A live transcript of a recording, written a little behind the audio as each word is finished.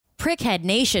Prickhead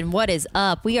Nation, what is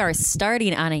up? We are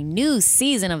starting on a new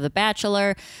season of The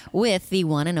Bachelor with the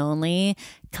one and only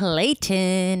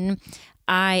Clayton.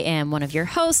 I am one of your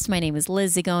hosts. My name is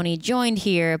Liz Zagoni, joined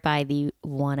here by the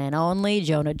one and only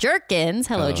Jonah Jerkins.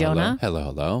 Hello, Jonah.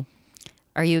 Hello.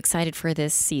 Are you excited for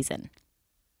this season?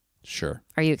 Sure.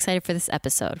 Are you excited for this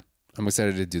episode? I'm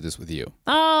excited to do this with you.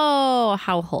 Oh,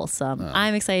 how wholesome.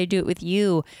 I'm excited to do it with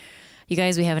you. You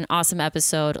guys, we have an awesome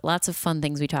episode. Lots of fun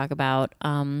things we talk about.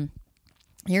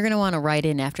 You're going to want to write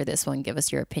in after this one, give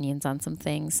us your opinions on some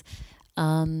things.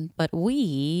 But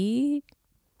we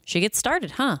should get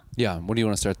started, huh? Yeah. What do you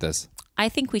want to start this? I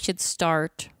think we should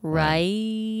start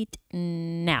right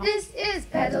now. This is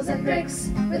Petals and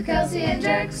Bricks with Kelsey and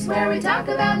Jerks, where we talk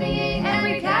about me and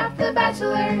recap The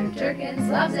Bachelor. Jerkins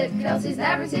loves it. Kelsey's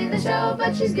never seen the show,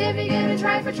 but she's giving it a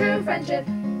try for true friendship.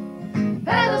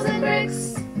 Petals and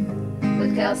Bricks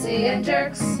with Kelsey and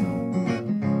Jerks.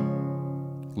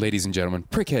 Ladies and gentlemen,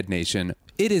 Prickhead Nation,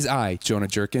 it is I, Jonah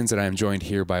Jerkins, and I am joined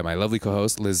here by my lovely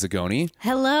co-host, Liz Zagoni.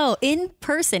 Hello, in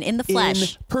person, in the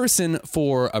flesh. In person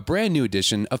for a brand new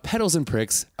edition of Petals and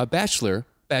Pricks, a Bachelor,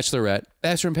 Bachelorette,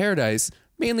 Bachelor in Paradise,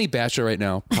 mainly Bachelor right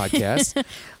now podcast.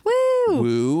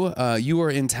 Woo! You are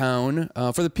in town.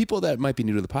 For the people that might be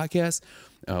new to the podcast,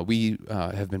 we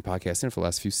have been podcasting for the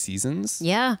last few seasons.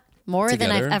 Yeah. More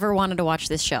Together. than I've ever wanted to watch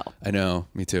this show. I know,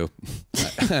 me too.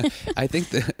 I think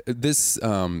that this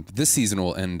season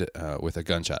will end with a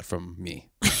gunshot from me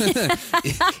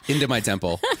into my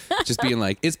temple, just being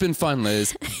like, "It's been fun,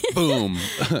 Liz." Boom.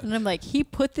 And I'm like, he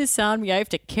put this on me. I have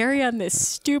to carry on this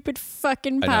stupid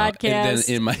fucking podcast.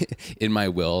 And then in my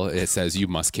will, it says you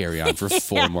must carry on for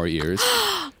 4 more years.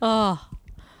 Oh.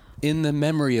 In the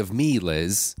memory of me,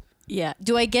 Liz. Yeah.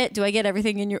 Do I get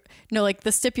everything in your... No, like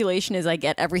the stipulation is I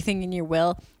get everything in your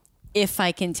will if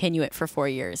I continue it for 4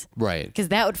 years. Right. Because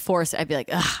that would force... I'd be like,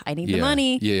 ugh, I need the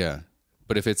money. Yeah.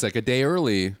 But if it's like a day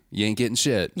early, you ain't getting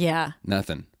shit. Yeah.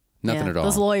 Nothing Yeah. at all.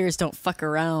 Those lawyers don't fuck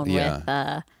around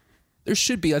with... There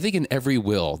should be, I think in every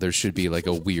will, there should be like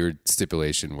a weird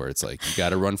stipulation where it's like, you got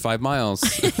to run 5 miles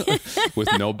with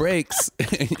no breaks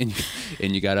and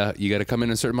you gotta come in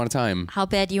a certain amount of time. How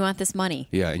bad do you want this money?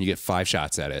 Yeah. And you get 5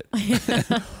 shots at it.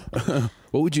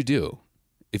 What would you do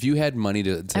if you had money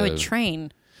to I would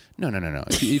train. No.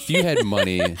 If you had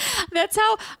money, That's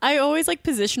how I always like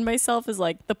position myself as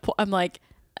like I'm like,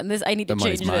 and this I need to The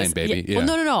change money's mine, this. baby. Yeah.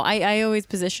 Well, no. I always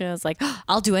position as like,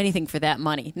 I'll do anything for that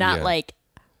money. Not Yeah. like,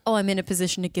 oh, I'm in a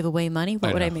position to give away money.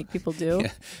 What would I know. make people do?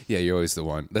 yeah, you're always the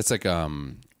one. That's like a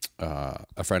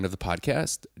friend of the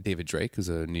podcast, David Drake, who's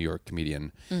a New York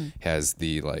comedian, has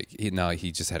the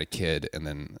he just had a kid, and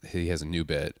then he has a new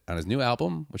bit on his new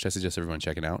album, which I suggest everyone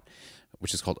checking out,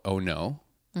 which is called "Oh No"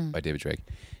 by David Drake,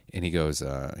 and he goes,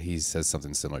 he says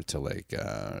something similar to like.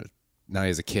 Now he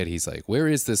has a kid. He's like, where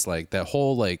is this? Like the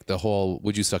whole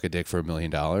would you suck a dick for $1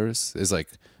 million is like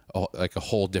a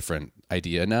whole different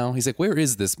idea now. He's like, where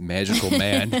is this magical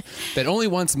man that only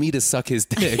wants me to suck his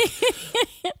dick?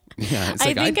 Yeah, it's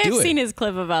like, I think I've do seen it. his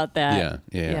clip about that.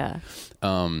 Yeah.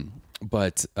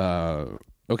 But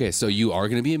okay, so you are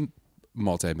going to be a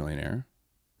multimillionaire,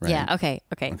 right? Yeah. Okay.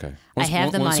 Once, I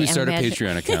have the once money. we start a Imagine-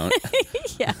 Patreon account,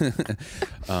 Yeah.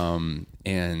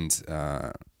 and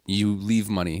you leave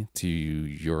money to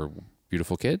your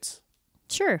beautiful kids.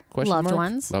 Sure. Question Loved mark?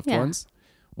 ones. Loved Yeah. ones.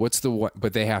 What's the one?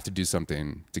 But they have to do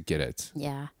something to get it.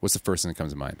 Yeah. What's the first thing that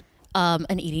comes to mind?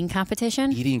 An eating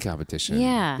competition. Eating competition.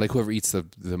 Yeah. Like whoever eats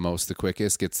the most, the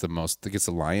quickest, gets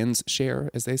the lion's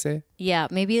share, as they say. Yeah.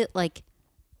 Maybe like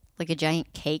a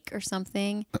giant cake or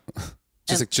something.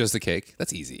 Just a cake.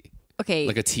 That's easy. Okay.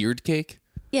 Like a tiered cake.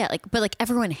 Yeah. But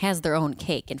everyone has their own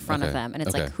cake in front of Okay, them, and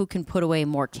it's okay. like who can put away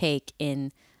more cake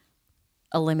in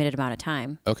a limited amount of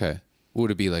time. Okay.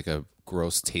 Would it be like a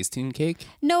gross tasting cake?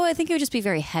 No, I think it would just be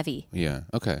very heavy, Yeah.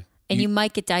 Okay. and you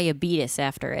might get diabetes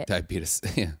after it. Diabetes.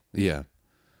 Yeah. Yeah.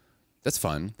 That's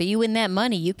fun. But you win that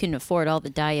money, you can afford all the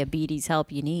diabetes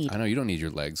help you need. I know you don't need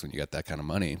your legs when you got that kind of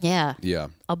money. Yeah. Yeah.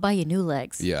 I'll buy you new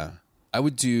legs. Yeah. I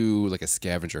would do like a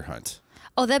scavenger hunt.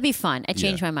 Oh, that'd be fun. I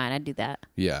changed my mind. I'd do that.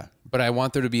 Yeah. But I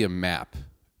want there to be a map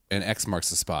and X marks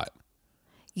the spot.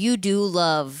 You do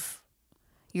love.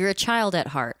 You're a child at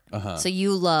heart, so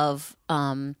you love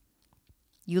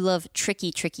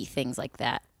tricky things like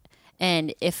that.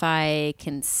 And if I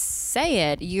can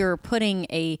say it, you're putting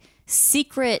a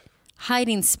secret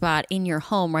hiding spot in your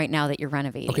home right now that you're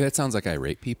renovating. Okay, that sounds like I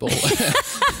rape people. No,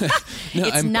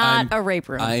 It's not a rape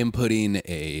room. I am putting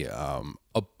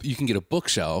you can get a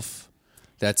bookshelf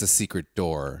that's a secret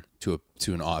door to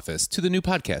an office to the new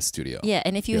podcast studio. Yeah,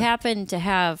 and if you happen to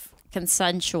have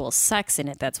consensual sex in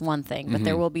it, that's one thing, but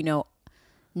there will be no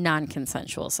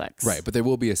non-consensual sex. Right, but there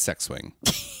will be a sex swing.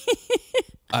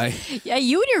 Yeah,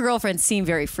 you and your girlfriend seem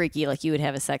very freaky. Like you would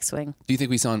have a sex swing. Do you think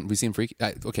we seem freaky?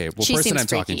 Okay, well, She person seems I'm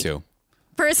talking freaky. to.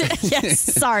 Person, yes.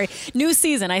 Sorry, new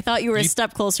season. I thought you were a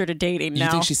step closer to dating. You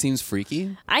No, think she seems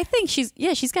freaky? I think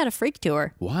she's got a freak to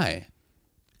her Why?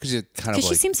 Because she's kind of because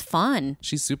like she seems fun.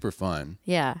 she's super fun.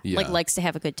 Yeah, Yeah. like likes to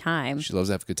have a good time. She loves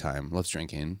to have a good time. Loves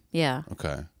drinking. Yeah,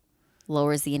 Okay,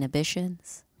 lowers the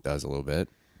inhibitions. does a little bit.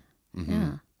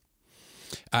 Yeah.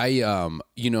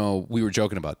 We were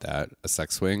joking about that, a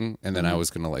sex swing, and then I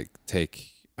was gonna like take.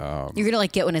 You're gonna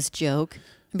like get one as a joke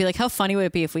and be like, "How funny would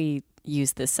it be if we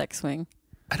used this sex swing?"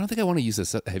 I don't think I want to use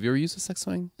this. Have you ever used a sex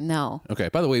swing? No. Okay.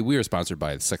 By the way, we are sponsored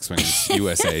by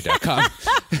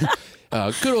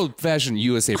sexswingsusa.com. Good old fashioned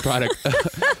USA product.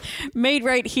 Made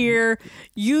right here,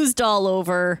 used all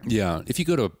over. Yeah. If you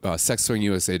go to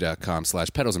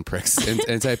sexswingusa.com/pedals and pricks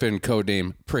and type in code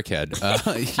name prickhead,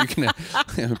 you're gonna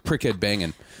prickhead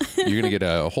banging. You're gonna get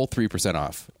a whole 3%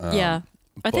 off. Yeah.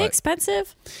 Are they but-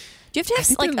 expensive? Do you have to have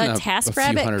think like they're in a a task few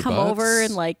rabbit $100 come over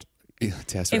and like Yeah,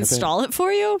 Task Rabbit. install it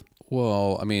for you?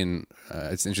 Well, I mean,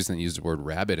 it's interesting to use the word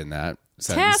rabbit in that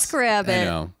sentence. Task Rabbit. I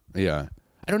know. Yeah.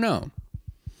 I don't know.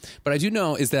 But I do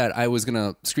know is that I was going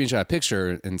to screenshot a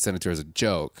picture and send it to her as a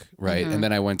joke, right? Mm-hmm. And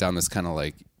then I went down this kind of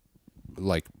like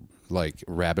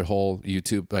rabbit hole,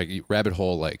 YouTube, like rabbit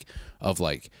hole like of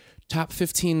like top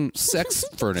 15 sex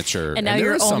furniture. And now there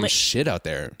you're is some only- shit out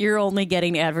there. You're only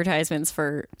getting advertisements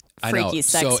for I know. freaky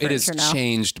sex So it has furniture now.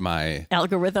 changed my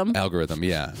Algorithm. algorithm.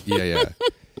 Yeah.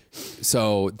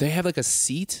 So they have like a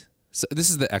seat. So this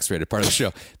is the X-rated part of the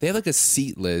show. They have like a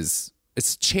seat, Liz.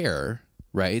 It's a chair,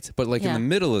 right? But like in Yeah. the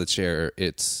middle of the chair,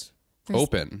 it's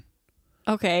open.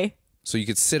 Okay. So you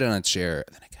could sit on a chair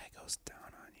and then a guy goes down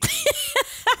on you.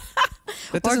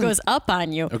 That Or doesn't- goes up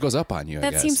on you. or goes up on you, I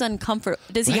That guess. seems uncomfortable.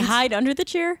 Does he Right? hide under the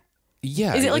chair?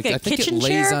 Yeah. Is it like a I think kitchen it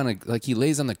lays chair? on he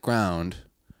lays on the ground.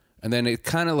 And then it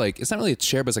kind of like, it's not really a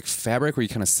chair, but it's like fabric where you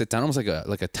kind of sit down, almost like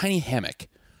a tiny hammock.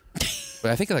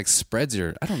 But I think it like spreads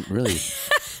I don't really.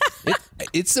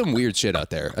 It's some weird shit out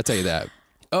there. I'll tell you that.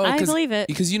 Oh, I believe it.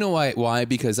 Because you know why? Why?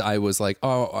 Because I was like,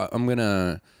 oh, I'm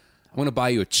gonna buy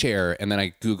you a chair, and then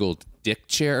I Googled dick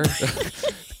chair.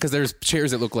 Because there's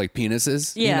chairs that look like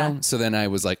penises, Yeah. you know? So then I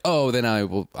was like, oh, then I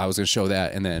was going to show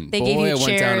that. And then, They boy, gave you I went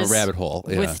down a chairs rabbit hole.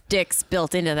 Yeah. with dicks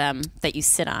built into them that you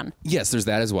sit on. Yes, there's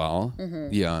that as well. Mm-hmm.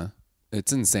 Yeah.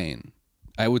 It's insane.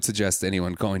 I would suggest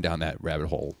anyone going down that rabbit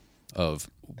hole of,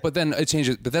 but then it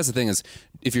changes. But that's the thing is,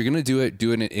 if you're going to do it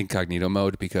in incognito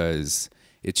mode because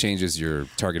it changes your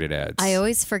targeted ads. I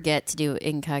always forget to do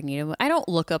incognito. I don't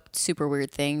look up super weird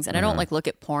things, and I don't like look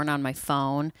at porn on my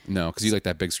phone. No, because you like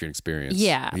that big screen experience.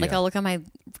 Yeah, like I'll look on my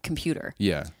computer.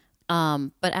 Yeah.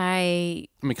 But I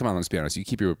I mean, come on, let's be honest. You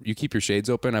keep your shades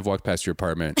open. I've walked past your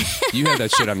apartment. You have that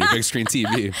shit on your big screen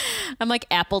TV. I'm like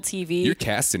Apple TV You're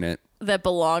casting it. that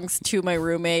belongs to my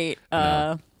roommate.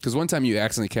 Because one time you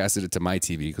accidentally casted it to my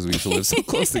TV because we used to live so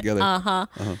close together.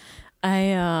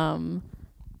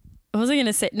 What was I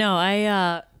gonna say? No,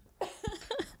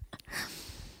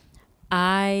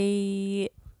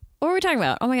 what were we talking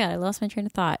about? Oh my god, I lost my train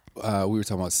of thought. We were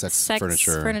talking about sex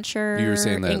Furniture. You were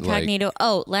saying that incognito.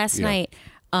 Last Yeah. night,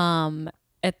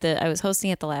 I was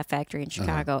hosting at the Laugh Factory in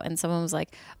Chicago, and someone was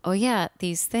like, "Oh yeah,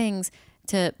 these things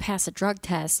to pass a drug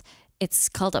test. It's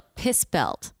called a piss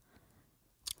belt,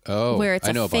 where it's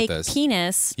I know a fake about this.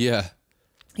 penis. Yeah.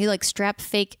 You like strap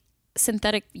fake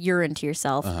synthetic urine to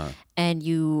yourself, and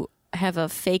you have a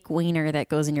fake wiener that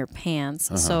goes in your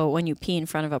pants. So when you pee in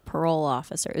front of a parole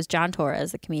officer, it was John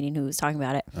Torres, the comedian who was talking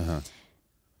about it.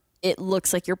 It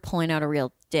looks like you're pulling out a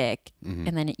real dick,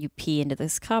 and then you pee into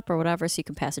this cup or whatever, so you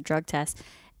can pass a drug test.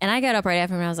 And I got up right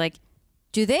after him, and I was like,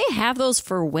 "Do they have those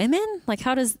for women? Like,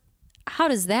 how does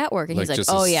that work?" And he's like, just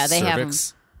 "Oh a yeah, they have them."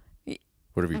 cervix?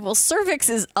 Whatever. Well, cervix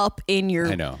is up in your.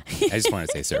 I know. I just wanted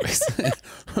to say cervix.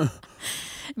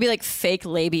 It'd be like fake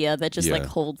labia that just like Yeah.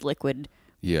 hold liquid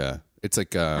Yeah, it's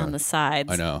like on the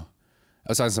sides. I know.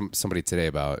 I was talking to somebody today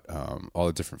about all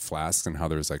the different flasks and how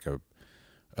there's like a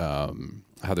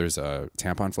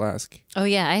tampon flask. Oh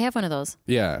yeah, I have one of those.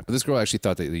 Yeah, but this girl actually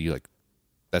thought that you like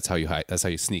that's how you hide. That's how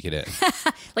you sneak it in.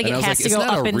 Like And I it was has like, to it's go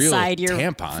not up a real inside your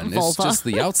tampon. vulva. It's just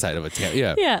the outside of a tampon.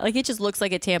 Yeah. Yeah, like it just looks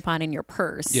like a tampon in your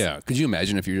purse. Yeah. Could you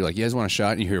imagine if you're like, you guys want a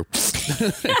shot, and you hear,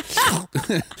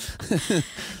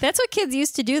 That's what kids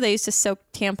used to do. They used to soak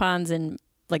tampons in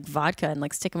like vodka and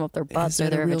like stick them up their butts is or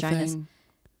that a their real vaginas. thing?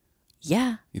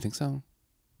 Yeah, You think so?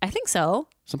 I think so.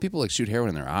 Some people like shoot heroin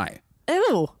in their eye.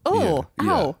 Ew. Oh,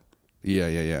 Yeah. ow.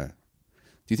 Yeah.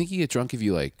 Do you think you get drunk if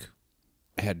you like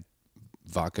had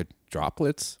vodka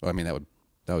droplets? Well, I mean, that would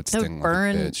That would That sting would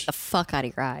burn like a bitch. the fuck out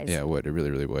of your eyes. Yeah, it would. It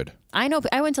really, really would. I know.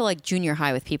 I went to like junior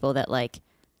high with people that like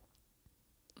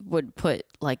would put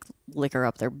like liquor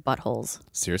up their buttholes.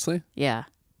 Seriously? Yeah.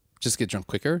 Just get drunk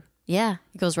quicker? Yeah.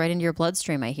 It goes right into your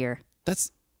bloodstream, I hear.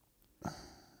 That's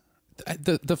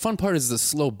the fun part is the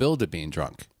slow build to being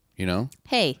drunk, you know?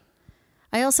 Hey,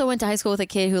 I also went to high school with a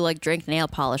kid who like drank nail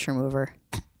polish remover.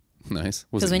 Nice.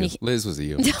 Was 'Cause it when you? you- Liz, was it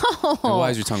you? No. Why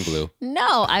is your tongue blue?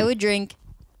 No, I would drink.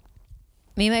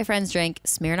 Me and my friends drank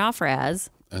Smirnoff Raz,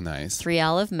 Nice. 3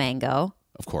 Olive Mango,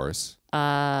 Of course.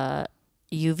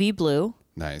 UV Blue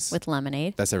Nice. with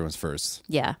lemonade. That's everyone's first.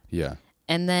 Yeah. Yeah.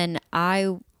 And then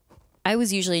I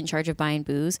was usually in charge of buying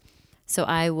booze. So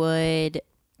I would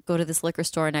go to this liquor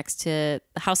store next to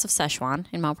the House of Szechuan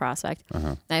in Mount Prospect.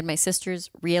 I had my sister's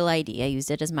real ID. I used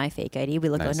it as my fake ID. We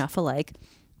look Nice. enough alike.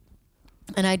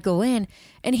 And I'd go in,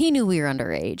 and he knew we were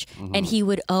underage. And he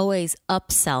would always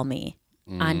upsell me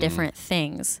on different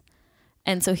things.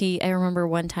 And so I remember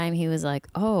one time he was like,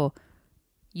 "Oh,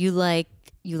 you like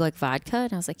vodka?"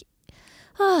 And I was like,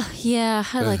 "Oh, yeah,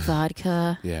 I like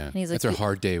vodka." Yeah. And he's like, That's a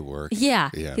hard day of work. yeah.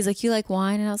 Yeah. He's like, "You like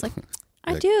wine?" And I was like,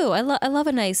 "I do. I love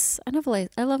a nice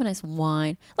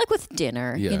wine, like with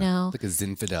dinner, Yeah. you know." Like a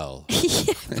Zinfandel.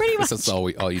 Yeah, pretty much. That's all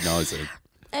you know is it.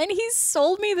 And he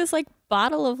sold me this like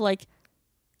bottle of like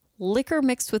liquor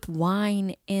mixed with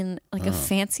wine in like a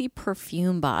fancy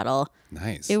perfume bottle.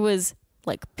 Nice. It was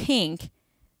like pink.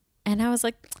 And I was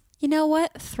like, "You know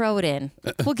what? Throw it in.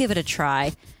 We'll give it a try."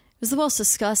 It was the most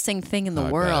disgusting thing in the I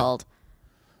bet. world.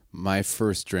 My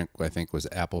first drink, I think, was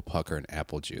apple pucker and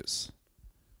apple juice,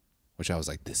 which I was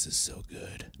like, this is so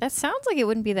good. That sounds like it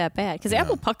wouldn't be that bad because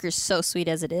apple pucker's so sweet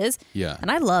as it is. Yeah. And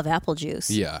I love apple juice.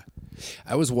 Yeah.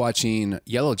 I was watching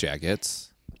Yellow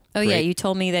Jackets. Oh, yeah. Great- You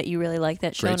told me that you really like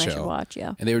that show Great and I show. should watch.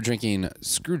 Yeah. And they were drinking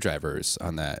screwdrivers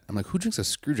on that. I'm like, who drinks a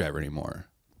screwdriver anymore?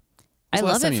 I the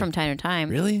last love time it you- from time to time.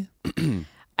 Really?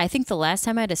 I think the last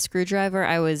time I had a screwdriver,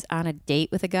 I was on a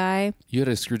date with a guy. You had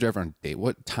a screwdriver on a date.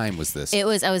 What time was this? I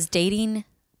was dating.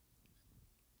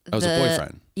 I was a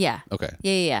boyfriend. Yeah. Okay.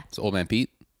 Yeah. It's Old Man Pete?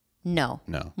 No.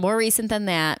 No. More recent than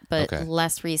that, but Okay.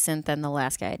 less recent than the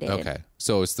last guy I dated. Okay.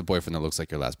 So it's the boyfriend that looks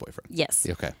like your last boyfriend. Yes.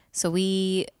 Okay. So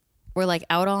we were like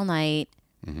out all night,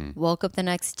 Mm-hmm. woke up the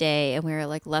next day, and we were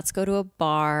like, let's go to a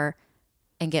bar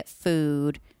and get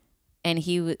food. And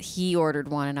he ordered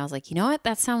one, and I was like, you know what?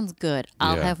 That sounds good.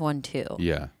 I'll Yeah. have one too.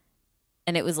 Yeah.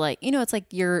 And it was like, it's like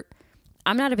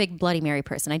I'm not a big Bloody Mary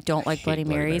person. I don't like Hate Bloody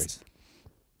Marys. Marys.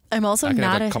 I'm also I can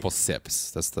not have a couple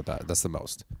sips. That's the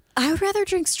most. I would rather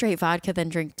drink straight vodka than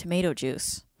drink tomato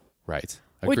juice. Right.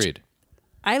 Which- Agreed.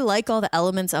 I like all the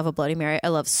elements of a Bloody Mary. I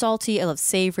love salty. I love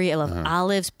savory. I love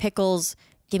olives, pickles.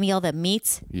 Give me all the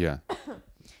meats. Yeah.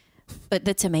 But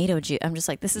the tomato juice, I'm just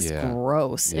like, this is Yeah.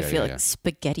 gross. I Yeah, feel yeah, like yeah.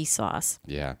 spaghetti sauce.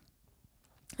 Yeah.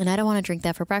 And I don't want to drink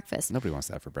that for breakfast. Nobody wants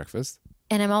that for breakfast.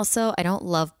 And I don't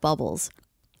love bubbles.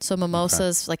 So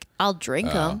mimosas, like, I'll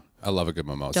drink them. I love a good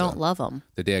mimosa. Don't love them.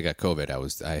 The day I got COVID,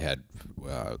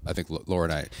 I think Laura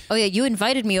and I. Oh, yeah. You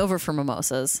invited me over for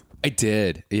mimosas. I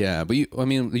did, yeah. But you got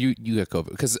COVID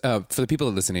because for the people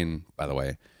listening, by the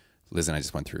way, Liz and I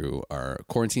just went through our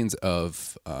quarantines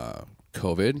of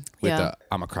COVID with Yeah. the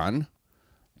Omicron.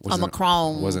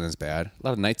 Omicron. Wasn't as bad. A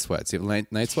lot of night sweats. You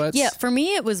have night sweats? Yeah. For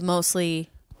me, it was mostly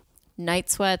night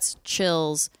sweats,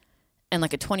 chills, and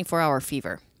like a 24-hour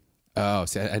fever. Oh,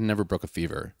 see, I never broke a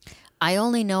fever. I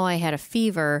only know I had a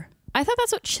fever. I thought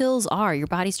that's what chills are. Your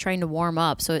body's trying to warm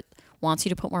up, so it wants you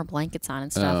to put more blankets on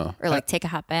and stuff, or like take a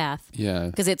hot bath. Yeah.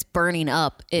 Because it's burning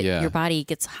up. Yeah. Your body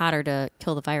gets hotter to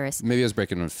kill the virus. Maybe I was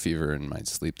breaking a fever in my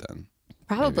sleep then.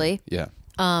 Probably. Yeah.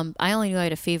 I only knew I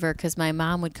had a fever because my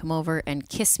mom would come over and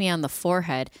kiss me on the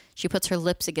forehead. She puts her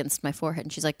lips against my forehead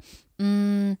and she's like,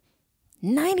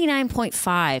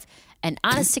 99.5. And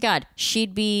honest to God, she'd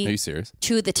Are be you serious?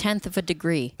 to the 10th of a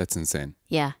degree. That's insane.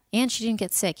 Yeah. And she didn't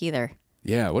get sick either.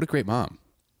 Yeah. What a great mom.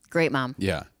 Great mom.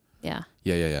 Yeah. Yeah.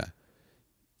 Yeah.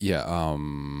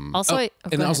 Also, and go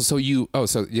then ahead.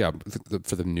 also,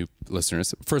 for the new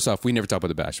listeners, first off, we never talk about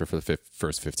The Bachelor for the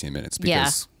first 15 minutes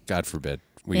because God forbid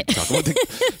we talk about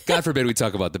God forbid we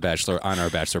talk about The Bachelor on our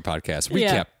Bachelor podcast. Recap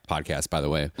Yeah. podcast, by the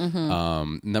way.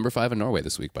 Number 5 in Norway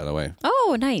this week, by the way.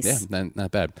 Oh, nice. Yeah, not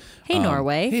bad. Hey,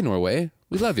 Norway. Hey, Norway.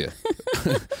 We love you.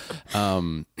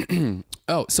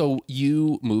 So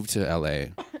you moved to LA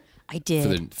I did. for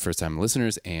the first time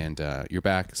listeners, and you're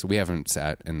back. So we haven't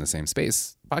sat in the same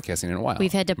space podcasting in a while.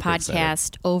 We've had to I'm pretty excited.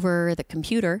 podcast over the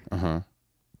computer,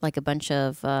 like a bunch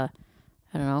of,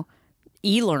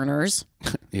 e-learners.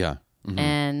 Yeah.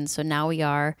 And so now we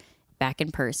are back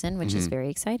in person, which is very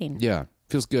exciting. Yeah.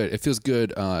 Feels good. It feels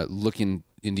good looking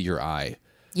into your eye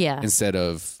Yeah. instead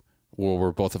of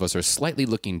where both of us are slightly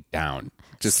looking down.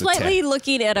 Just a Slightly tad.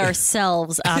 looking at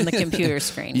ourselves on the computer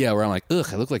screen. Yeah, where I'm like, ugh,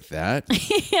 I look like that?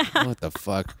 Yeah. What the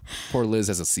fuck? Poor Liz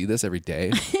has to see this every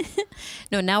day.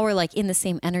 No, now we're like in the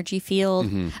same energy field.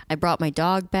 Mm-hmm. I brought my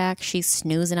dog back. She's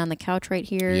snoozing on the couch right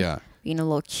here. Yeah. Being a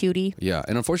little cutie. Yeah,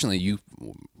 and unfortunately, you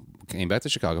came back to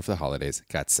Chicago for the holidays,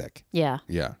 got sick. Yeah.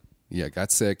 Yeah,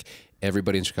 got sick.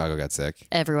 Everybody in Chicago got sick.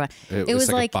 Everyone. It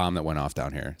was like a bomb that went off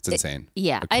down here. It's insane.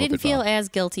 Yeah. A I didn't COVID feel bomb. as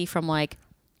guilty from like,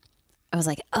 I was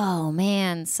like, oh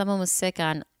man, someone was sick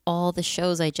on all the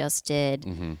shows I just did.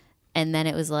 Mm-hmm. And then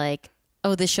it was like,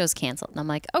 oh, this show's canceled. And I'm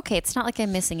like, okay, it's not like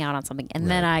I'm missing out on something. And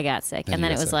then I got sick. Then And you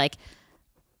then got it was sick. like,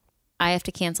 I have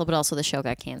to cancel, but also the show got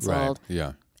Right. canceled.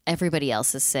 Yeah. Everybody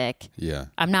else is sick. Yeah.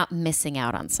 I'm not missing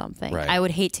out on something. Right. I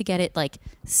would hate to get it like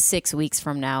 6 weeks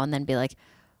from now and then be like,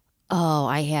 oh,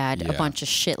 I had a Yeah. bunch of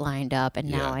shit lined up and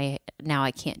Yeah. now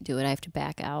I can't do it. I have to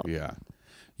back out. Yeah.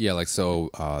 Yeah, like so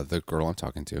the girl I'm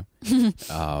talking to,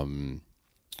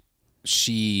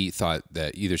 she thought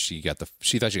that either she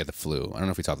thought she got the flu. I don't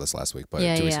know if we talked this last week, but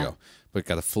Yeah, 2 weeks yeah. ago. But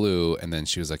got the flu, and then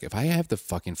she was like, if I have the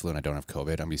fucking flu and I don't have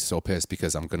COVID, I'm gonna be so pissed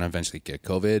because I'm gonna eventually get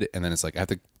COVID, and then it's like I have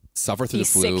to suffer through Be the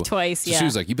flu sick twice, So yeah. she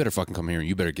was like, you better fucking come here and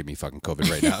you better give me fucking COVID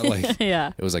right now. Like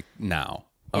Yeah. it was like now.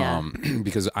 Yeah.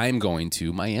 Because I'm going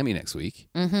to Miami next week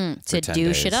for To 10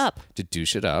 douche it days. up. To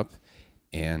douche it up.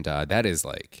 And that is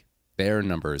like, their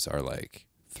numbers are like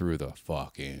through the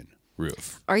fucking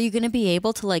roof. Are you going to be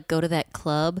able to like go to that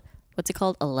club? What's it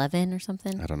called? 11 or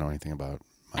something? I don't know anything about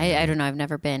I don't know. I've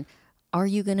never been. Are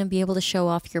you going to be able to show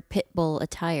off your Pitbull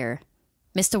attire?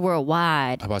 Mr.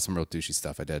 Worldwide. I bought some real douchey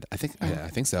stuff. I did. I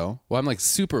think so. Well, I'm like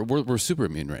we're super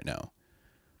immune right now.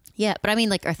 Yeah, but I mean,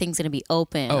 like, are things going to be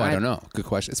open? Oh, Are- I don't know. Good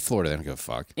question. It's Florida. They don't give a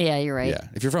fuck. Yeah, you're right. Yeah.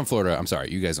 If you're from Florida, I'm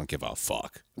sorry. You guys don't give a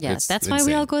fuck. Yeah, It's that's why we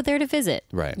insane. all go there to visit.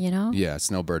 Right. You know? Yeah,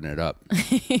 snowbirding it up.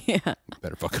 Yeah.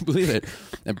 Better fucking believe it.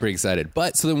 I'm pretty excited.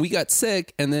 But so then we got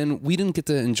sick, and then we didn't get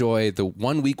to enjoy the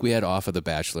 1 week we had off of The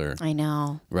Bachelor, I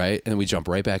know. right? And then we jump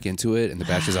right back into it, and The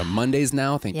Bachelor's on Mondays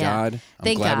now. Thank Yeah. God. I'm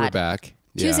Thank glad we're God. back.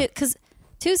 Tuesday, Yeah. because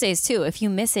Tuesdays too, if you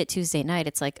miss it Tuesday night,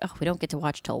 it's like, oh, we don't get to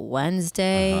watch till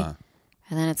Wednesday. Uh-huh.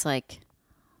 And then it's like,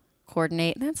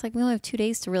 coordinate. And that's like, we only have 2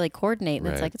 days to really coordinate. And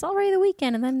it's Right. like, it's already the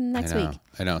weekend and then next week.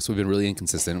 I know. So we've been really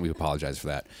inconsistent. We apologize for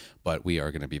that. But we are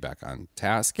going to be back on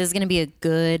task. This is going to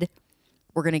be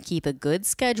we're going to keep a good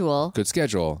schedule. Good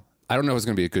schedule. I don't know if it's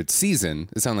going to be a good season.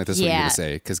 It sounded like this is what you're Yeah. going to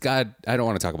say. Because, God, I don't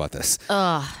want to talk about this.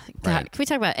 God, Right. can we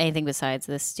talk about anything besides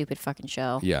this stupid fucking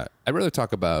show? Yeah, I'd rather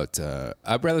talk about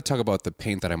the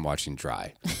paint that I'm watching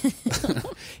dry.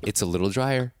 It's a little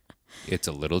drier. It's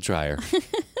a little drier.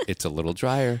 It's a little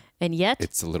drier. And yet,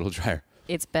 It's a little drier.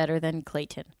 it's better than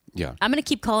Clayton. Yeah. I'm going to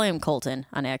keep calling him Colton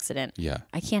on accident. Yeah.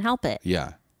 I can't help it.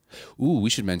 Yeah. Ooh, we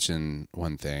should mention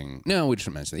one thing. No, we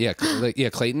shouldn't mention it. Yeah,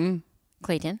 Clayton.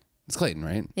 Clayton? It's Clayton,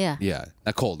 right? Yeah. Yeah,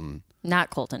 not Colton. Not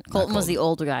Colton. Colton was the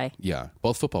older guy. Yeah,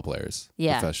 both football players.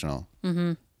 Yeah. Professional.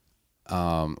 Mm-hmm.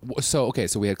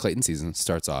 So we had Clayton season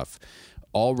starts off.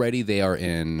 Already they are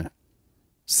in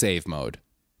save mode,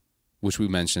 which we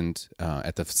mentioned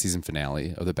at the season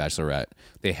finale of The Bachelorette.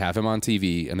 They have him on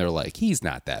TV and they're like, he's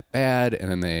not that bad.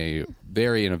 And then they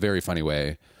in a very funny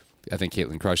way, I think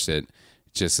Caitlyn crushed it,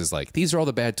 just is like, these are all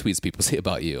the bad tweets people say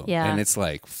about you. Yeah. And it's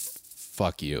like,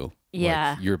 fuck you.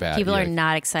 Yeah. Like, you're bad. People You're are like,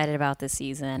 not excited about this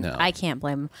season. No. I can't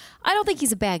blame him. I don't think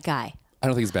he's a bad guy. I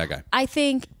don't think he's a bad guy. I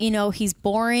think, he's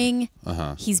boring.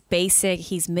 Uh-huh. He's basic.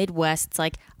 He's Midwest. It's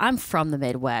like, I'm from the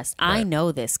Midwest. I Right.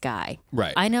 know this guy.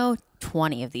 Right. I know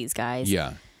 20 of these guys.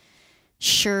 Yeah.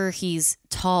 Sure, he's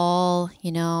tall,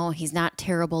 he's not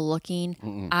terrible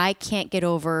looking. I can't get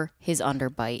over his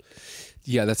underbite.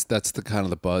 Yeah, that's the kind of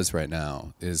the buzz right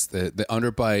now is the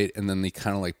underbite, and then the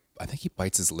kind of like, I think he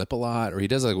bites his lip a lot, or he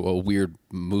does like a weird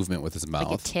movement with his Like a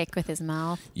mouth. tick with his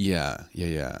mouth. Yeah.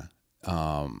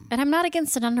 And I'm not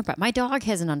against an underbite. My dog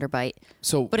has an underbite,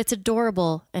 So, but it's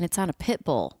adorable and it's on a pit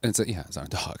bull. it's on a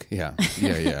dog. Yeah.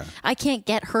 I can't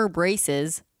get her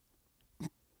braces.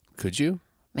 Could you?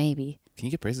 Maybe. Can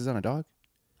you get braces on a dog?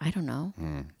 I don't know.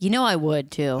 I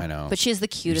would too. I know. But she has the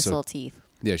cutest so- little teeth.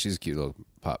 Yeah, she's a cute little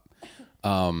pup.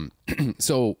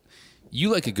 So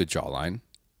you like a good jawline.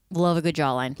 Love a good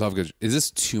jawline. Love good. Is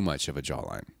this too much of a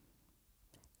jawline?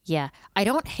 Yeah. I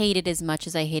don't hate it as much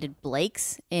as I hated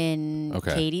Blake's in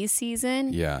Okay. Katie's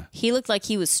season. Yeah. He looked like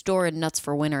he was storing nuts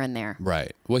for winter in there.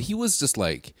 Right. Well, he was just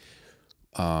like,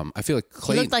 I feel like He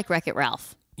Clayton. looked like Wreck-It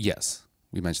Ralph. Yes,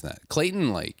 we mentioned that.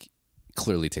 Clayton like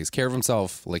clearly takes care of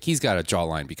himself. Like he's got a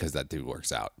jawline because that dude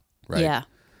works out, right? Yeah.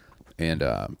 And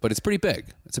but it's pretty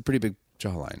big. It's a pretty big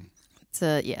jawline.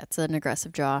 It's an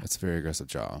aggressive jaw. It's a very aggressive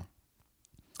jaw.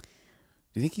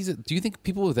 Do you think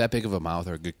people with that big of a mouth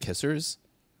are good kissers?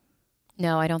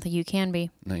 No, I don't think you can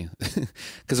be. No,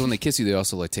 because when they kiss you, they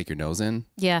also like take your nose in.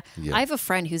 Yeah. Yeah. I have a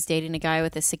friend who's dating a guy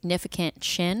with a significant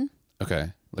chin.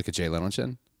 Okay, like a Jay Leno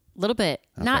chin. A little bit.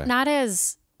 Okay. Not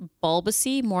as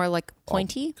bulbousy, more like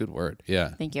pointy. Oh, good word. Yeah.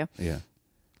 Thank you. Yeah.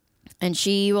 And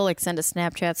she will like send us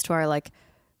Snapchats to our like.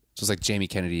 So it's like Jamie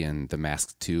Kennedy and The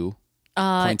Mask 2.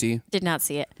 Pointy. Did not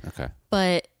see it, Okay.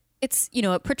 but it's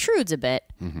it protrudes a bit,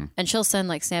 and she'll send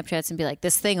like Snapchats and be like,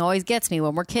 "This thing always gets me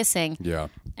when we're kissing," Yeah.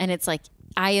 and it's like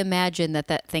I imagine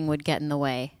that thing would get in the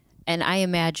way, and I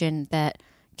imagine that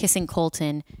kissing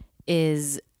Colton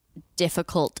is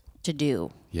difficult to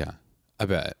do. Yeah. I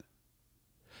bet.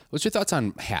 What's your thoughts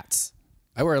on hats?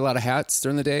 I wear a lot of hats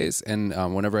during the days, and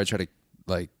whenever I try to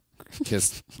like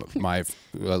kiss my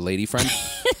lady friend,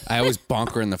 I always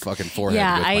bonk her in the fucking forehead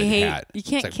Yeah, with my I hate- hat. you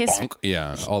can't It's like kiss- bonk.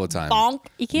 Yeah, all the time. Bonk!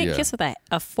 You can't Yeah. kiss with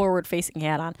a forward-facing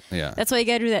hat on. Yeah. That's why you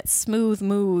gotta do that smooth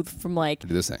move from like. Do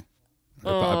this thing. I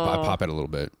pop it a little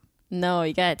bit. No,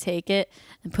 you gotta take it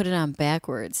and put it on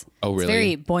backwards. Oh, It's really?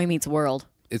 very Boy Meets World.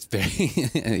 It's very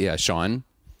yeah. Sean,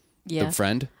 Yeah, the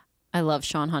friend. I love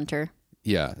Sean Hunter.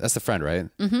 Yeah, that's the friend, right?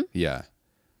 Mm-hmm. Yeah.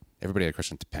 Everybody had a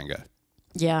crush on Topanga.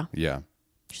 Yeah, Yeah.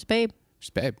 she's a babe. She's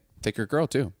babe. Take her girl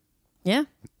too. Yeah,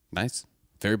 Nice.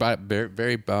 Very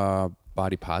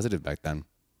body positive back then.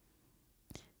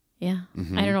 yeah.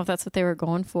 Mm-hmm. I don't know if that's what they were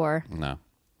going for. No.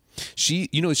 She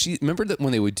remember that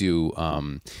when they would do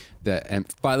that. And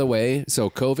by the way, so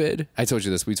COVID, I told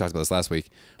you this, we talked about this last week,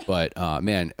 but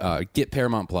get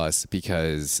Paramount Plus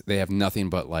because they have nothing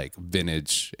but like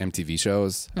vintage MTV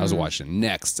shows. I was watching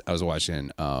Next. I was watching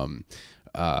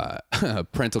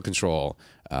Parental Control,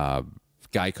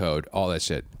 Guy Code, all that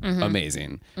shit.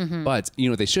 Amazing. But you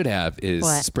know what they should have is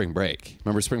What? Spring Break.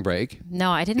 Remember Spring Break?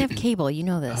 No, I didn't have cable. You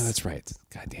know this. Oh, that's right.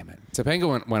 God damn it.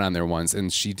 Topanga went on there once,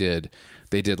 and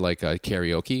they did like a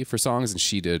karaoke for songs, and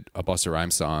she did a Busta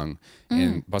Rhymes song,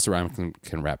 and Busta Rhymes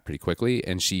can rap pretty quickly,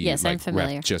 and she Yes, I'm like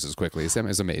familiar. rapped just as quickly. It's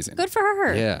amazing. Good for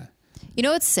her. Yeah. You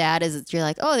know what's sad is that you're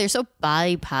like, oh, they're so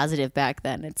body positive back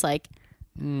then. It's like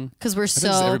because we're I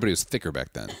think so. everybody was thicker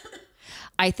back then.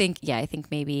 I think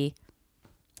maybe.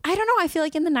 I don't know. I feel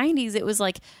like in the '90s it was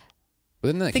like But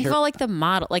then that think about like the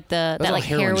model, like that like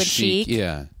heroin chic.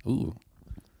 Yeah. Ooh.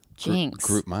 Jinx.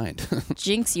 Group mind.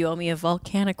 Jinx, you owe me a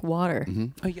volcanic water.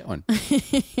 Oh, you got one.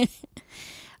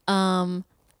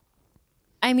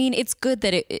 I mean, it's good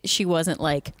that she wasn't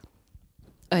like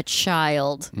a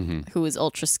child who was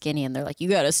ultra skinny, and they're like, you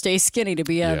got to stay skinny to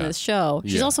be on Yeah. this show.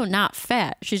 She's Yeah. also not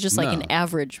fat. She's just like No. an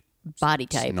average body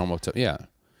type. Normal. Yeah.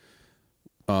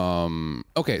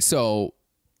 Okay. So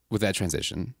with that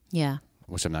transition, Yeah.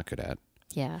 which I'm not good at,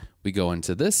 Yeah. we go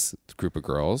into this group of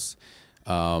girls.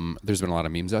 There's been a lot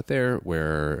of memes out there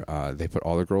where they put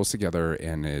all the girls together,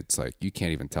 and it's like you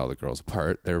can't even tell the girls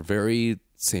apart. They're very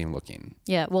same looking.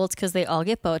 Yeah. Well, it's because they all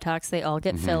get Botox, they all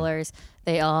Mm-hmm. get fillers,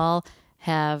 they all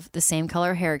have the same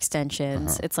color hair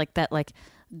extensions. It's like that, like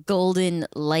golden,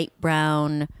 light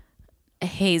brown,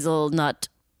 hazelnut,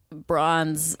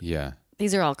 bronze. Yeah.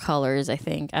 These are all colors, I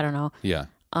think. I don't know. Yeah.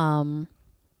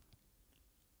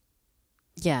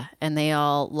 Yeah, and they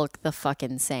all look the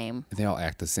fucking same. They all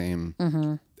act the same.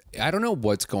 Mm-hmm. I don't know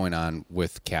what's going on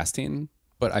with casting,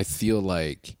 but I feel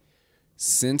like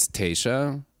since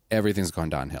Tayshia, everything's gone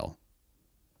downhill.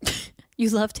 You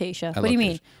love Tayshia. I What do you love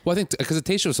mean? Tayshia. Well, I think because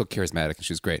Tayshia was so charismatic and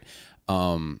she was great.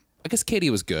 I guess Katie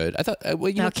was good. I thought,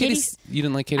 Katie's- you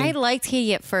didn't like Katie? I liked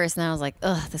Katie at first, and I was like,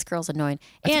 ugh, this girl's annoying.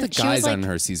 I thought And the she guys was like, on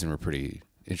her season were pretty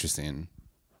interesting.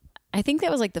 I think that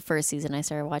was like the first season I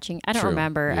started watching. I don't True.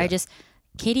 remember. Yeah.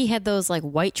 Katie had those like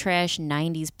white trash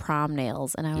 90s prom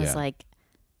nails, and I was Yeah. like,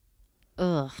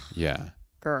 ugh, Yeah.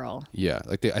 girl. Yeah.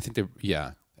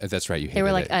 Yeah. That's right. You hated They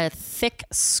were like it. a thick,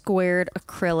 squared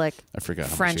acrylic I forgot how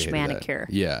much French you hated that. manicure.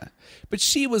 Yeah. But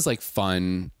she was like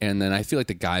fun. And then I feel like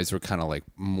the guys were kind of like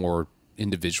more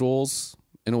individuals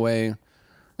in a way.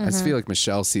 I just feel like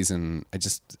Michelle's season,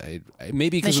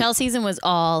 maybe because Michelle's season was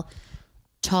all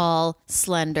tall,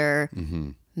 slender,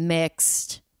 Mm-hmm.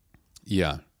 mixed,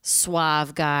 yeah.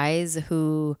 suave guys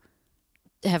who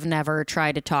have never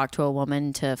tried to talk to a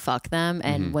woman to fuck them,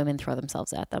 and women throw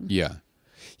themselves at them. Yeah.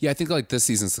 Yeah, I think like this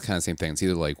season's the kind of same thing. It's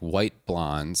either like white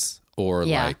blondes or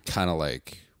Yeah. like kind of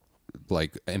like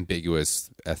ambiguous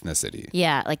ethnicity.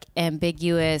 Yeah, like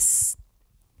ambiguous,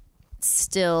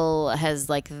 still has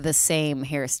like the same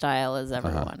hairstyle as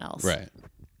everyone else. Right.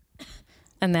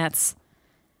 And that's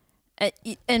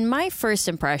and my first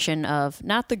impression of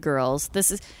not the girls,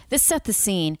 this set the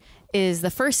scene, is the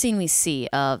first scene we see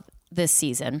of this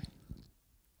season.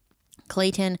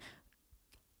 Clayton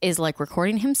is like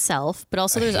recording himself, but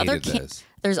also there's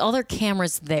other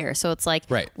cameras there. So it's like,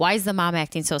 Right. why is the mom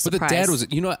acting so surprised? But the dad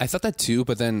was, I thought that too,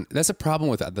 but then that's a problem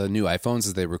with the new iPhones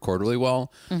is they record really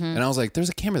well. Mm-hmm. And I was like, there's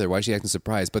a camera there. Why is she acting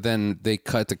surprised? But then they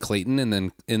cut to Clayton, and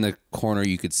then in the corner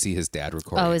you could see his dad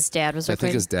recording. Oh, his dad was I recording?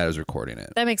 think his dad was recording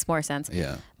it. That makes more sense.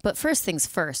 Yeah. But first things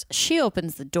first, she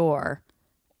opens the door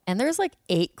and there's like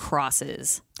 8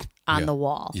 crosses on the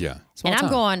wall. Yeah. And I'm Small town.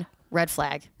 going, red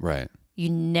flag. Right. You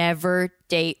never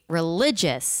date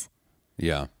religious.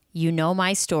 Yeah. You know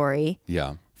my story.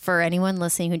 Yeah. For anyone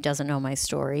listening who doesn't know my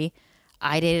story,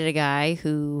 I dated a guy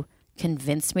who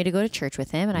convinced me to go to church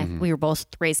with him, and we were both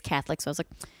raised Catholic, so I was like,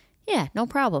 yeah, no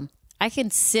problem. I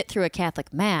can sit through a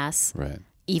Catholic mass, Right.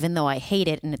 even though I hate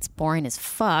it and it's boring as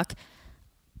fuck.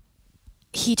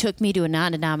 He took me to a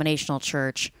non-denominational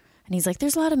church, and he's like,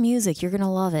 there's a lot of music. You're going to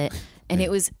love it. And it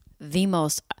was the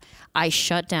most, I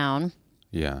shut down.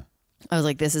 Yeah. I was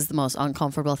like, this is the most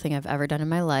uncomfortable thing I've ever done in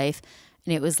my life.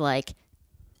 And it was like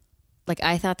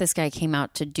I thought this guy came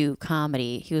out to do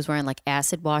comedy. He was wearing like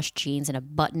acid wash jeans and a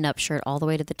button up shirt all the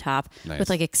way to the top Nice. with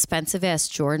like expensive ass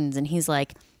Jordans. And he's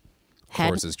like, Of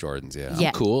course it's Jordan's. Yeah. Yeah.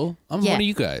 I'm cool. I'm yeah. one of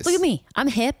you guys. Look at me. I'm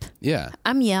hip. Yeah.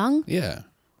 I'm young. Yeah.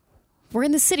 We're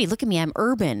in the city. Look at me. I'm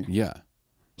urban. Yeah.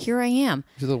 Here I am.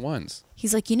 You're the ones.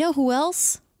 He's like, you know who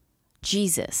else?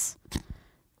 Jesus.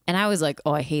 And I was like,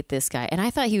 oh, I hate this guy. And I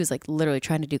thought he was like literally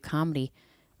trying to do comedy.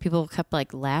 People kept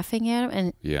like laughing at him.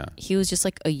 And Yeah. he was just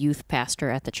like a youth pastor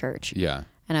at the church. Yeah.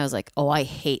 And I was like, oh, I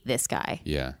hate this guy.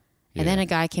 Yeah. And then a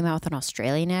guy came out with an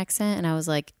Australian accent. And I was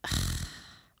like,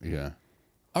 Yeah.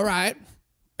 All right.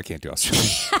 I can't do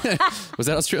Australian. Was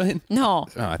that Australian? no.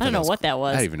 Oh, I don't know what that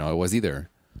was. I didn't even know it was either.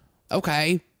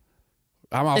 Okay.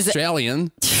 I'm Is it-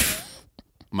 Australian.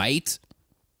 Mate.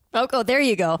 Oh, there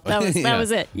you go. That was Yeah. that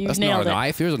was it. You That's nailed not a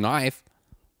knife. Here's a knife.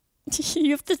 it.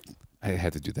 You have to. I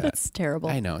had to do that. That's terrible.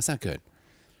 I know. It's not good.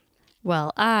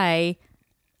 Well, I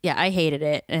hated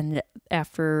it. And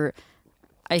after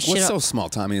I Well, should it's so small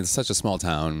town. I mean, it's such a small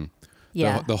town.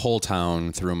 Yeah. The whole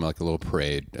town threw him like a little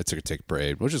parade, a tick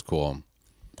parade, which is cool.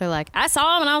 They're like, I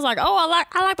saw him and I was like, oh,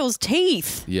 I like those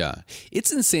teeth. Yeah.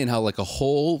 It's insane how like a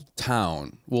whole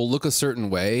town will look a certain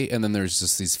way and then there's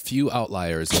just these few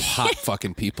outliers of hot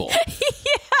fucking people.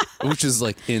 Yeah. Which is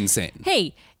like insane.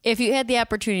 Hey, if you had the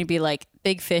opportunity to be like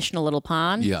big fish in a little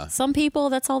pond, Yeah. some people,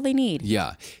 that's all they need.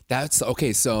 Yeah. That's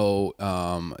okay. So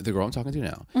the girl I'm talking to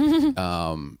now,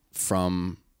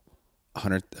 from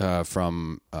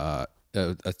a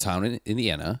town in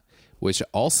Indiana, which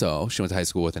also she went to high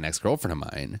school with an ex-girlfriend of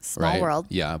mine. Small right? world.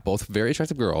 Yeah, both very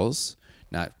attractive girls.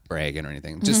 Not bragging or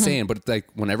anything, just saying. But like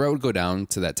whenever I would go down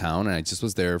to that town, and I just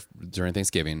was there during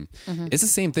Thanksgiving, it's the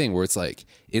same thing where it's like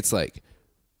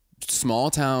small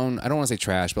town. I don't want to say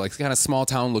trash, but like kind of small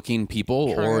town looking people,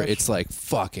 or Trash. it's like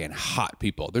fucking hot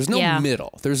people. There's no Yeah.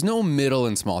 middle. There's no middle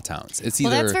in small towns. It's either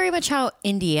Well, that's very much how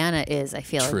Indiana is, I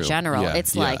feel, True. in general. Yeah,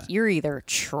 It's yeah. like you're either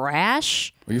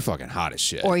trash or you're fucking hot as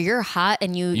shit. or you're hot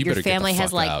and your better get the family has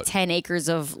fuck like out. 10 acres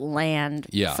of land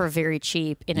Yeah. for very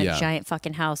cheap in a Yeah. giant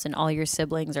fucking house, and all your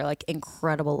siblings are like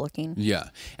incredible looking. Yeah.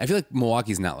 I feel like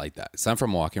Milwaukee's not like that. So I'm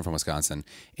from Milwaukee, I'm from Wisconsin.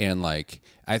 And like,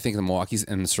 I think the Milwaukee's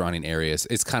and the surrounding areas,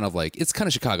 it's kind of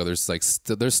Chicago. There's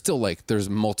like, there's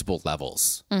multiple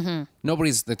levels. Mm-hmm.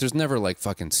 Nobody's like, there's never like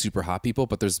fucking super hot people,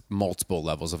 but there's multiple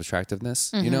levels of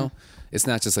attractiveness, you know? It's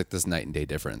not just like this night and day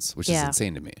difference, which is Yeah.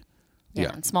 insane to me. Yeah.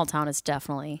 Yeah. And small town is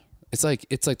definitely, It's like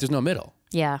there's no middle.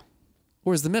 yeah.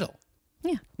 Where's the middle?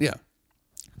 Yeah. Yeah.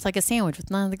 It's like a sandwich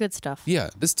with none of the good stuff. Yeah.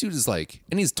 This dude is like,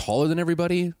 and he's taller than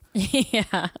everybody.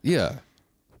 Yeah. Yeah.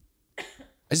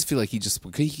 I just feel like he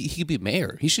could be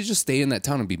mayor. He should just stay in that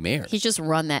town and be mayor. He just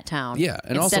run that town. Yeah,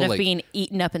 and instead also, of like- being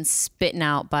eaten up and spitting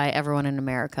out by everyone in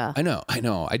America. I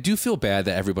know. I do feel bad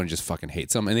that everybody just fucking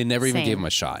hates him, and they never even Same. gave him a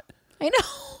shot. I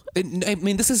know. I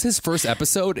mean, this is his first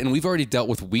episode, and we've already dealt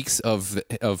with weeks of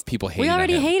people hating. We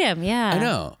already on him. hate him. Yeah. I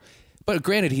know, but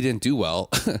granted, he didn't do well.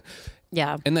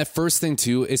 Yeah. And that first thing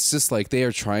too, it's just like they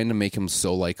are trying to make him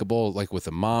so likable, like with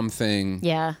the mom thing.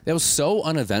 Yeah. that was so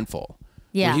uneventful.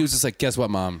 Yeah. Where he was just like, "Guess what,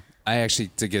 Mom? I actually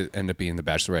end up being the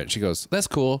Bachelorette." And she goes, "That's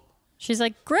cool, She's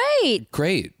like, great.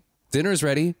 great. Dinner's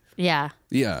ready." Yeah.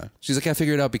 Yeah. She's like, I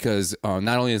figured it out because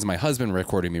not only is my husband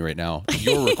recording me right now,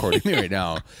 you're recording me right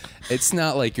now. It's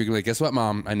not like you're like, guess what,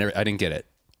 Mom? I didn't get it.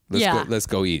 Let's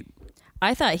go eat.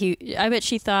 I bet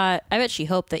she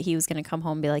hoped that he was going to come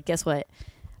home and be like, guess what?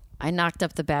 I knocked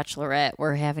up the Bachelorette.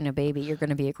 We're having a baby. You're going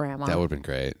to be a grandma. That would have been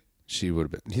great. She would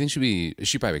have been. Do you think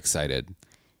she'd probably be excited?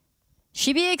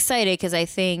 She'd be excited because I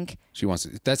think She wants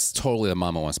to. That's totally the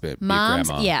mama wants to be a moms,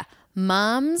 grandma. yeah,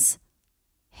 moms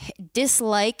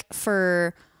dislike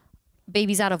for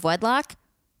babies out of wedlock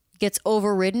gets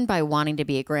overridden by wanting to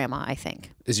be a grandma, I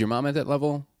think. Is your mom at that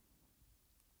level?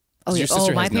 Oh, Your yeah.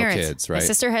 sister My has parents. no kids, right? My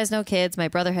sister has no kids. My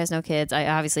brother has no kids. I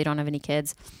obviously don't have any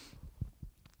kids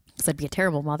because I'd be a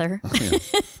terrible mother. Yeah.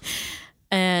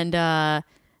 And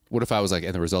What if I was like,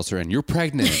 and the results are in, you're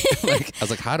pregnant? Like, I was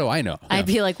like, how do I know? I'd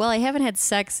be like, well, I haven't had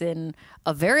sex in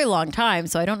a very long time,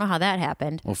 so I don't know how that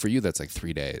happened. Well, for you, that's like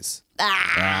 3 days.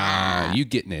 You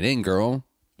getting it in, girl.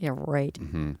 Yeah, right.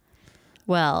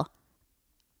 Well,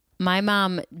 my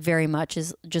mom very much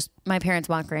is just, my parents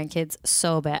want grandkids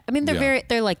so bad. I mean,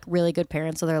 they're like really good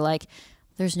parents. So they're like,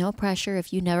 there's no pressure.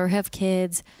 If you never have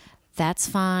kids, that's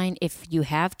fine. If you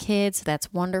have kids,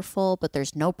 that's wonderful, but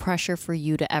there's no pressure for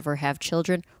you to ever have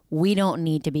children. We don't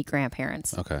need to be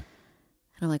grandparents. Okay. And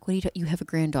I'm like, what do you have a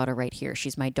granddaughter right here.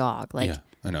 She's my dog. Like, Yeah,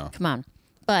 I know. come on.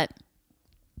 But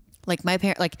like my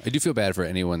parents, like, I do feel bad for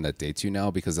anyone that dates you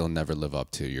now because they'll never live up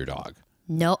to your dog.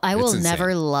 no, I will insane.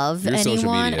 never love Your social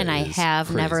anyone, media and I is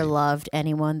have never crazy. loved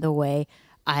anyone the way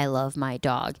I love my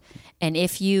dog. And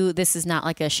if you, this is not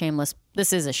like a shameless,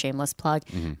 this is a shameless plug.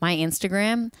 Mm-hmm. My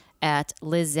Instagram at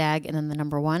Liz Zag and then the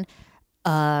number 1,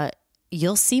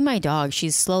 you'll see my dog.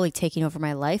 She's slowly taking over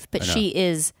my life, but she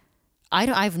is,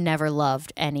 I've never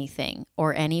loved anything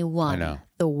or anyone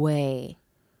the way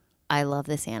I love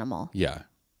this animal. Yeah.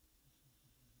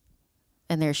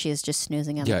 And there she is just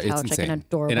snoozing on Yeah, the it's couch like insane. an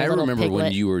adorable And I little remember when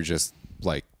piglet. you were just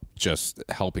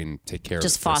helping take care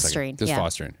Just of it for a second. fostering, Just yeah.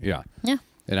 fostering. Yeah. Yeah.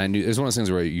 And I knew it was one of those things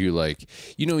where you like,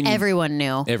 you know, when you, Everyone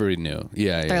knew. everybody knew.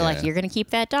 Yeah. They're like, you're going to keep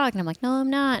that dog. And I'm like, no, I'm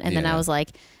not. And then I Yeah. was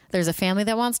like, there's a family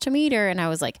that wants to meet her. And I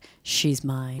was like, she's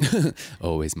mine.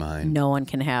 always mine. No one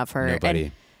can have her. Nobody.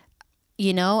 And,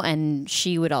 you know, and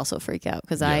she would also freak out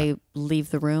because I leave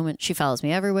the room and she follows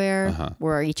me everywhere.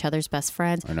 We're each other's best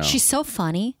friends. I know. She's so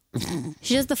funny.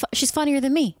 She does she's funnier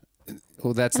than me.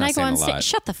 Well, that's And not I go saying on a lot. stage.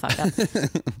 Shut the fuck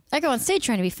up. I go on stage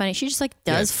trying to be funny. She just like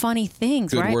does funny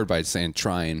things, Good right? word by saying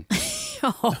trying.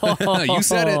 You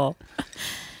said it.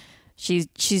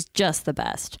 She's just the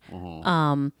best.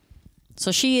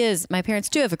 So she is. My parents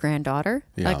do have a granddaughter,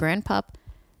 Yeah. a grandpup.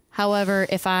 However,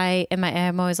 if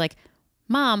I'm always like,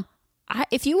 Mom,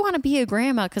 if you want to be a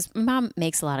grandma, because Mom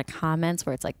makes a lot of comments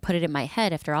where it's like, put it in my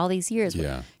head after all these years. But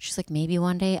Yeah. she's like, maybe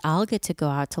one day I'll get to go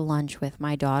out to lunch with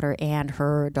my daughter and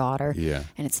her daughter. Yeah.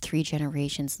 And it's 3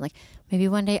 generations. Like, maybe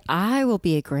one day I will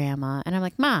be a grandma. And I'm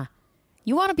like, Ma,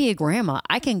 you want to be a grandma?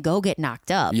 I can go get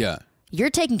knocked up. Yeah. You're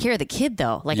taking care of the kid,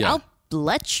 though. Like, Yeah. I'll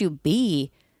let you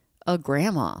be a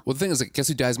grandma. Well, the thing is, like, guess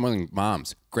who dies more than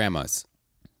moms? Grandmas.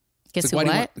 Guess It's who like,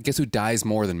 what? guess who dies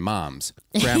more than moms?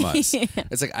 Grandmas.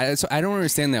 It's like, I don't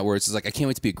understand that where it's just like, I can't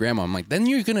wait to be a grandma. I'm like, then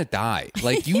you're going to die.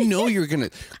 Like, you know,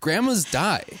 grandmas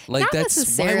die. Like, Not why would you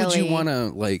necessarily. want to,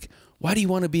 like, why do you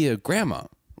want to be a grandma?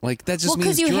 Like, that just Well,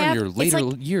 'cause means you you're in have- your it's later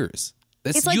like- years.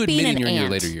 That's it's like you being admitting an you're in your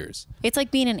aunt. later years. It's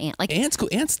like being an aunt. Like,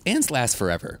 Ants last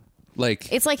forever. Like,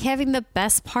 it's like having the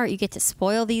best part. You get to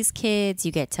spoil these kids.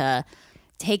 You get to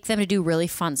take them to do really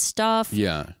fun stuff.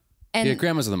 yeah. And- yeah,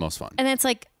 grandmas are the most fun. And it's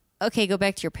like, okay, go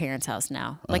back to your parents' house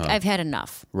now. Like, I've had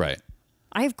enough. Right.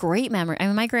 I have great memory. I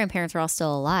mean, my grandparents are all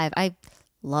still alive. I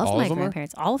love All my of them are?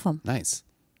 grandparents. All of them. Nice.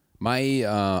 I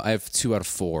have 2 out of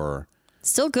 4.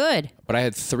 Still good. But I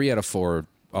had 3 out of 4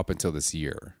 up until this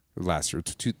year, last year,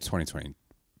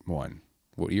 2021.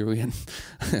 What year are we in?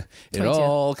 It 22.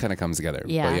 all kind of comes together.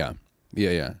 Yeah. But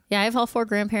yeah. Yeah, I have all 4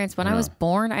 grandparents. When I was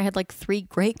born, I had like 3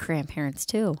 great grandparents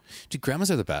too. Dude, grandmas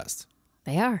are the best.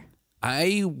 They are.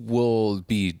 I will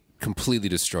be completely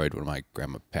destroyed when my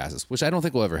grandma passes, which I don't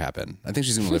think will ever happen. I think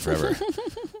she's going to live forever.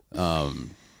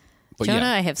 But Jonah,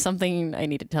 yeah, I have something I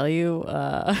need to tell you.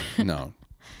 no.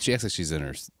 She acts like she's in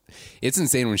her. It's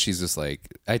insane when she's just like,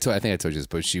 I think I told you this,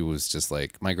 but she was just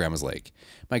like, my grandma's like,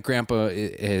 my grandpa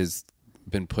has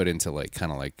been put into like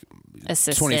kind of like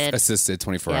Assisted.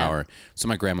 24 Yeah. hour. So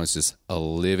my grandma's just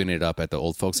living it up at the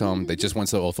old folks home. They just went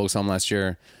to the old folks home last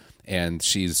year. And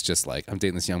she's just like, I'm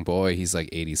dating this young boy. He's like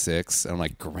 86. And I'm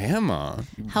like, Grandma,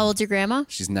 How old's your grandma?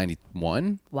 she's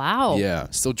 91. Wow. Yeah.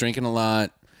 Still drinking a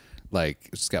lot. Like,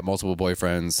 she's got multiple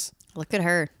boyfriends. Look at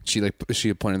her. She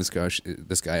pointed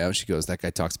this guy out. She goes, that guy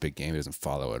talks big game. He doesn't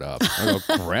follow it up. I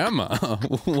go, Grandma,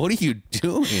 what are you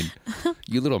doing?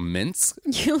 You little minx?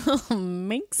 You little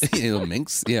minx. You little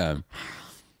minx? Yeah.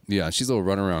 Yeah. She's a little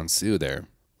run around Sue there.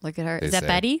 Look at her. They Is that say.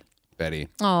 Betty? Betty.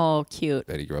 Oh, cute.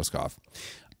 Betty Grosskopf.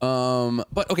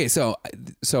 But okay, so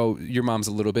your mom's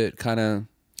a little bit kind of,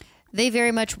 They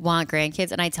very much want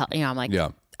grandkids. And I tell, I'm like,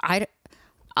 yeah.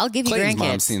 I'll give you Clayton's grandkids.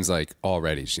 mom seems like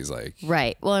already she's like,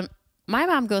 Right. Well, my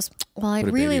mom goes, well, I'd Put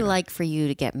a really baby in. like for you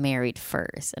to get married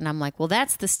first. And I'm like, well,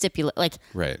 that's the stipulate. Like,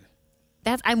 right.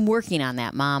 I'm working on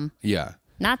that, Mom. Yeah.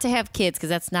 Not to have kids, because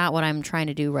that's not what I'm trying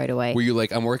to do right away. Where you're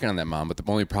like, I'm working on that, Mom, but the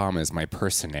only problem is my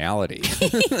personality.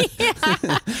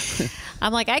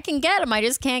 I'm like, I can get them. I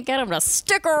just can't get them to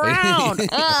stick around.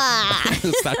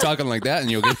 Stop talking like that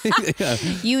and you'll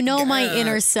get... You know, my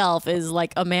inner self is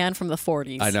like a man from the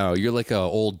 40s. I know. You're like an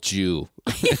old Jew.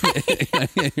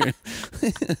 I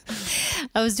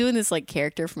was doing this like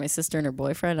character for my sister and her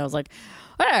boyfriend. I was like,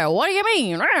 hey, what do you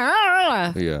mean?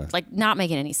 Yeah. Like not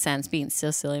making any sense, being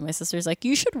so silly. My sister's like,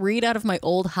 you should read out of my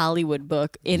old Hollywood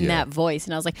book in that voice.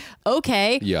 And I was like,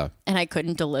 okay. Yeah. And I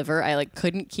couldn't deliver. I like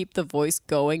couldn't keep the voice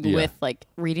going with like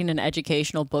reading an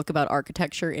educational book about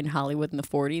architecture in Hollywood in the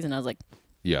 40s. And I was like,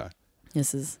 Yeah.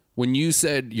 this is... When you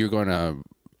said you're going to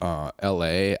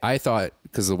LA, I thought,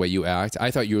 because of the way you act, I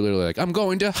thought you were literally like, I'm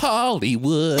going to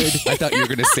Hollywood. I thought you were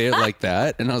going to say it like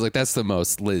that. And I was like, that's the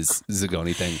most Liz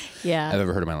Zagoni thing I've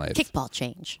ever heard in my life. Kickball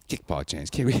change. Kickball change.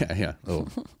 Yeah. Little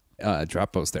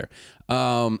drop post there.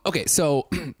 Okay, so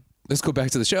let's go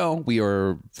back to the show. We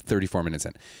are 34 minutes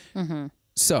in. Mm-hmm.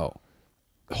 So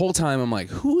the whole time I'm like,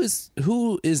 who is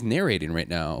narrating right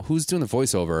now? Who's doing the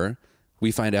voiceover?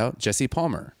 We find out Jesse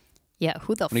Palmer. Yeah,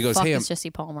 who the he goes, fuck hey, is Jesse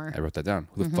Palmer? I wrote that down.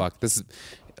 Who the fuck? This is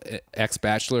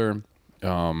ex-Bachelor.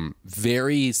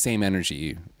 Very same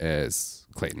energy as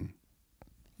Clayton.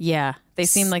 Yeah, they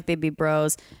seem like they'd be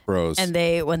bros. Bros. And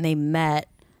when they met,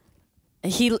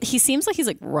 he seems like he's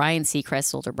like Ryan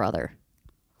Seacrest's older brother.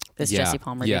 This Jesse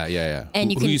Palmer. Yeah.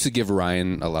 And who used to give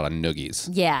Ryan a lot of noogies.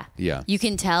 Yeah. Yeah. You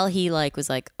can tell he like was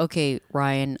like, okay,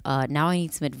 Ryan, now I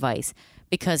need some advice,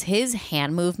 because his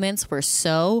hand movements were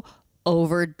so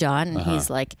overdone. And he's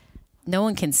like, no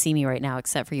one can see me right now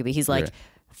except for you. But he's like,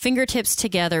 fingertips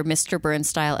together, Mr. Burns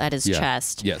style at his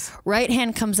chest. Yes. Right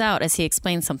hand comes out as he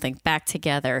explains something, back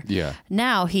together. Yeah.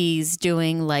 Now he's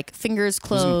doing like fingers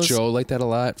closed. Wasn't Joe like that a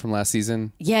lot from last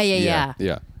season? Yeah.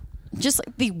 Yeah. Just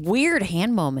like the weird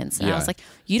hand moments. And I was like,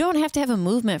 you don't have to have a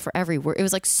movement for every word. It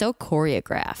was like so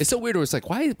choreographed. It's so weird. It's like,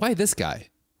 why this guy?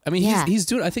 I mean, Yeah. he's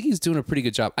doing. I think he's doing a pretty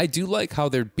good job. I do like how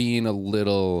they're being a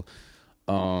little,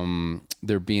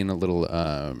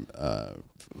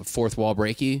 fourth wall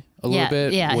breaky a little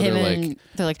bit. Yeah, where him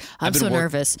they're like, I'm so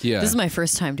nervous. Yeah. This is my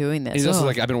first time doing this. He's also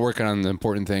like, I've been working on the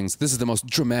important things. This is the most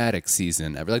dramatic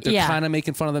season ever. Like they're kind of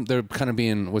making fun of them. They're kind of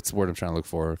being, what's the word I'm trying to look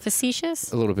for?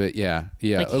 Facetious? A little bit, yeah.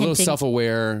 Like a little hinting.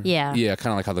 self-aware. Yeah. Yeah,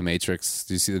 kind of like how the Matrix.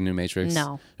 Do you see the new Matrix?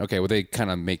 No. Okay, well they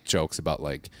kind of make jokes about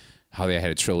like how they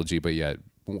had a trilogy, but yet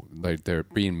like they're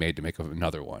being made to make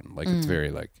another one. Like it's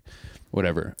very like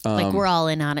whatever. Like we're all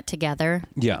in on it together.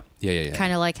 Yeah.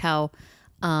 Kind of like how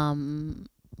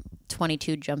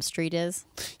 22 Jump Street is.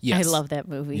 Yes. I love that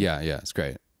movie. Yeah, it's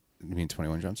great. You mean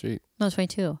 21 Jump Street? No,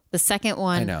 22. The second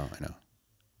one. I know.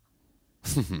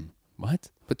 What?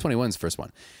 But 21's the first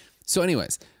one. So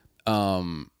anyways,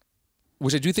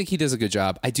 which I do think he does a good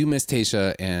job. I do miss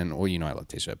Tayshia and, well, you know I love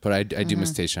Tayshia, but I do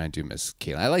miss Tayshia and I do miss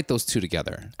Caitlyn. I like those two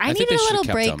together. I need think they a should have little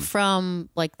kept break them. from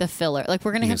like the filler. Like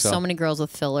we're going to You have think so so? many girls with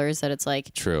fillers that it's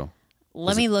like, True.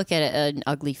 let me look at an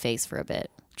ugly face for a bit.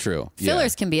 True.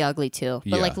 Fillers can be ugly too,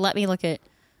 but Yeah. like let me look at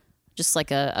just like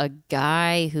a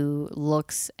guy who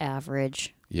looks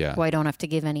average. Yeah. Who I don't have to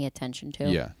give any attention to.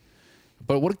 Yeah.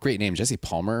 But what a great name, Jesse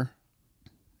Palmer.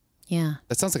 Yeah.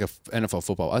 That sounds like a NFL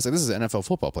football. I was like, this is an NFL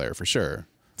football player for sure.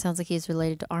 Sounds like he's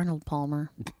related to Arnold Palmer.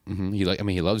 Mm-hmm.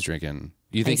 He loves drinking.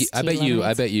 You think? Iced I tea bet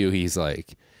lemonades. you. He's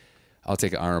like, I'll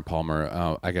take Arnold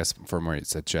Palmer. I guess for more, it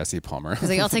said Jesse Palmer. He's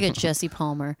like, I'll take a Jesse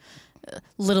Palmer. A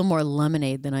little more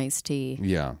lemonade than iced tea.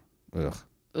 Yeah. Ugh.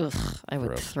 Ugh, I would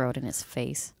Gross. throw it in his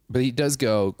face. But he does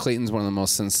go. Clayton's one of the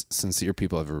most sincere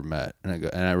people I've ever met. And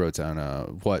I wrote down,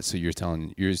 what? So you're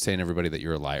saying everybody that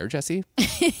you're a liar, Jesse?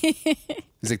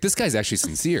 He's like, this guy's actually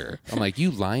sincere. I'm like,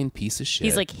 you lying piece of shit.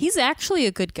 He's like, he's actually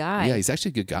a good guy. yeah, he's actually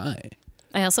a good guy.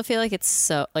 I also feel like it's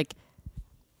so like,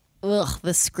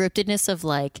 the scriptedness of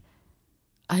like,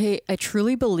 I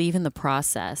truly believe in the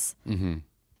process. Mm-hmm.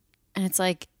 And it's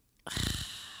like,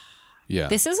 Yeah.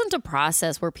 this isn't a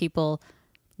process where people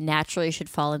naturally should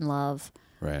fall in love,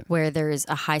 right. where there's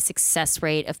a high success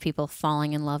rate of people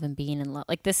falling in love and being in love.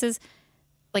 Like this is,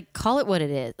 like, call it what it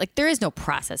is. Like there is no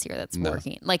process here that's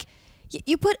working. Like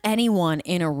you put anyone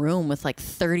in a room with like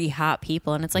 30 hot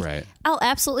people and it's like, Right. I'll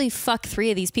absolutely fuck 3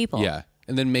 of these people. Yeah.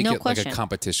 And then make No it like question. a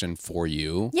competition for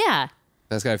you. Yeah.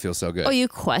 That's gotta feel so good. Oh, you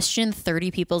question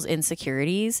 30 people's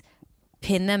insecurities,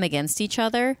 pin them against each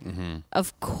other. Mm-hmm.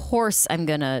 Of course I'm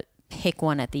going to pick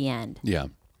one at the end. Yeah.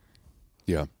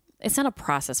 Yeah. It's not a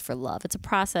process for love. It's a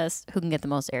process who can get the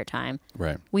most airtime.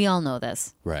 Right. We all know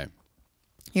this. Right.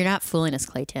 You're not fooling us,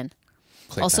 Clayton.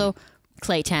 Clayton. Also,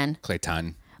 Clayton.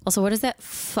 Clayton. Also, what is that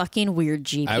fucking weird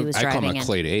Jeep he was I call him driving a in?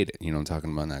 Clay 8. You know what I'm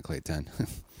talking about, not Clay 10.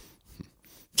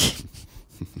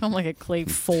 I'm like a Clay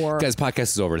 4. Guys,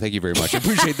 podcast is over. Thank you very much. I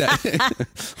appreciate that.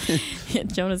 Yeah,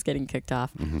 Jonah's getting kicked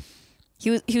off.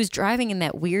 He was driving in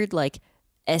that weird like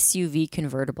SUV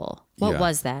convertible. What Yeah.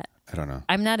 was that? I don't know.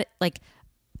 I'm not like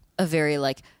a very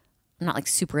like I'm not like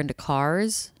super into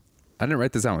cars. I didn't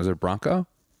write this down. Was it a Bronco?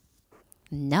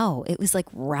 No, it was like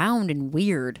round and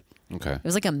weird. Okay. It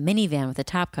was like a minivan with the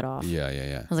top cut off. Yeah.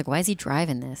 I was like, why is he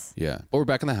driving this? Yeah. But we're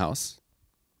back in the house,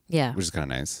 Yeah. which is kind of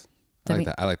nice. Did I like we-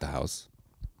 that. I like the house.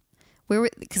 Where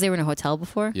because they were in a hotel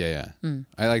before? Yeah.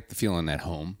 I like the feeling at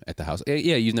home at the house.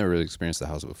 Yeah, you've never really experienced the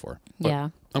house before. But Yeah.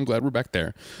 I'm glad we're back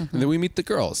there. And then we meet the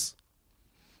girls.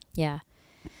 Yeah.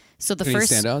 So the Any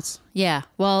first standouts Yeah.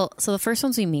 Well, so the first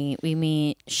ones we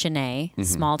meet Shanae,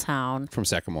 small town. from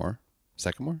Sycamore?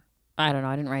 Sycamore? I don't know.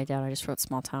 I didn't write it down. I just wrote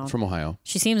small town. From Ohio.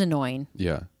 She seems annoying.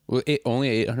 Yeah. Well, only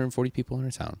 840 people in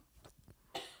her town.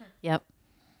 Yep.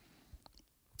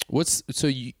 So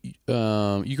you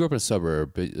grew up in a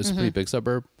suburb, but it's a pretty big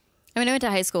suburb. I mean, I went to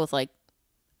high school with like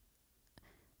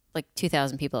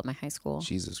 2,000 people at my high school.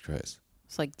 Jesus Christ.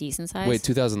 It's like decent size. Wait,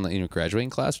 2000 in your graduating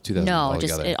class or 2000 no,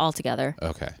 just altogether? all together.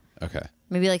 Okay.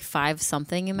 Maybe like 5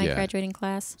 something in my Yeah. graduating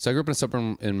class. So I grew up in a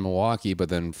suburb in Milwaukee, but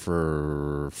then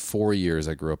for 4 years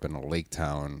I grew up in a lake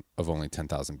town of only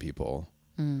 10,000 people.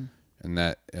 And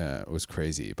that was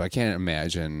crazy. But I can't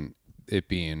imagine it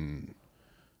being,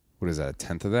 what is that, a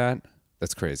tenth of that?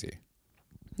 That's crazy.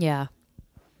 Yeah.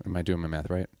 Am I doing my math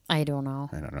right? I don't know.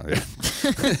 I don't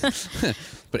know.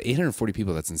 But 840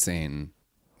 people, that's insane.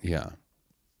 Yeah.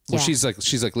 Well, Yeah. she's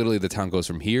like literally the town goes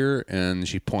from here and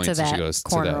she points To and that she goes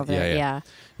corner to that. over there. Yeah.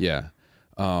 Yeah.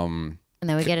 And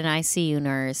then we get an ICU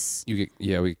nurse. We get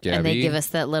Gabby. And they give us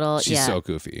that little, She's yeah. so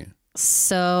goofy.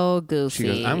 So goofy. She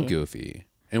goes, I'm goofy.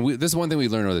 And this is one thing we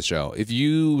learned on the show. If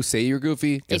you say you're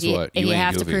goofy, guess what? If you ain't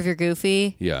have to goofy. prove you're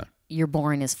goofy, Yeah. you're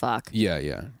boring as fuck. Yeah.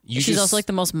 She's also like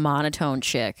the most monotone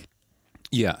chick.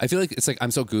 Yeah. I feel like it's like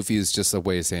I'm so goofy is just a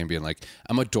way of saying being like,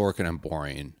 I'm a dork and I'm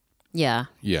boring. Yeah.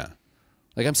 Yeah.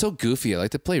 Like I'm so goofy. I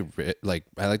like to play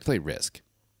Risk.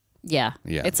 Yeah.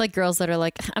 Yeah. It's like girls that are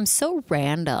like, I'm so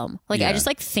random. Like Yeah. I just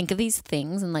like think of these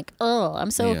things and like, oh,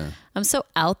 I'm so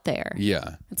out there.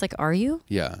 Yeah. It's like, are you?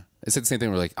 Yeah. It's like the same thing.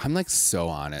 We're like, I'm like so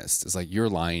honest. It's like, you're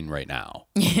lying right now.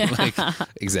 Yeah. Like,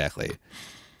 exactly.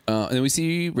 And then we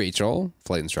see Rachel,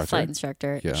 flight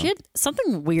instructor. Yeah. She had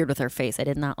something weird with her face. I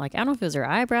did not like. I don't know if it was her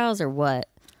eyebrows or what.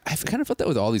 I've kind of felt that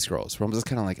with all these girls where I'm just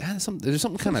kind of like, there's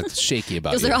something kind of shaky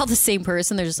about Because you. they're all the same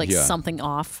person. There's just like Yeah. something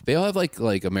off. They all have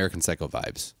like American Psycho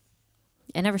vibes.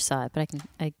 I never saw it, but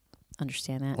I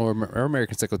understand that. Or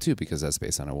American Psycho 2 because that's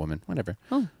based on a woman. Whatever.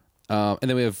 Oh. And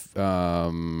then we have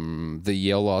the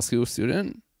Yale Law School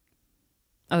student.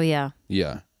 Oh yeah.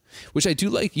 Yeah. Which I do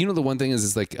like. You know, the one thing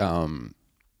is like,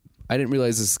 I didn't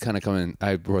realize this is kind of coming.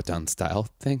 I wrote down style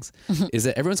things. Is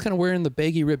that everyone's kind of wearing the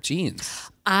baggy ripped jeans.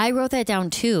 I wrote that down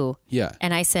too. Yeah.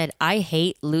 And I said, I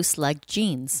hate loose leg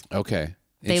jeans. Okay.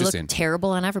 They look Interesting.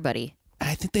 terrible on everybody.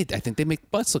 I think they make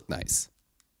butts look nice.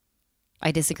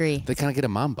 I disagree. They kind of get a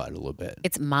mom butt a little bit.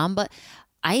 It's mom butt.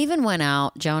 I even went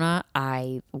out, Jonah.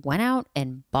 I went out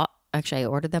and bought. Actually, I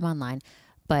ordered them online,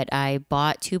 but I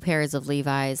bought 2 pairs of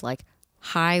Levi's, like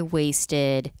high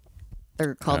waisted.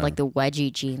 They're called like the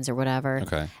wedgie jeans or whatever.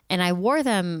 Okay. And I wore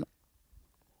them.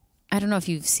 I don't know if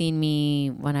you've seen me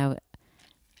when I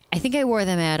think I wore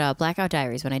them at Blackout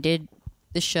Diaries when I did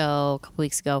the show a couple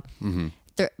weeks ago. Mm-hmm.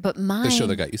 But mine, The show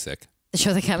that got you sick. the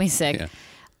show that got me sick.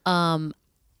 Yeah.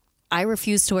 I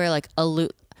refuse to wear like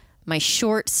my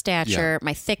short stature,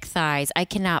 my thick thighs. I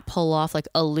cannot pull off like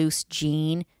a loose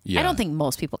jean. Yeah. I don't think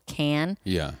most people can,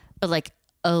 Yeah. but like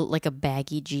a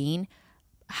baggy jean.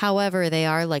 However, they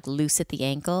are like loose at the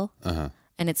ankle,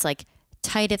 and it's like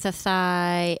tight at the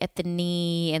thigh, at the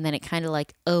knee, and then it kind of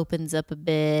like opens up a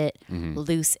bit,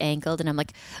 loose ankled. And I'm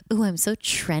like, ooh, I'm so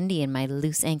trendy in my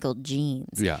loose ankle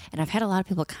jeans. Yeah. And I've had a lot of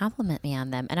people compliment me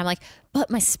on them, and I'm like, but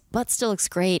my butt still looks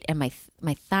great, and my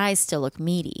thighs still look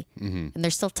meaty, and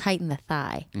they're still tight in the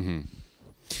thigh.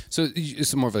 So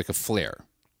it's more of like a flare,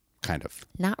 kind of.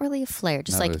 Not really a flare,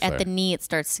 just Not like really a at the flare. knee, it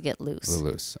starts to get A loose. little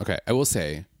loose. Okay. I will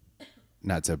say,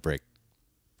 not to break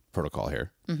protocol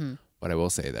here, but I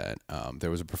will say that there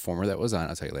was a performer that was on.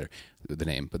 I'll tell you later the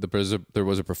name, but there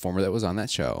was a performer that was on that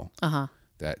show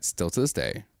that still to this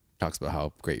day talks about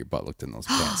how great your butt looked in those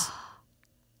pants.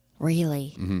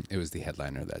 Really? It was the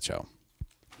headliner of that show.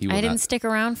 I didn't stick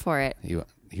around for it.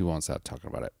 He won't stop talking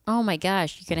about it. Oh my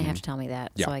gosh, you're gonna have to tell me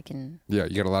that Yeah. so I can. Yeah,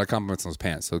 you got a lot of compliments on those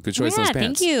pants. So good choice on Yeah, those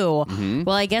pants. thank you.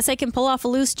 Well, I guess I can pull off a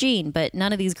loose jean, but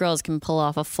none of these girls can pull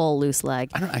off a full loose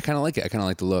leg. I kind of like it. I kind of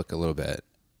like the look a little bit.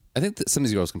 I think that some of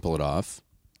these girls can pull it off.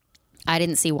 I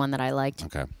didn't see one that I liked.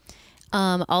 Okay.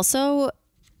 Also,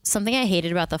 something I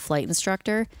hated about the flight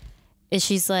instructor is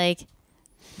she's like,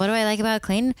 what do I like about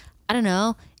Clayton? I don't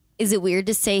know. Is it weird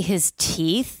to say his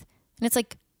teeth? And it's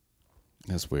like,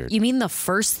 That's weird. you mean the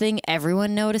first thing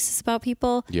everyone notices about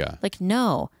people? Yeah. Like,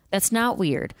 no, that's not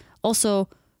weird. Also,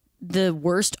 the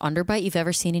worst underbite you've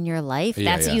ever seen in your life.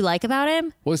 Yeah, That's yeah. what you like about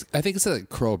him? Well, I think it's a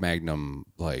Cro-Magnon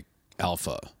like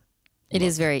alpha. It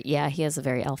is very, yeah, he has a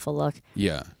very alpha look.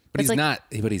 Yeah, but It's he's like- not.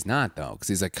 But he's not though, because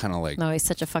he's like kind of like No, he's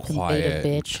such a fucking quiet,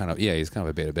 beta bitch. kind of. Yeah, he's kind of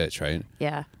a beta bitch, right?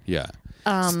 Yeah. Yeah.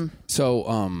 So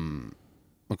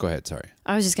well, go ahead. Sorry.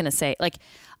 I was just going to say, like,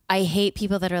 I hate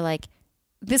people that are like,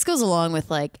 this goes along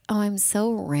with like, oh, I'm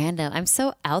so random. I'm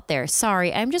so out there.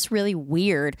 Sorry, I'm just really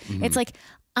weird. Mm-hmm. It's like,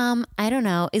 I don't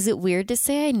know. Is it weird to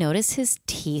say I notice his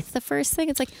teeth the first thing?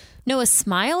 It's like, no, a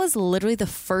smile is literally the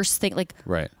first thing. Like,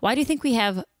 Right. why do you think we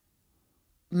have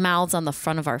mouths on the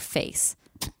front of our face?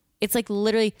 It's like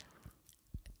literally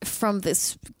from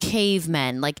this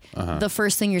cavemen, like the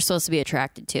first thing you're supposed to be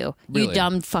attracted to. You Really?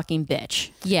 dumb fucking bitch.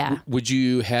 Yeah.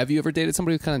 Have you ever dated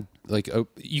somebody who kind of like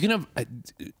you can have?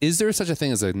 Is there such a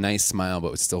thing as a nice smile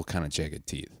but with still kind of jagged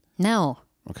teeth? No.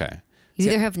 Okay. You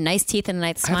either have nice teeth and a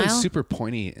nice I have smile. like super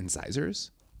pointy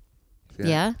incisors.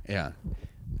 Yeah? Yeah.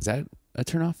 Is that a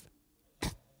turnoff?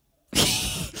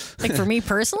 Like for me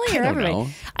personally or don't everybody? know.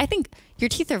 I think your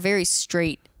teeth are very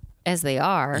straight as they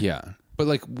are. Yeah. But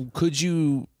like, could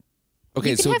you?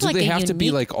 Okay, You can so have, do like, they a have to be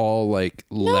unique- like all like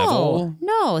level?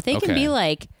 No, they can Okay. be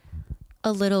like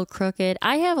a little crooked.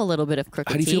 I have a little bit of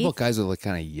crooked How do you teeth. feel about guys with like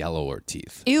kind of yellower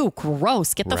teeth? Ew,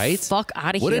 gross. Get the Right? fuck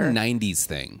out of What here. a '90s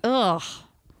thing. Ugh.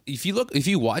 If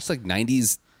you watch like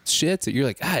 '90s shit, you're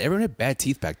like, everyone had bad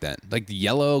teeth back then. Like the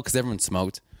yellow because everyone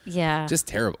smoked. Yeah. Just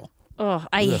terrible. Ugh,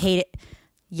 I hate it.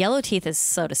 Yellow teeth is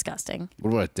so disgusting.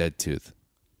 What about a dead tooth?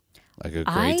 Like a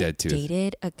I great dead tooth.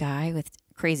 dated a guy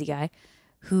crazy guy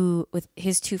who with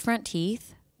his two front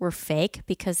teeth were fake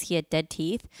because he had dead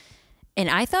teeth. And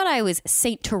I thought I was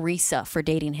Saint Teresa for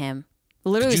dating him.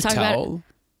 Literally Did was you talking about tell?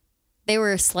 they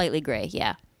were slightly gray,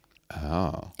 yeah.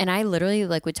 Oh, And I literally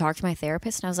like would talk to my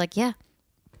therapist and I was like, yeah,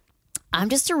 I'm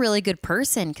just a really good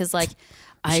person because like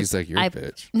she's like, you're a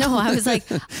bitch. No, I was like,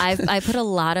 I put a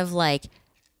lot of like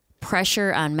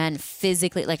pressure on men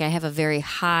physically. Like I have a very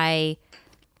high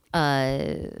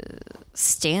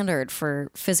standard for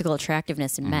physical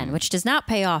attractiveness in men, which does not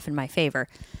pay off in my favor.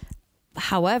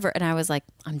 However, and I was like,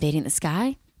 I'm dating this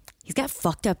guy. He's got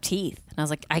fucked up teeth. And I was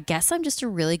like, I guess I'm just a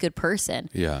really good person.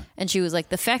 Yeah. And she was like,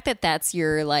 the fact that that's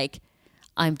your like,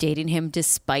 I'm dating him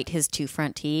despite his two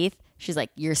front teeth. She's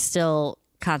like, you're still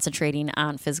concentrating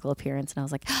on physical appearance. And I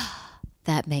was like,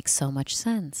 that makes so much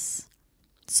sense.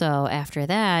 So after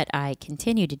that, I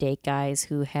continued to date guys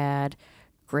who had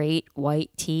great white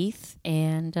teeth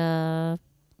and, are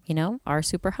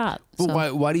super hot. But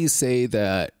So, why do you say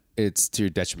that it's to your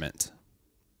detriment?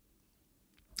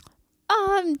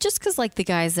 just because like the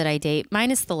guys that I date,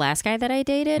 minus the last guy that I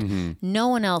dated, Mm-hmm. no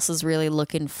one else is really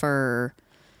looking for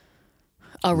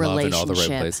a Love in relationship. all the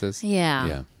right places? Yeah.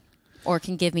 Yeah. Or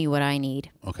can give me what I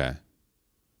need. Okay.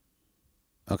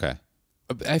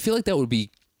 I feel like that would be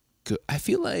good. I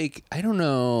feel like, I don't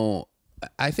know.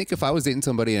 I think if I was dating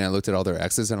somebody and I looked at all their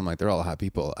exes and I'm like, they're all hot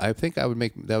people, I think that would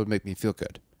make me feel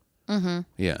good. Mm-hmm.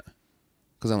 Yeah.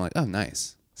 Because I'm like, oh,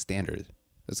 nice. Standard.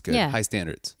 That's good. Yeah. High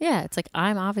standards. Yeah, it's like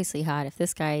I'm obviously hot. If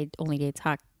this guy only dates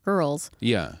hot girls,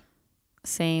 Yeah.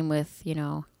 same with,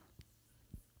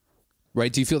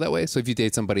 Right? Do you feel that way? So if you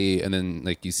date somebody and then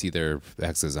like you see their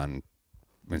exes on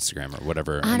Instagram or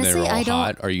whatever Honestly, and they're all I don't-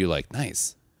 hot, are you like,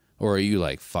 nice? Or are you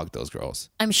like, fuck those girls?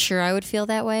 I'm sure I would feel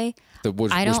that way.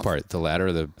 Which I don't- part? The latter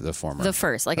or the former? The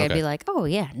first, like I'd Okay. be like, oh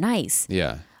yeah, nice.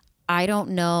 Yeah. I don't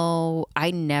know.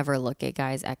 I never look at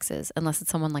guys' exes unless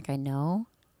it's someone like I know.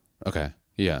 Okay.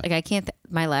 Yeah. Like I can't.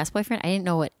 My last boyfriend, I didn't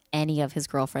know what any of his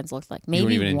girlfriends looked like.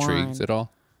 Maybe you weren't even one. intrigued at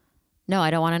all? No,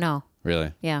 I don't want to know.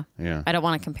 Really? Yeah. Yeah. I don't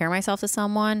want to compare myself to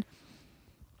someone.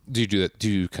 Do you do that? Do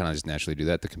you kind of just naturally do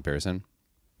that, the comparison?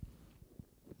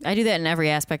 I do that in every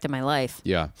aspect of my life.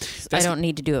 Yeah. I don't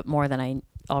need to do it more than I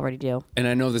already do. And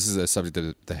I know this is a subject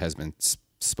that has been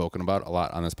spoken about a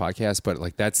lot on this podcast, but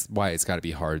like that's why it's got to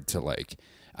be hard to like.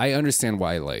 I understand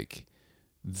why like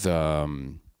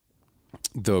the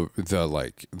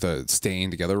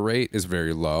staying together rate is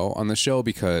very low on the show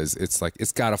because it's like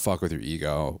it's got to fuck with your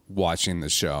ego watching the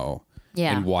show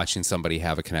Yeah. and watching somebody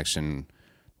have a connection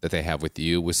that they have with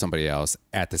you with somebody else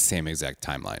at the same exact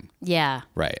timeline, Yeah.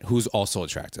 right? Who's also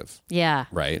attractive. Yeah.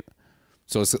 Right.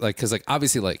 So it's like, cause like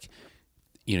obviously like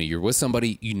you're with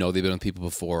somebody, they've been with people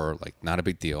before, like not a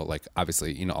big deal. Like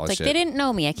obviously, all that Like shit. they didn't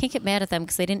know me. I can't get mad at them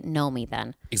because they didn't know me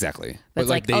then. Exactly. But it's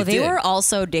like, they did. were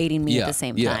also dating me at the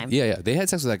same time. Yeah. They had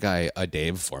sex with that guy a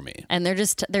day before me. And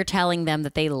they're telling them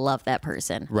that they love that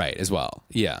person. Right, as well.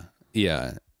 Yeah.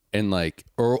 Yeah. And like,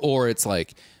 or it's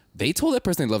like, they told that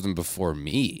person they loved them before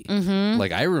me. Mm-hmm.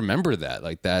 Like I remember that.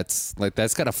 It's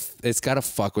gotta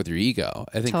fuck with your ego.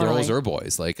 I think Totally. girls or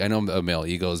boys. Like I know a male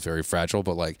ego is very fragile,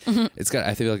 but like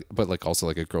I feel like, but like also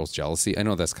like a girl's jealousy. I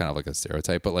know that's kind of like a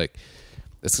stereotype, but like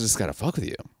it's just gotta fuck with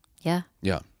you. Yeah,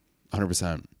 Yeah,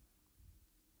 100%.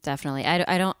 definitely.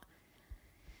 I don't.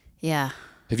 Yeah.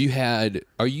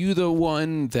 Are you the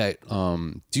one that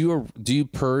do you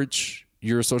purge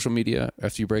your social media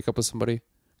after you break up with somebody?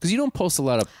 Because you don't post a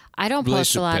lot of I don't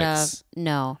post a lot pics. of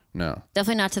no,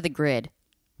 definitely not to the grid.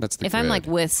 That's the If I'm like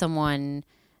with someone,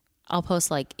 I'll post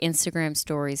like Instagram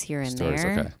stories here and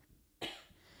there. Okay.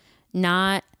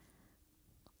 Not.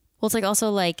 Well, it's like also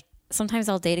like sometimes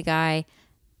I'll date a guy,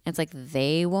 and it's like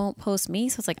they won't post me,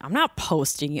 so it's like I'm not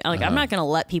posting you. Like I'm not gonna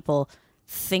let people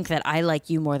think that I like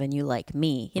you more than you like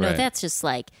me. Right. That's just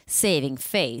like saving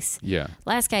face. Yeah.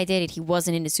 Last guy I dated, he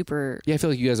wasn't into super. Yeah, I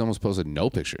feel like you guys almost posted no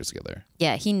pictures together.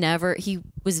 Yeah, he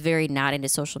was very not into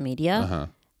social media.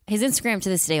 His Instagram to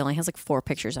this day only has like 4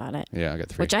 pictures on it. Yeah, I got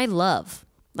 3. Which I love.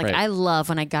 Like Right. I love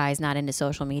when a guy's not into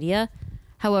social media.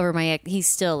 However, he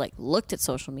still like looked at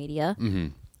social media.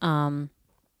 Mm-hmm.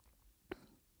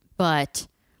 But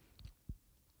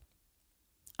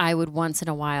I would once in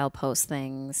a while post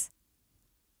things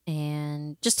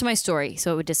and just to my story,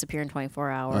 so it would disappear in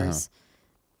 24 hours.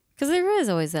 Because there is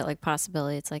always that like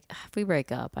possibility. It's like if we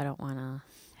break up, I don't want to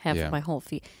have my whole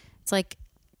feed. It's like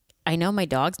I know my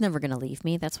dog's never going to leave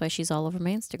me. That's why she's all over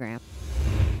my Instagram.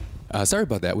 Sorry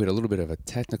about that. We had a little bit of a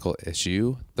technical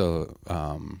issue.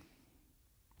 Doesn't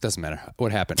matter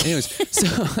what happened. Anyways, so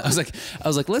I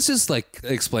was like, let's just like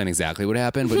explain exactly what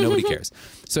happened, but nobody cares.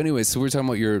 So anyways, so we're talking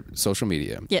about your social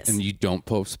media. Yes. And you don't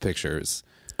post pictures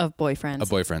Of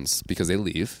boyfriends. Because they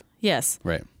leave. Yes.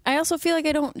 Right. I also feel like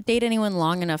I don't date anyone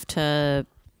long enough to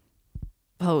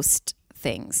post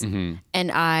things. Mm-hmm. And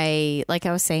like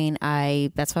I was saying,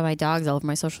 that's why my dog's all over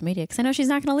my social media because I know she's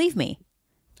not going to leave me.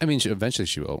 I mean, eventually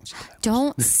she will.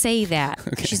 Don't say that.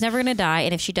 Okay. She's never going to die.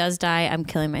 And if she does die, I'm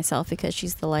killing myself because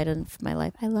she's the light of my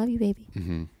life. I love you, baby.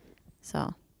 Mm-hmm.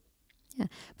 So, yeah.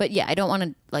 But yeah, I don't want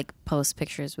to like post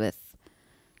pictures with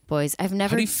boys. I've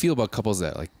never. How do you feel about couples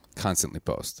that like constantly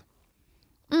post?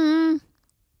 I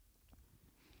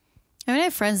mean, I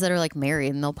have friends that are like married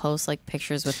and they'll post like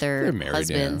pictures with their Married,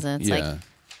 husbands. And it's like,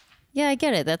 yeah, I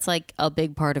get it. That's like a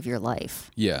big part of your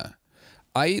life. Yeah.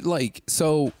 I like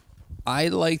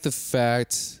the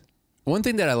fact, one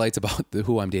thing that I liked about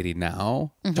who I'm dating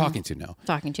now, talking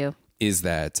to, is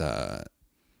that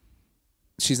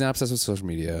she's not obsessed with social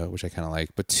media, which I kind of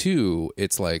like. But 2,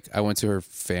 it's like I went to her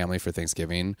family for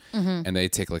Thanksgiving and they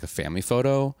take like a family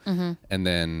photo and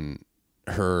then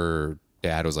her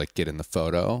dad was like, get in the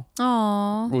photo.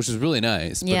 Aww. Which is really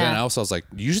nice. But Yeah. then I was like,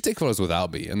 you should take photos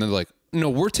without me. And they're like, no,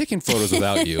 we're taking photos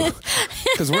without you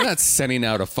because we're not sending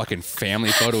out a fucking family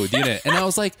photo with you in it. And I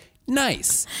was like,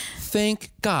 nice.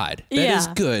 Thank God. That is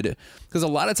good. Because a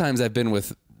lot of times I've been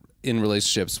in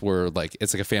relationships where like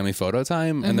it's like a family photo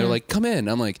time and they're like, come in.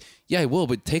 I'm like, yeah, I will,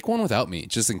 but take one without me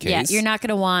just in case. Yeah, you're not going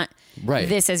to want Right.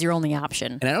 this as your only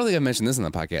option. And I don't think I've mentioned this in the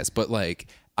podcast, but like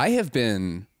I have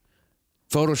been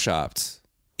photoshopped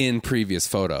in previous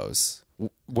photos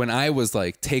when I was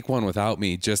like, take one without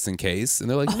me just in case. And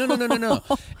they're like, no.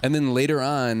 And then later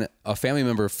on, a family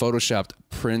member photoshopped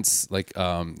Prince, what's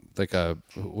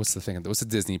the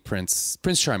Disney Prince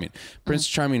Charming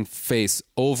Charming face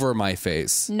over my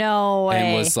face. No way.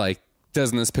 And was like,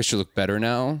 doesn't this picture look better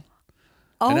now?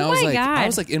 Oh and my God. I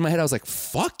was like, in my head, I was like,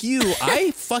 fuck you.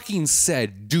 I fucking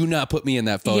said, do not put me in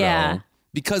that photo. Yeah.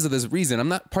 Because of this reason. I'm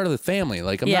not part of the family.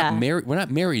 Like, I'm not married. We're not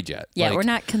married yet. Yeah, like, we're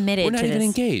not committed We're not to even this.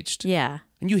 engaged. Yeah.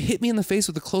 And you hit me in the face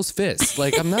with a closed fist.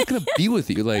 Like, I'm not going to be with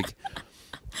you. Like,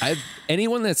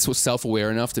 anyone that's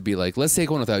self-aware enough to be like, let's take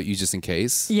one without you just in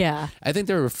case. Yeah. I think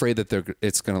they're afraid that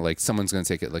it's going to like, someone's going to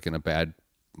take it like in a bad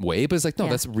way. But it's like, no,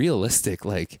 that's realistic.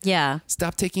 Like,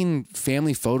 stop taking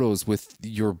family photos with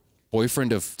your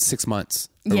boyfriend of 6 months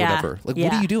or whatever. Like,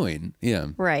 what are you doing?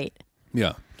 Yeah. Right.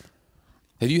 Yeah.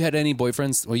 Have you had any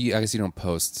boyfriends? Well, I guess you don't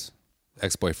post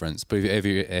ex-boyfriends, but have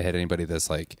you had anybody that's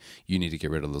like, you need to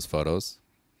get rid of those photos?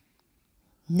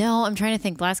 No, I'm trying to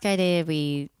think. Last guy I dated,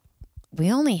 we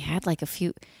only had like a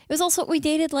few. It was also, we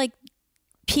dated like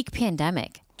peak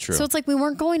pandemic. True. So it's like we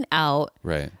weren't going out.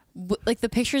 Right. Like the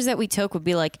pictures that we took would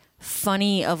be like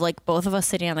funny of like both of us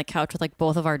sitting on the couch with like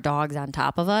both of our dogs on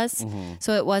top of us.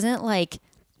 So it wasn't like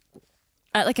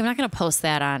like I'm not going to post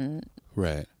that on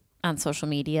Right. social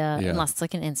media Yeah. unless it's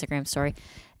like an Instagram story.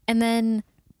 And then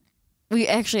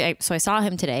so I saw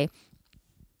him today,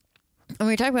 and we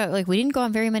were talking about like we didn't go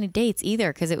on very many dates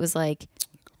either because it was like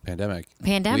Pandemic.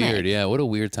 pandemic. Weird. Yeah. What a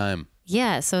weird time.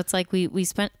 Yeah, so it's like we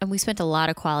spent a lot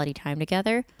of quality time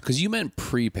together. Because you meant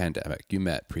pre-pandemic. You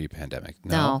met pre-pandemic.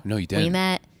 No, you didn't. We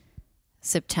met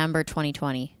September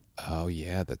 2020. Oh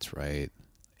yeah, that's right.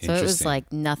 So it was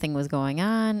like nothing was going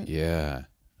on. Yeah,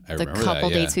 I The remember couple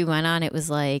that, yeah. dates we went on, it was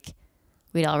like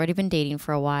we'd already been dating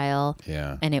for a while.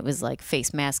 Yeah. And it was like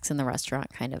face masks in the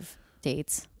restaurant kind of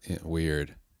dates. Yeah,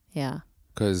 weird. Yeah.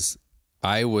 Because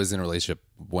I was in a relationship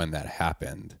when that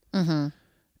happened. Mm-hmm.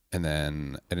 And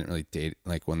then I didn't really date.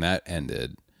 Like when that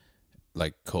ended,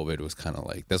 like COVID was kind of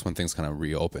like, that's when things kind of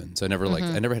reopened. So I never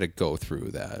I never had to go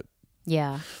through that.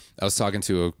 Yeah. I was talking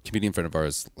to a comedian friend of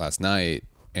ours last night.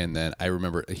 And then I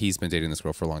remember he's been dating this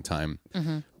girl for a long time.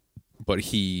 Mm-hmm. But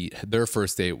their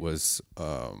first date was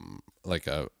like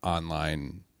a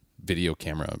online video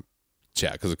camera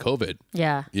chat because of COVID.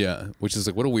 Yeah. Yeah, which is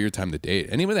like what a weird time to date.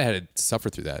 Anyone that had to suffer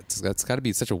through that's got to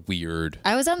be such a weird.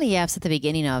 I was on the apps at the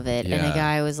beginning of it, and the Yeah.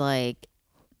 guy was like,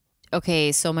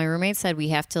 okay, so my roommate said we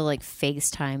have to like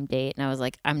FaceTime date. And I was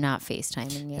like, I'm not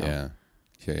FaceTiming you.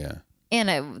 Yeah.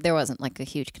 And there wasn't like a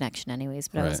huge connection anyways,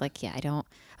 but I was Right. like, I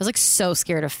was like so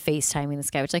scared of FaceTiming this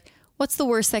guy, which like, what's the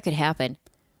worst that could happen?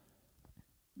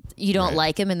 You don't Right.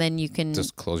 like him and then you can,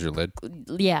 Just close your lid.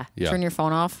 yeah, Yeah. turn your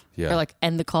phone off Yeah. or like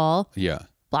end the call, Yeah.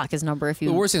 block his number if The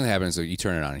you, worst thing that happens is you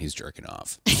turn it on and he's jerking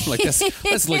off. Like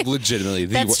that's like legitimately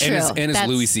the That's worst. true. And it's That's-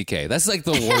 Louis C.K. That's like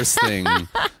the worst thing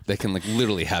that can like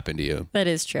literally happen to you. that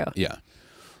is true. Yeah.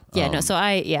 Yeah, no, so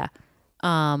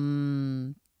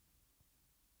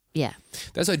yeah.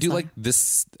 That's why I do like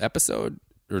this episode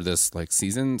or this like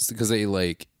seasons because they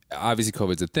like obviously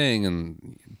COVID's a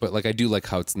thing but like I do like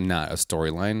how it's not a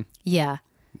storyline. Yeah.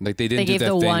 Like they didn't They do gave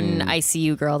that the thing. one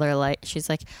ICU girl, she's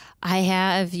like, I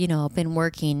have, been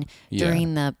working Yeah.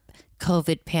 during the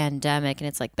COVID pandemic. And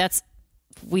it's like,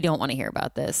 we don't want to hear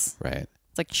about this. Right.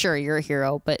 It's like, sure, you're a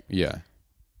hero, but Yeah.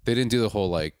 They didn't do the whole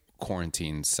like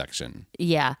quarantine section,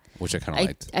 yeah. which I kind of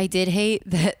liked. I did hate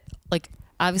that, like,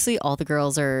 obviously all the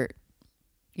girls are,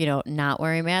 not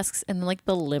wearing masks. And like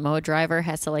the limo driver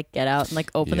has to like get out and like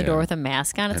open the Yeah. door with a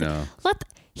mask on. It's I like, know.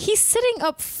 he's sitting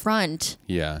up front.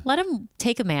 Yeah. Let him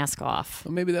take a mask off.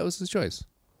 Well, maybe that was his choice.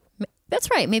 That's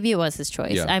right. Maybe it was his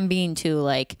choice. Yeah. I'm being too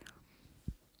like,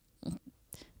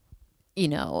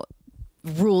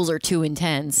 rules are too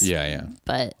intense. Yeah.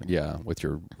 But Yeah. With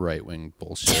your right wing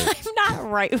bullshit. I'm not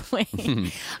right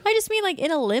wing. I just mean like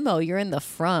in a limo, you're in the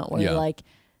front where Yeah. like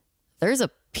there's a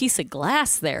piece of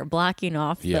glass there blocking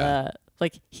off Yeah.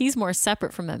 like he's more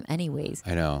separate from them anyways.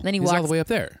 I know. Then he He's all walks the way up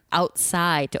there.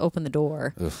 outside to open the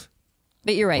door. Ugh.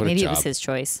 But you're right. What a Maybe it was job. his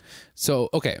choice. So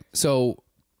okay, so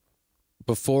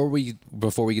before we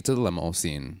get to the limo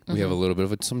scene, we have a little bit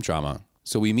of some drama.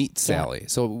 So we meet Sally.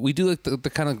 So we do like the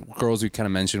kind of girls we kind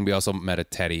of mentioned. We also met a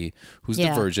Teddy, who's the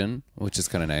Yeah. virgin, which is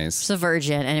kind of nice. She's a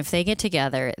virgin, and if they get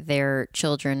together, their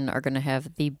children are going to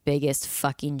have the biggest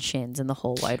fucking chins in the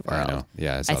whole wide I world. know.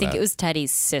 Yeah, I saw I think that. it was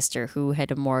Teddy's sister who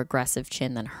had a more aggressive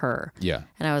chin than her. Yeah,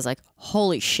 And I was like,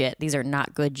 holy shit, these are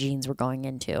not good genes we're going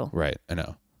into. right. I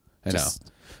know.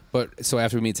 But so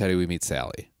after we meet Teddy, we meet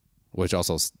Sally, which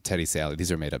also Teddy, Sally.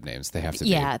 These are made up names. They have to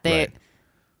Yeah, be. Right.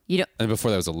 you don't. And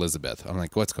before that was Elizabeth. I'm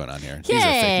like, what's going on here? These are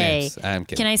fake Yay! names. I'm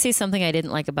kidding. Can I say something I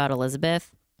didn't like about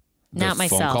Elizabeth? The Not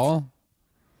myself. Phone call?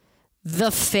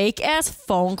 The fake ass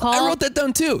phone call. I wrote that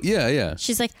down too. Yeah.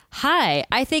 She's like, hi,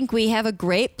 I think we have a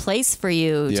great place for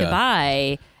you to Yeah.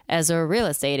 buy as a real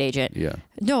estate agent. Yeah.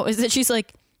 No, is that she's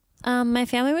like, my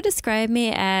family would describe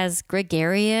me as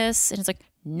gregarious. And it's like,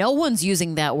 no one's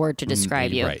using that word to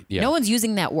describe you. right, yeah. No one's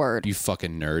using that word. You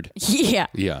fucking nerd. Yeah.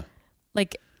 Yeah.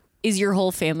 Like, is your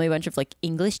whole family a bunch of like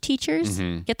English teachers?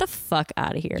 Get the fuck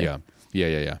out of here. Mm-hmm.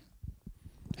 Yeah.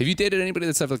 Have you dated anybody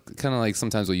that's kind of like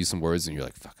sometimes will use some words and you're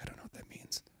like, fuck, I don't know what that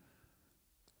means.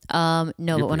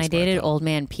 No, but when I pretty smart, dated though. old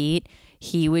man Pete,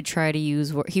 he would try to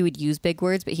use big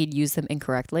words, but he'd use them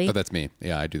incorrectly. Oh, that's me.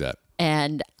 Yeah, I do that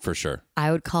And for sure.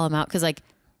 I would call him out because, like,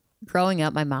 growing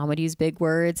up, my mom would use big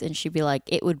words, and she'd be like,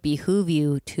 "It would behoove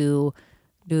you to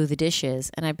do the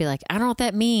dishes," and I'd be like, "I don't know what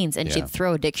that means," and Yeah. she'd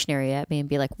throw a dictionary at me and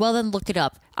be like, "Well, then look it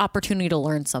up. Opportunity to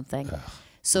learn something."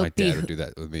 So My dad would do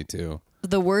that with me too.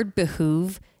 the word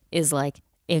behoove is like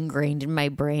ingrained in my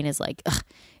brain. Is like, ugh,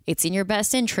 it's in your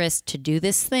best interest to do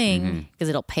this thing because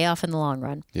it'll pay off in the long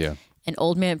run. Yeah. And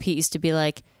old man Pete used to be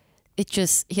like,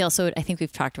 he also, I think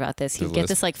we've talked about this. He'd get lisp?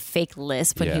 this like fake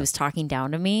lisp when Yeah. he was talking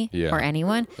down to me Yeah. or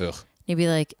anyone. Ugh. He'd be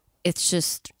like, it's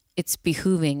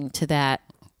behooving to that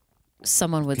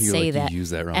someone would You're say like, that. you use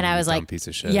that wrong, and I you was dumb like, piece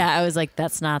of shit. yeah, I was like,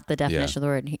 that's not the definition Yeah. of the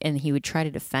word. And he would try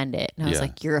to defend it. And I was Yeah.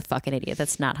 like, you're a fucking idiot.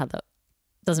 That's not how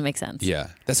doesn't make sense. Yeah,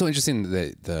 that's so interesting.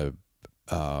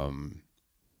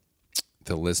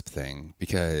 The lisp thing,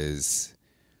 because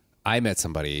I met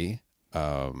somebody,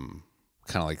 kind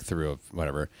of like through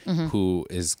whatever, Mm-hmm. who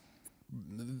is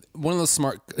one of those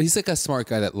he's like a smart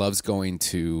guy that loves going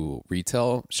to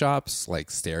retail shops,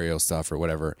 like stereo stuff or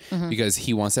whatever, Mm-hmm. because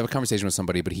he wants to have a conversation with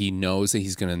somebody, but he knows that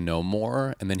he's going to know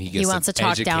more, and then he gets He wants to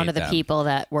talk down to the them. people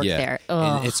that work there.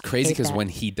 Ugh, And it's crazy hate because that. when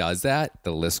he does that,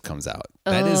 the lisp comes out.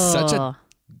 That is such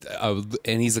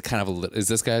and he's a kind of is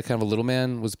this guy kind of a little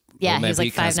man? Yeah, little man he's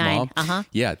like kinda 5'9". small? Uh-huh.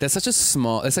 Yeah, that's such a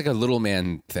small. It's like a little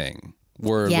man thing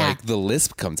where Yeah. like the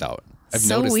lisp comes out. I've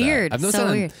So noticed weird. that. I've noticed So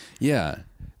that weird. Yeah,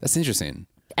 that's interesting.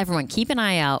 Everyone, keep an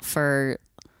eye out for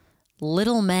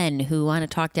little men who want to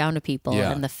talk down to people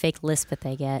Yeah. and the fake lisp that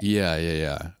they get.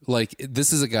 Yeah. Like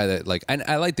this is a guy that like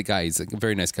I like the guy. He's like a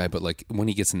very nice guy, but like when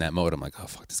he gets in that mode, I'm like, oh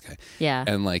fuck this guy. Yeah.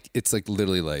 And like it's like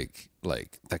literally like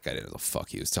that guy didn't know the fuck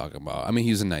he was talking about. I mean,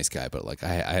 he was a nice guy, but like I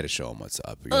had to show him what's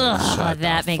up. You're like, Ugh, shut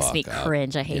that the makes fuck me up.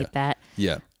 cringe. I hate that.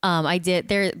 Yeah. I did.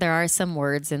 There are some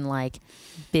words in like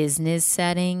business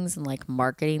settings and like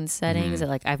marketing settings that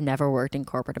like I've never worked in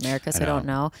corporate America, so I don't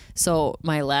know. So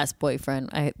my last boyfriend,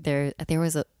 there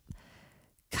was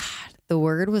the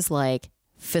word was like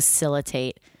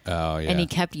facilitate, Oh yeah. and he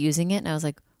kept using it, and I was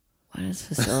like, what does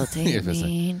facilitate Yeah, facilitate.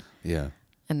 mean? Yeah.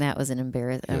 And that was an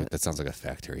embarrassment. That sounds like a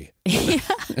factory. It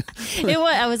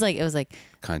was like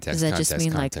Context. Does that just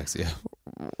mean, like- context? Yeah.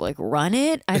 run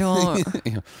it. I don't.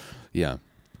 Yeah.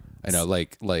 I know.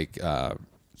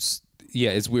 Yeah.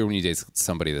 It's weird when you date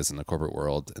somebody that's in the corporate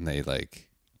world and they like,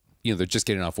 they're just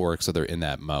getting off work, so they're in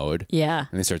that mode. Yeah.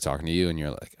 And they start talking to you, and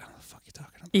you're like, I don't know what the fuck you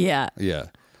talking about. Yeah. Yeah.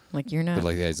 Like you're not. But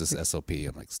like, yeah, it's just SOP.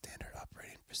 I'm like, standard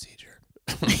operating procedure.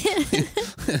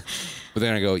 But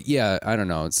then I go, yeah, I don't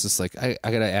know. It's just like I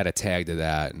gotta add a tag to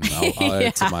that, and I'll add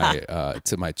it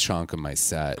to my chunk of my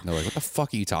set. And they're like, what the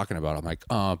fuck are you talking about? I'm like,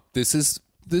 this is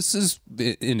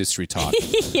industry talk.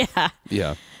 Yeah.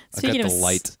 Yeah. Speaking I got of the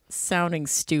light. sounding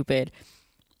stupid,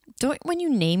 when you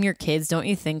name your kids, don't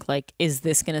you think like, is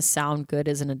this going to sound good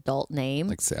as an adult name?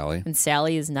 Like Sally. And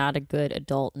Sally is not a good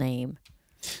adult name.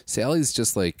 Sally's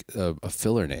just like a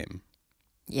filler name.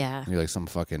 Yeah. You're like some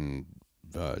fucking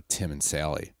Tim and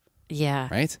Sally, Yeah.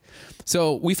 right?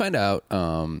 So we find out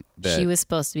that She was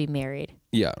supposed to be married.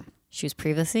 yeah. She was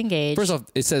previously engaged. First off,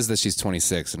 it says that she's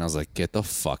 26, and I was like, get the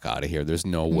fuck out of here. There's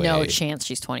no way. no chance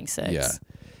she's 26.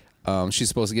 Yeah. She's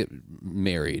supposed to get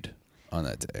married on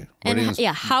that day. What And is-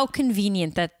 yeah, how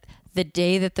convenient that the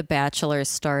day that The Bachelor is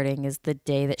starting is the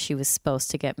day that she was supposed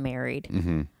to get married.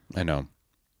 I know.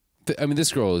 I mean,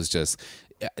 this girl is just,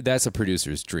 that's a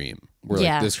producer's dream. Where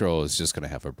Yeah. like, this girl is just going to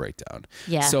have a breakdown.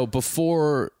 Yeah. So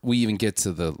before we even get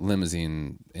to the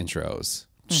limousine intros,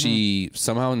 she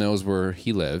somehow knows where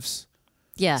he lives.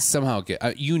 Yeah. Somehow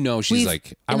she's We've-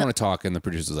 like, I want to talk. And the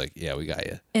producer's like, yeah, we got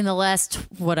you. In the last,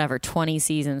 20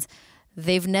 seasons,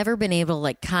 they've never been able to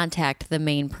like contact the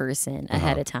main person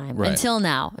ahead of time Right. until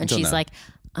now. And Until she's now. like,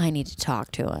 I need to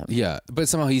talk to him. Yeah. But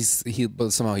somehow he's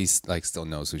like still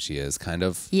knows who she is, kind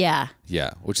of. Yeah.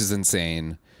 Yeah, which is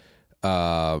insane.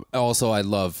 Also, I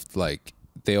love like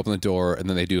they open the door and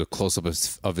then they do a close up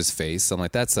of his face. I'm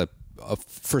like, that's a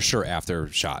for sure after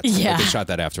shot. Yeah. Like, they shot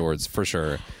that afterwards for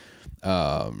sure.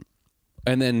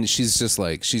 And then she's just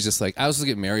like, I was supposed to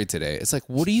get married today. It's like,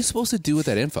 what are you supposed to do with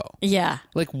that info? Yeah.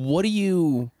 Like, what do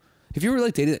you? If you ever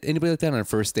like dated anybody like that on a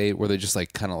first date where they just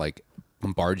like kind of like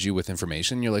bombard you with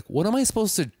information, you're like, what am I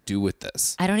supposed to do with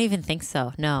this? I don't even think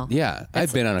so. No. Yeah,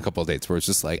 I've been on a couple of dates where it's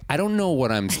just like, I don't know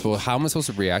what I'm supposed. How am I supposed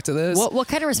to react to this? What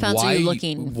kind of response are you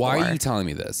looking Why for? are you telling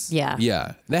me this? Yeah.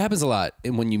 yeah, that happens a lot.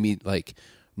 And when you meet like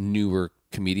newer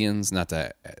comedians, not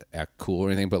to act cool or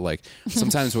anything, but like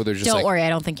sometimes where they're just Don't like, worry, I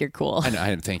don't think you're cool.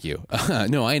 I thank you.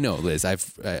 No, I know, Liz.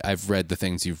 I've read the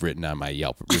things you've written on my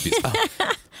Yelp reviews,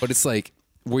 but it's like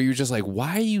where you're just like,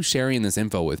 why are you sharing this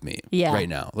info with me right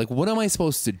now? Like, what am I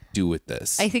supposed to do with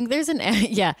this? I think there's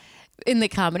in the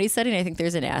comedy setting, I think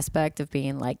there's an aspect of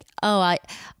being like, oh,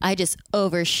 I just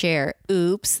overshare.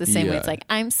 Oops. The same way it's like,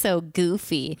 I'm so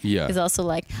goofy. Yeah. It's also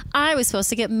like, I was supposed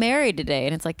to get married today.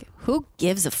 And it's like, who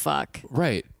gives a fuck?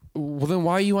 Right. Well, then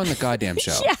why are you on the goddamn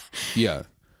show? Yeah.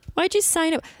 Why'd you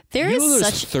sign up? There You is know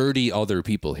there's such. 30 other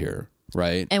people here,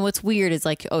 right? And what's weird is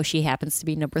like, oh, she happens to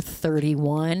be number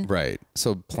 31. Right.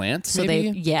 So plant, So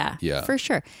maybe? yeah, Yeah. for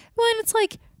sure. Well, and it's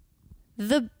like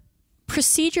the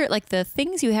procedure, like the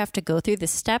things you have to go through, the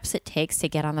steps it takes to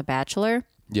get on The Bachelor.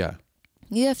 Yeah.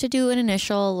 You have to do an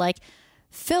initial, like,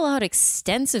 fill out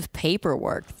extensive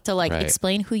paperwork to like Right.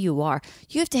 explain who you are.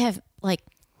 You have to have like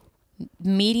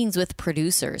meetings with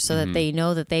producers so that they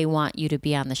know that they want you to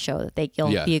be on the show, that you'll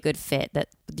be a good fit, that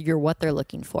you're what they're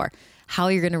looking for, how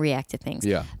you're going to react to things.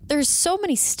 Yeah. There's so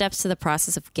many steps to the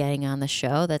process of getting on the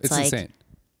show. That's It's like insane.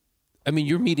 I mean,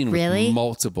 you're meeting with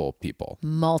multiple people.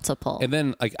 multiple. And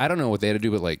then, like, I don't know what they had to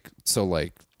do with, like, so,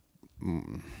 like,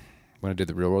 when I did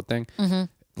the real world thing,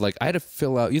 like, I had to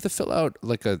fill out, you have to fill out,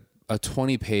 like, a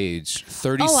 20-page,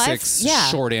 36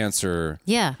 short answer.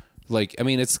 Yeah. Like, I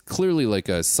mean, it's clearly like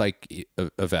a psych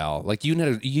eval. Like, you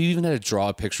even had to draw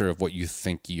a picture of what you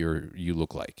think you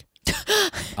look like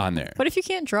on there. What if you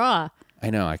can't draw? I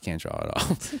know I can't draw at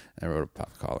all. I wrote a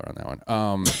pop collar on that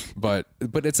one.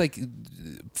 But it's like,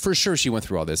 for sure she went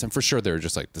through all this, and for sure they were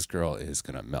just like, this girl is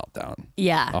gonna melt down.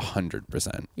 Yeah.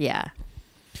 100%. Yeah.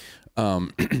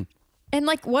 And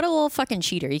like, what a little fucking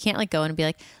cheater. You can't like go in and be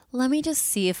like, let me just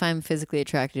see if I'm physically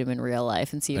attracted to him in real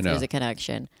life and see if there's a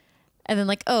connection. And then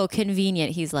like, oh,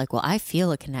 convenient. He's like, well, I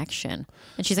feel a connection.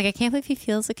 And she's like, I can't believe he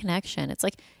feels a connection. It's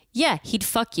like, yeah, he'd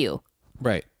fuck you.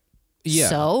 Right. Yeah.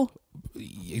 So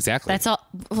exactly. that's all.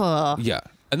 Ugh. Yeah.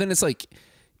 And then it's like,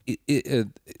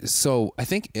 so I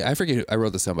think, I forget, I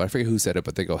wrote this down, but I forget who said it,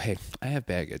 but they go, hey, I have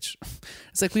baggage.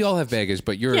 It's like, we all have baggage,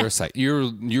 but you're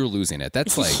you're losing it.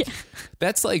 That's like,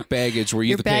 that's like baggage where you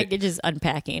Your have to pay. baggage is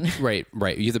unpacking. Right.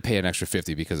 You have to pay an extra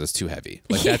 $50 because it's too heavy.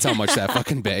 Like, that's how much that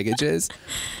fucking baggage is.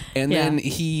 And then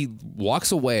he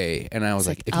walks away, and I was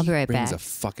like, if I'll he be right brings back. a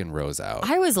fucking rose out.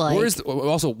 I was like,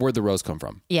 where'd the rose come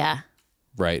from? yeah.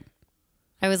 Right.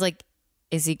 I was like,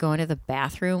 is he going to the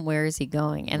bathroom? Where is he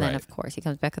going? And then, Right. of course, he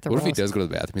comes back with the What rose. if he does go to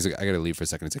the bathroom? He's like, I gotta leave for a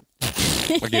second. It's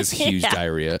like, like he has huge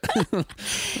diarrhea.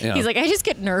 Yeah. He's like, I just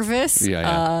get nervous.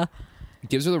 Yeah.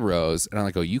 Gives her the rose, and I'm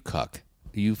like, oh, you cuck.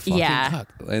 You fucking cuck.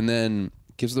 And then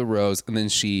gives her the rose, and then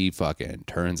she fucking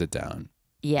turns it down.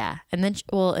 Yeah. And then,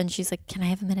 and she's like, can I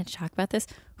have a minute to talk about this?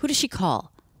 Who does she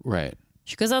call? Right.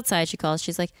 She goes outside. She calls.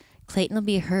 She's like, Clayton will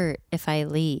be hurt if I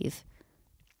leave.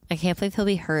 I can't believe he'll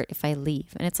be hurt if I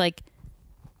leave. And it's like,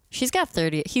 he's got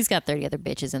 30 other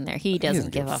bitches in there. He doesn't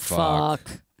give a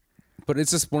fuck. But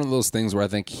it's just one of those things where I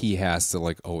think he has to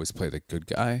like always play the good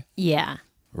guy. Yeah.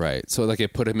 Right. So like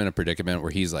it put him in a predicament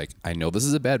where he's like, I know this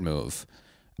is a bad move.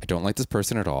 I don't like this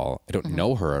person at all. I don't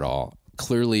know her at all.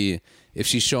 Clearly, if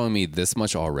she's showing me this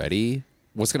much already,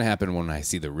 what's going to happen when I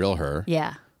see the real her?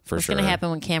 Yeah. For What's sure. going to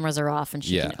happen when cameras are off and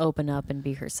she Yeah. can open up and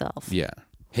be herself? Yeah.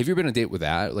 Have you ever been on a date with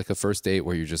that? Like a first date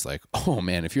where you're just like, oh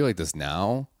man, if you're like this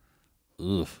now,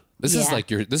 oof. This is like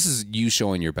this is you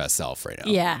showing your best self right now.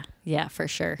 Yeah. Yeah, for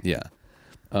sure. Yeah.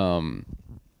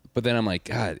 But then I'm like,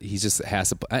 God, he just has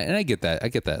to, and I get that. I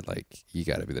get that, like, you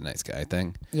got to be the nice guy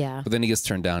thing. Yeah. But then he gets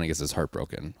turned down and he gets his heart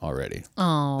broken already.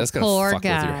 Oh, that's going poor to fuck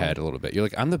guy. with your head a little bit. You're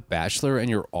like, I'm the bachelor and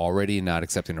you're already not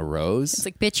accepting a rose. It's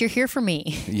like, bitch, you're here for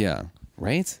me. Yeah.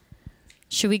 Right?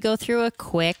 Should we go through a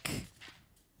quick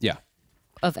Yeah.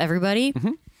 of everybody?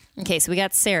 Mm-hmm. Okay, so we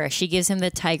got Sarah. She gives him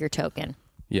the tiger token.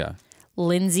 Yeah.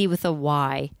 Lindsay with a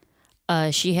Y.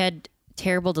 She had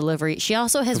terrible delivery. She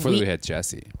also has Before we had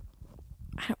Jesse.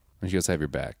 And she goes, I have your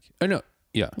back. Oh, no.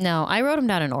 Yeah. No, I wrote them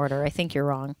down in order. I think you're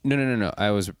wrong. No. I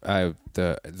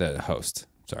the host.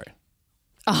 Sorry.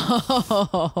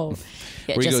 Oh.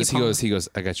 Yeah, Where Jesse Palmer. he goes,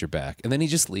 I got your back. And then he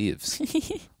just leaves.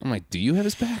 I'm like, do you have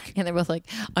his back? And they're both like,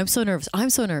 I'm so nervous.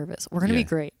 We're going to be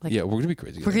great. Like, Yeah, we're going to be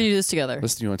crazy. we're going to do this together.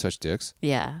 Listen, you want to touch dicks?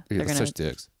 Yeah. Okay, They're let's going touch to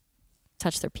dicks.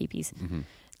 touch their peepees.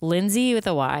 Lindsay with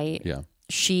a Y. Yeah.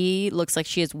 She looks like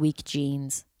she has weak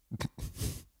genes.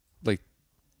 Like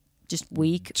Just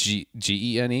weak. Gene?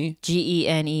 Genes.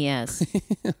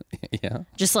 Yeah.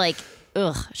 Just like,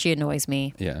 ugh, she annoys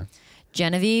me. Yeah.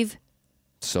 Genevieve,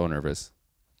 So nervous.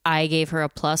 I gave her a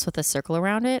plus with a circle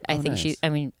around it. I think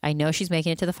nice. I know she's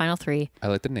making it to the final 3. I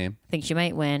like the name. I think she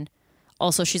might win.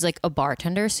 Also, she's like a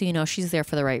bartender, so you know she's there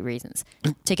for the right reasons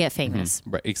to get famous.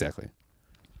 Right, exactly.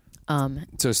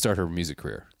 To start her music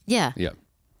career. Yeah. Yeah.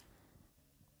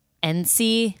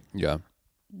 NC, Yeah.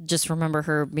 just remember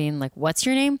her being like, "What's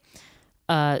your name?"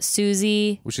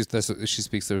 Susie. Well, she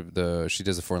speaks she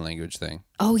does a foreign language thing.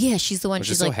 Oh yeah, she's the one. Which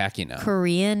She's is so like hacky now.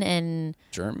 Korean and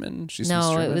German? She speaks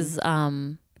no, German? it was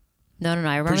no.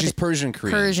 I remember She's Persian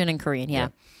Korean. Persian and Korean. Yeah.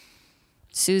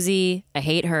 Susie, I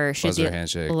hate her. She did Buzzer the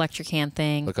handshake. electric hand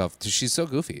thing. Look off. She's so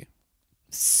goofy.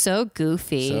 So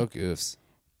goofy. So goofs.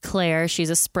 Claire, she's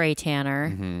a spray tanner.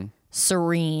 Mm-hmm.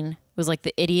 Serene was like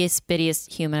the ittiest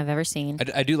bittiest human I've ever seen.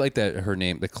 I do like that her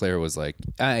name, that Claire was like,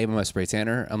 I'm a spray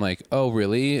tanner. I'm like, oh,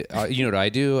 really? You know what I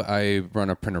do? I run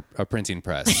a printing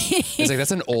press. It's like,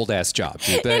 that's an old ass job,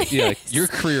 dude. Like, your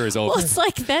career is over. Well, it's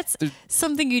like that's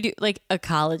something you do, like a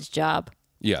college job.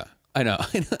 Yeah, I know.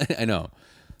 I know.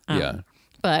 Yeah.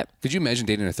 But Could you imagine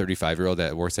dating a 35-year-old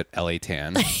that works at LA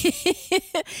Tan?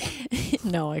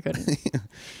 no, I couldn't.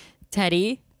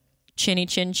 Teddy, Chinny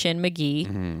Chin Chin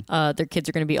McGee. Their kids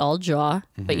are going to be all jaw,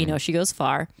 but you know she goes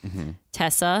far.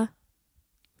 Tessa,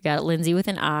 we got Lindsay with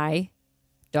an I.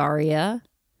 Daria,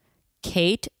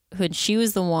 Kate, when she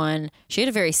was the one, she had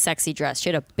a very sexy dress. She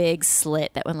had a big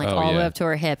slit that went like all the way up to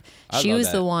her hip. She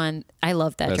was the one. I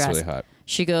love that dress. That's really hot.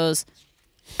 She goes,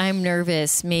 I'm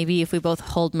nervous. Maybe if we both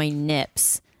hold my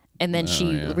nips. And then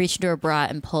she reached into her bra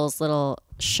and pulls little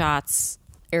shots,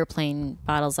 airplane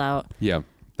bottles out. Yeah.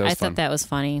 That was I thought that was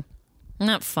funny.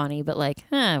 Not funny, but like,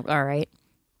 all right.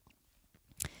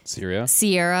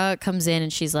 Sierra comes in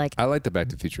and she's like, I like the Back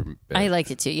to the Future bit. I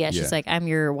liked it too. Yeah, she's like, I'm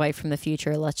your wife from the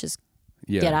future. Let's just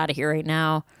get out of here right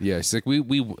now. Yeah, she's like, we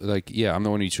like, yeah, I'm the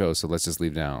one you chose, so let's just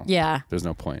leave now. Yeah. There's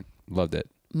no point. Loved it.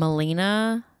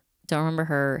 Melina, don't remember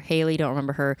her. Haley, don't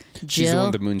remember her. Jill. She's the one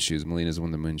with the moon shoes. Melina's the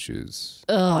one with the moon shoes.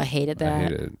 Oh, I hated that. I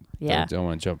hate it. Yeah. Don't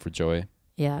want to jump for joy.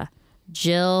 Yeah.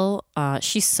 Jill,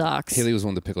 she sucks. Haley was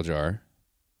one with the pickle jar.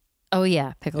 Oh,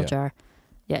 yeah. Pickle jar.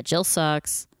 Yeah, Jill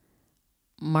sucks.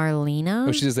 Marlena?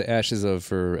 Oh, she does the ashes of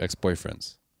her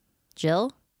ex-boyfriends.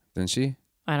 Jill? Didn't she?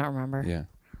 I don't remember. Yeah.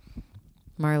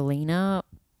 Marlena?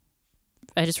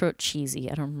 I just wrote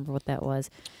cheesy. I don't remember what that was.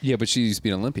 Yeah, but she used to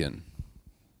be an Olympian.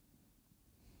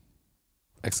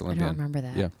 Ex-Olympian. I don't remember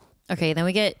that. Yeah. Okay, then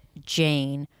we get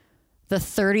Jane, the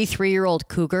 33-year-old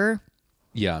cougar.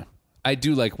 Yeah. I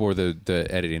do like where the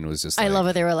editing was just like... I love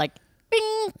it. They were like,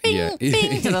 bing, bing,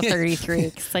 bing to the 33.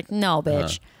 It's like, no,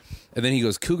 bitch. And then he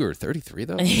goes, cougar, 33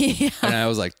 though? And I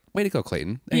was like, way to go,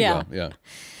 Clayton. There you go. Yeah.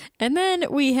 And then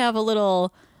we have a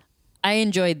little, I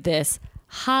enjoyed this.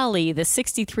 Holly, the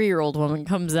 63-year-old woman,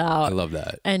 comes out. I love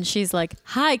that. And she's like,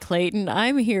 hi, Clayton.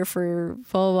 I'm here for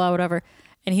blah, blah, blah, whatever.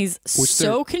 And he's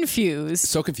so confused.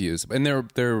 So confused. And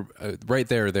they're right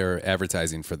there, they're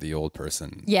advertising for the old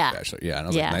person. Yeah. Bachelor. Yeah. And I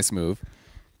was like, nice move.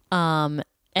 And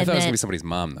I thought it was going to be somebody's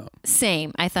mom, though.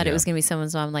 Same. I thought it was going to be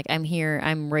someone's mom. Like, I'm here.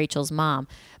 I'm Rachel's mom.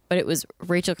 But it was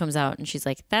Rachel comes out and she's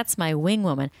like, that's my wing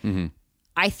woman. Mm-hmm.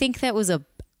 I think that was a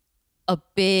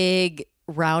big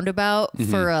roundabout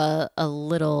for a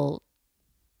little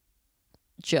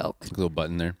joke. A little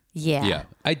button there. Yeah. Yeah.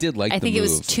 I did like I the think move. it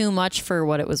was too much for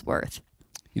what it was worth.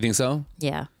 You think so?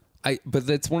 Yeah. But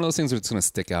that's one of those things where it's going to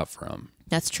stick out for him.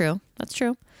 That's true. That's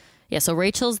true. Yeah, so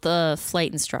Rachel's the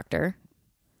flight instructor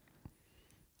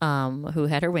who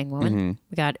had her wing woman. Mm-hmm.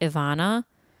 We got Ivana,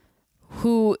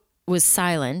 who was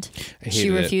silent. She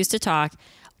refused to talk.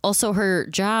 Also, her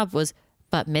job was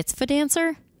bat mitzvah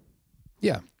dancer.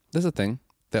 Yeah, that's a thing.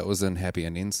 That was in Happy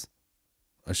Endings,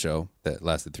 a show that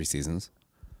lasted 3 seasons.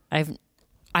 I've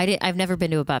never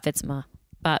been to a bat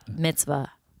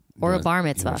mitzvah or a bar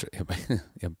mitzvah.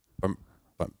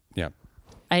 Yeah.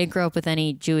 I didn't grow up with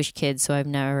any Jewish kids, so I've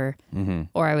never,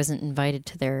 or I wasn't invited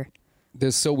to their.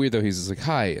 That's so weird though. He's just like,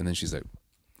 hi, and then she's like,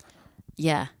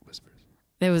 yeah, whispers.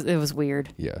 It was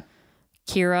weird. Yeah,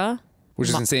 Kira, which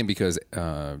is insane because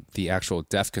the actual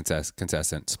deaf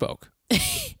contestant spoke.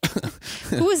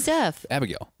 Who was deaf?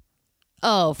 Abigail.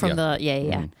 Oh, from the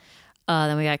Mm-hmm.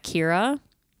 Then we got Kira.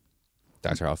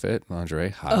 Dr. Outfit, lingerie,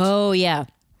 hot. Oh yeah.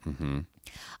 Mm-hmm.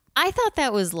 I thought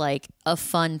that was like a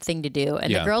fun thing to do,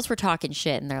 and the girls were talking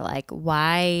shit, and they're like,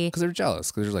 "Why?" Because they're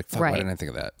jealous. Because they're like, "Fuck, why didn't I think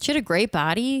of that?" She had a great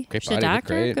body. Great She's body, a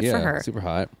doctor. Good for her. Super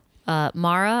hot.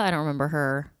 Mara, I don't remember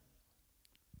her.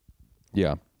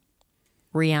 Yeah.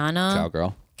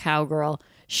 Rihanna, cowgirl.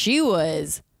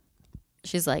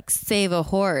 She's like, save a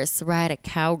horse, ride a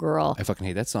cowgirl. I fucking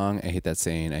hate that song. I hate that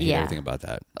saying. I hate everything about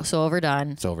that. So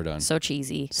overdone. So overdone. So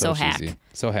cheesy. So cheesy. hack.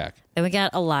 So hack. Then we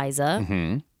got Eliza.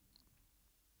 Mm-hmm.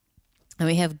 And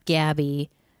we have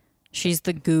Gabby. She's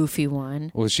the goofy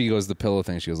one. Well, she goes the pillow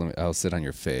thing. She goes, "I'll sit on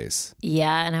your face."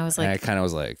 Yeah, and I was like, and I kind of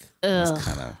was like, that's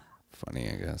kind of funny,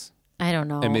 I guess. I don't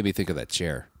know. It made me think of that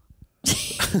chair.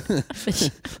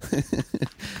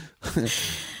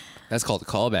 That's called a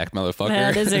callback, motherfucker.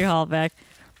 That is a callback.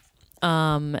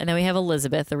 And then we have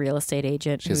Elizabeth, the real estate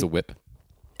agent. She has a whip.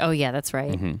 Oh yeah, that's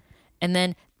right. Mm-hmm. And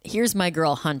then here's my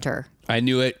girl Hunter. I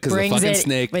knew it because the fucking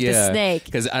snake. With the snake.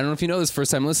 Because I don't know if you know this,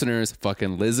 first time listeners,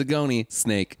 fucking Liz Zagoni,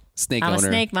 snake I'm owner. I'm a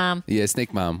snake mom. Yeah,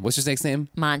 snake mom. What's your snake's name?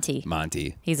 Monty.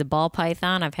 He's a ball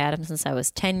python. I've had him since I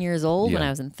was 10 years old when I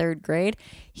was in 3rd grade.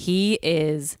 He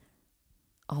is,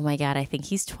 oh my God, I think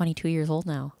he's 22 years old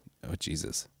now. Oh,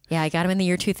 Jesus. Yeah, I got him in the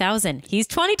year 2000. He's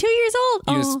 22 years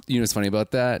old. You know what's funny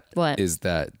about that? What? Is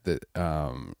that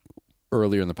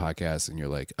earlier in the podcast, and you're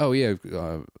like, oh yeah,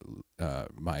 the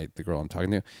girl I'm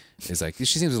talking to is like, she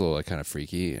seems a little like kind of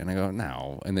freaky, and I go,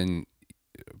 no, and then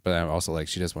but I'm also like,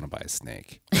 she just want to buy a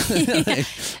snake.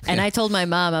 And I told my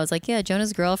mom, I was like, yeah,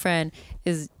 Jonah's girlfriend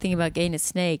is thinking about getting a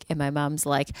snake. And my mom's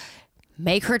like,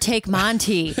 make her take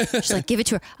Monty. She's like, give it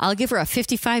to her. I'll give her a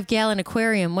 55-gallon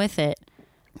aquarium with it.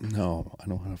 No, I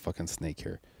don't want a fucking snake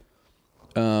here.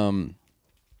 Now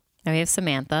we have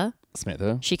Samantha.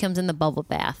 Samantha, She comes in the bubble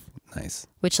bath, nice.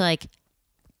 which like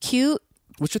cute.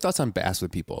 What's your thoughts on baths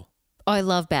with people? Oh, I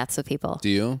love baths with people. Do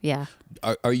you? Yeah.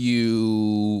 Are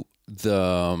you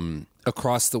the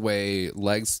across the way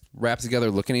legs wrapped together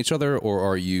looking at each other, or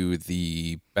are you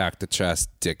the back to chest,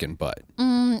 dick and butt?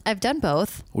 I've done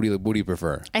both. What do you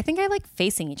prefer? I think I like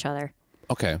facing each other.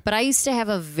 Okay. But I used to have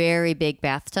a very big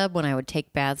bathtub when I would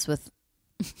take baths with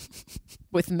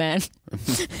men,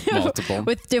 Multiple.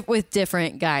 with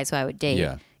different guys who I would date.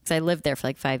 Yeah. Because I lived there for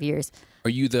like 5 years. Are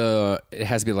you it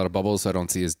has to be a lot of bubbles so I don't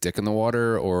see his dick in the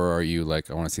water, or are you like,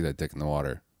 I want to see that dick in the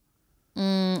water?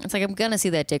 It's like I'm gonna see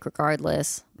that dick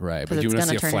regardless. Right. 'Cause But do you it's want to see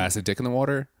gonna a turn flaccid dick in the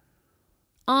water?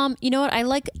 You know what?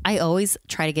 I always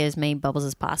try to get as many bubbles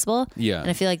as possible. Yeah. And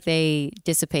I feel like they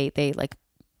dissipate. They like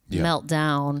Yeah. melt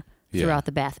down Yeah. throughout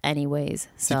the bath anyways. Do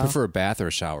So you prefer a bath or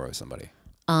a shower with somebody?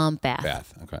 bath.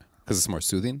 Bath. Okay. Because it's more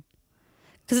soothing?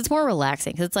 Because it's more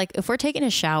relaxing. Because it's like if we're taking a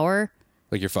shower,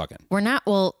 Like you're fucking. we're not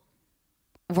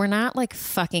like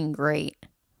fucking great.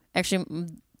 Actually,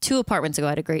 2 apartments ago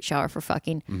I had a great shower for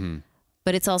fucking. Mm-hmm.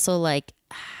 But it's also like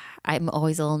I'm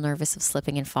always a little nervous of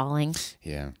slipping and falling.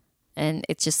 Yeah. And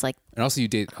it's just like, And also you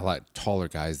date a lot taller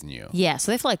guys than you. yeah, so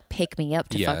they have to like pick me up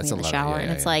to Yeah, fuck me that's in a the lot of- shower. yeah, And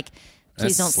yeah, it's yeah. like, please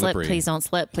That's don't slip, slippery. please don't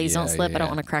slip, please don't Yeah, slip. yeah, I don't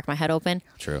yeah. want to crack my head open.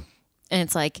 True. And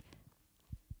it's like,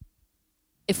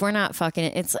 if we're not fucking,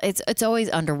 it's always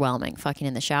underwhelming fucking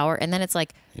in the shower. And then it's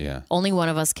like, Yeah. only one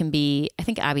of us can be, I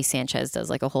think Abby Sanchez does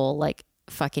like a whole like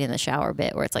fucking in the shower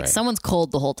bit where it's like Right. someone's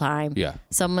cold the whole time. Yeah.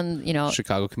 Someone,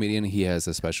 Chicago comedian. He has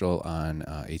a special on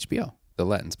HBO, the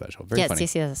Latin special. Very Yes, funny.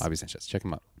 yes. Bobby Sanchez. Check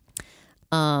him out.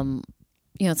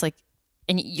 It's like,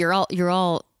 and you're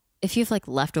all, if you have like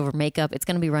leftover makeup, it's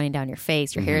going to be running down your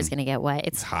face. Your hair is going to get wet.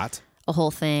 It's It's hot. a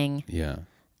whole thing. Yeah.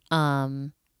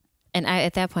 And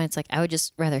at that point, it's like, I would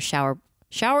just rather shower.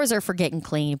 Showers are for getting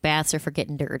clean. Baths are for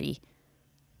getting dirty.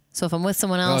 So if I'm with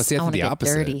someone else, see, I I want think to the get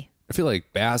opposite. dirty. I feel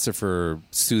like baths are for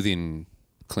soothing,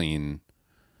 clean.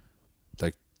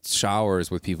 Like showers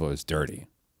with people is dirty.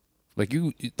 Like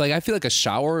I feel like a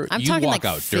shower, I'm you talking walk like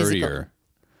out physical. dirtier.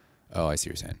 Oh, I see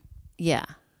what you're saying. Yeah.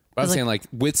 But I'm Like- saying like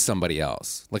with somebody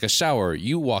else. Like a shower,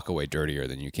 you walk away dirtier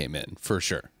than you came in, for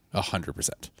sure.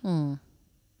 100%.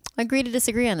 Agree to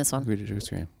disagree on this one. Agree to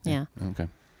disagree. Yeah. Okay.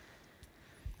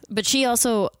 But she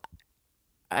also,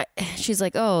 she's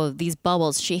like, oh, these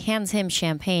bubbles. She hands him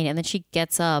champagne and then she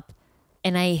gets up.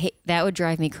 And that would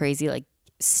drive me crazy. Like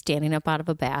standing up out of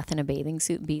a bath in a bathing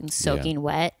suit, being soaking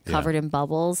wet, covered in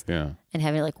bubbles, Yeah. and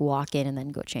having to like walk in and then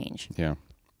go change. Yeah.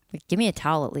 Like, give me a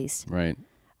towel at least. Right.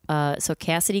 So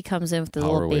Cassidy comes in with the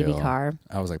Power little baby wheel. car.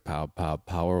 I was like,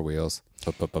 power wheels.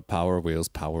 Power wheels,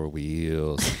 power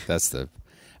wheels. That's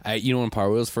when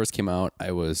Power Wheels first came out,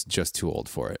 I was just too old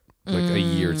for it. Like a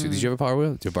year or two. Did you have a Power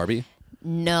Wheel? Did you have Barbie?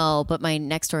 No, but my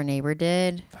next door neighbor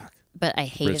did. But I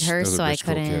hated her, Those are so I rich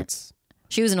girl couldn't. kids.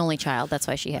 She was an only child. That's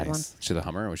why she had Nice. She had a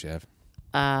Hummer, or what she have?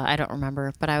 one. I don't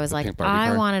remember, but I was like, pink Barbie I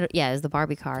car? wanted. Yeah, it was the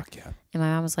Barbie car. Yeah. And my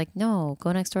mom was like, no,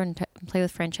 go next door and play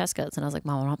with Francesca's. And I was like,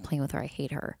 Mom, I'm not playing with her. I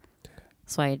hate her.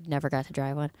 So I never got to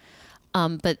drive one.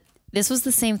 But this was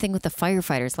the same thing with the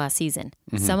firefighters last season.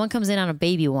 Someone comes in on a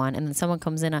baby one, and then someone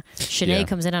comes in Shanae Yeah.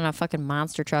 comes in on a fucking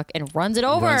monster truck and runs it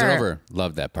over. Runs it over.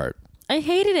 Loved that part. I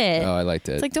hated it. Oh, I liked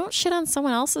it. It's like, don't shit on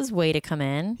someone else's way to come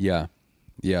in. Yeah.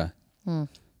 Yeah. Hmm.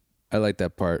 I like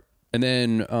that part. And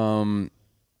then,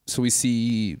 so we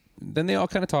see, then they all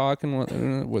kind of talk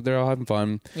and they're all having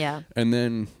fun. Yeah. And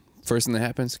then, first thing that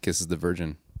happens, kisses the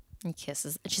virgin. He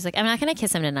kisses. She's like, I'm not going to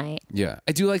kiss him tonight. Yeah.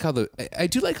 I do like how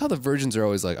the virgins are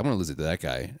always like, I'm going to lose it to that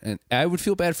guy. And I would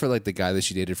feel bad for like the guy that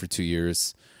she dated for 2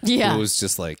 years. Yeah. Who was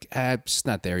just like, I'm just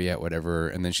not there yet, whatever.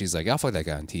 And then she's like, I'll fuck that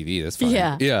guy on TV. That's fine.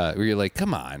 Yeah. Yeah. Where you're like,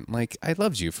 come on. Like, I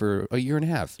loved you for a year and a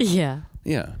half. Yeah.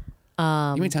 Yeah. You know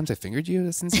how many times I fingered you?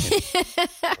 That's insane.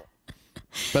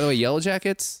 By the way, Yellow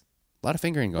Jackets, a lot of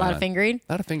fingering going A on. lot of fingering.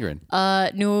 A lot of fingering.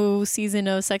 New season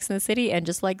of Sex and the City, and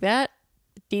just like that,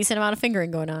 decent amount of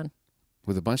fingering going on.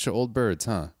 With a bunch of old birds,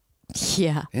 huh?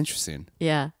 Yeah. Interesting.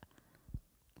 Yeah.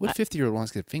 What 50-year-old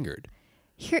wants to get fingered?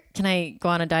 Here, can I go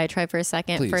on a diatribe for a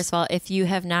second? Please. First of all, if you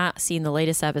have not seen the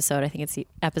latest episode, I think it's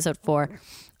episode 4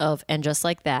 of And Just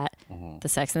Like That, the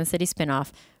Sex and the City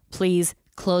spinoff, please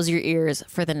close your ears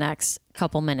for the next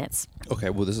couple minutes. Okay,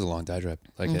 well, this is a long diatribe.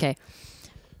 Okay.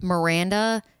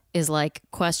 Miranda is like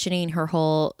questioning her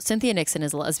whole. Cynthia Nixon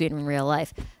is a lesbian in real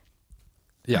life.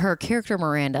 her character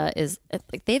Miranda is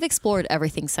like they've explored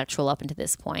everything sexual up until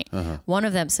this point. One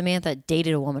of them, Samantha,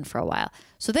 dated a woman for a while,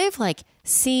 so they've like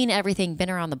seen everything, been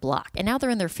around the block, and now they're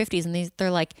in their 50s, and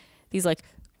they're like these like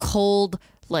cold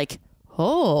like,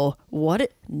 oh,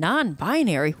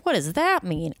 non-binary? What does that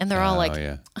mean? And they're all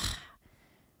like,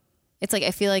 it's like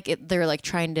I feel like they're like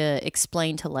trying to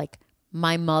explain to like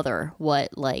my mother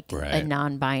what like a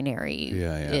non-binary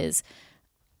is,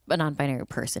 a non-binary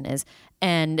person is,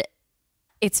 and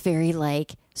it's very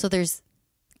like, so there's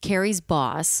Carrie's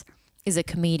boss is a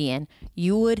comedian.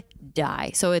 You would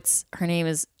die. So her name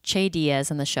is Che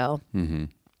Diaz in the show.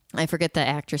 I forget the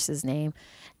actress's name,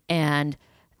 and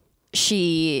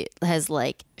she has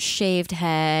like shaved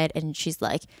head, and she's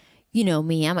like, you know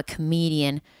me, I'm a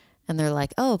comedian. And they're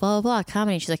like, oh, blah, blah, blah,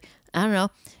 comedy. And she's like, I don't know.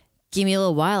 Give me a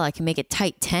little while. I can make a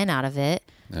tight 10 out of it.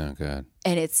 Oh, God.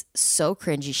 And it's so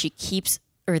cringy.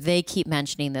 They keep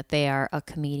mentioning that they are a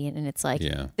comedian. And it's like,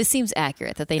 this seems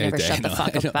accurate that they never shut the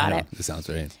fuck up about it. This sounds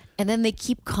right. And then they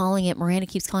keep calling it, Miranda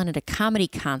keeps calling it a comedy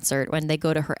concert when they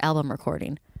go to her album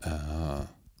recording.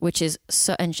 Which is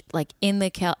so, and like in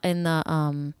the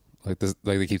like this,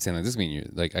 like they keep saying, like, this mean you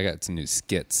like I got some new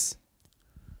skits.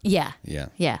 Yeah.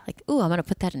 Yeah. Like, ooh, I'm gonna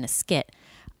put that in a skit.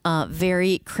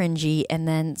 Very cringy. And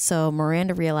then so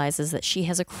Miranda realizes that she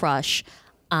has a crush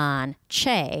on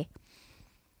Che.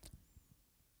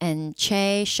 And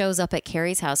Che shows up at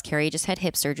Carrie's house. Carrie just had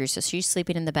hip surgery, so she's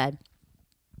sleeping in the bed.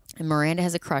 And Miranda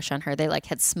has a crush on her. They like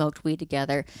had smoked weed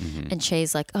together. And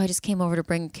Che's like, oh, I just came over to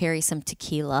bring Carrie some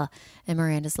tequila. And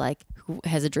Miranda's like, who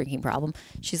has a drinking problem.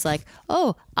 She's like,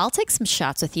 oh, I'll take some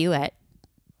shots with you at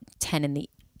 10 in the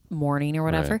morning or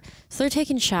whatever. Right. So they're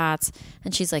taking shots,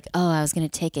 and she's like, oh, I was going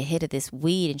to take a hit of this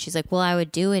weed. And she's like, well, I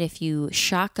would do it if you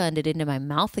shotgunned it into my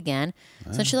mouth again.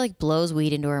 So she like blows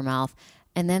weed into her mouth,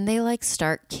 and then they like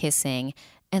start kissing,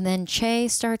 and then Che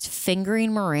starts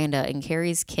fingering Miranda in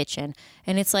Carrie's kitchen,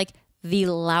 and it's like the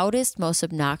loudest, most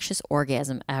obnoxious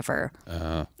orgasm ever.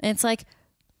 And it's like,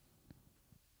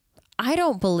 I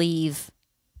don't believe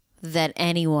that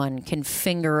anyone can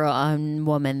finger a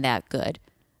woman that good.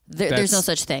 There's no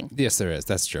such thing. Yes, there is.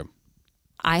 That's true.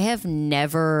 I have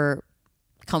never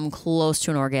come close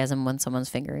to an orgasm when someone's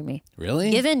fingering me.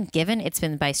 Really? Given it's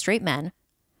been by straight men,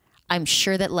 I'm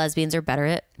sure that lesbians are better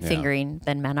at fingering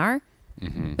than men are.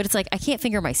 But it's like, I can't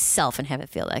finger myself and have it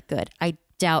feel that good. I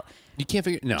doubt. You can't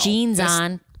figure. No. Jeans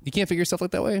on. You can't figure yourself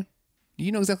like that way.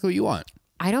 You know exactly what you want.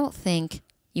 I don't think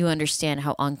you understand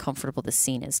how uncomfortable this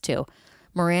scene is too.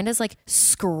 Miranda's like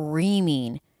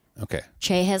screaming. Okay.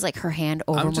 Che has like her hand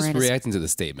over I'm just Miranda's. reacting to the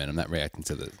statement. I'm not reacting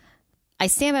to the. I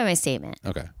stand by my statement.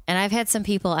 Okay. And I've had some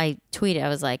people, I tweeted, I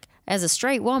was like, as a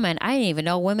straight woman, I didn't even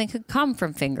know women could come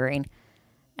from fingering.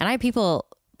 And I had people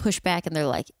push back, and they're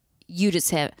like,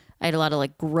 I had a lot of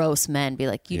like gross men be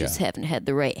like, you just haven't had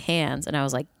the right hands. And I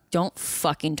was like, don't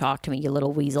fucking talk to me, you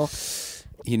little weasel.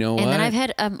 You know what? And then I've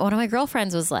had one of my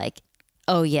girlfriends was like,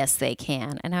 oh, yes, they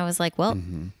can. And I was like, well,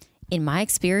 in my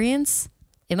experience,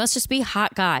 it must just be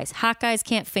hot guys. Hot guys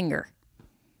can't finger.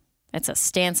 That's a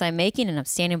stance I'm making, and I'm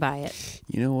standing by it.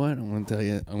 You know what? I'm going to tell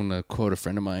you. I'm going to quote a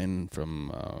friend of mine from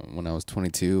when I was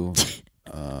 22.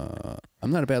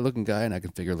 I'm not a bad looking guy, and I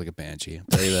can figure like a banshee. I'll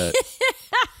tell you that.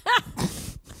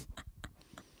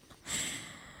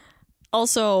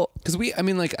 Also, because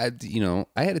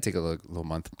I had to take a little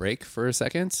month break for a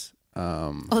second.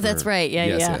 That's right.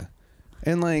 Yeah.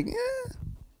 And like,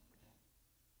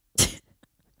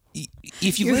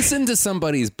 if you listen to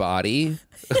somebody's body,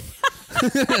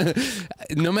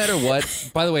 no matter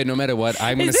what, by the way, I'm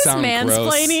going to sound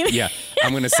mansplaining? gross. Yeah.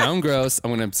 I'm going to sound gross.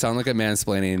 I'm going to sound like I'm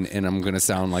mansplaining, and I'm going to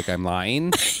sound like I'm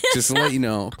lying, just to let you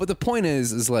know. But the point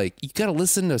is like, you got to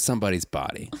listen to somebody's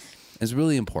body. It's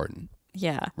really important.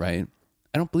 Yeah. Right?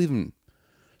 I don't believe in.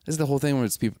 This is the whole thing where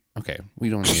it's people. Okay, we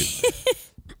don't need.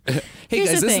 Hey Here's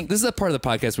guys, the this thing. is a part of the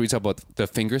podcast where we talk about the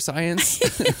finger science.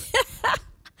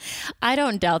 I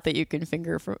don't doubt that you can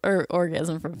finger or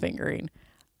orgasm from fingering.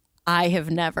 I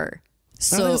have never.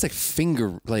 I don't think it's like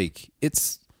finger, like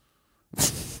it's.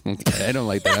 Okay, I don't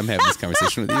like that I'm having this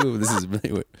conversation with you. This is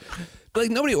really weird. But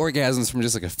like nobody orgasms from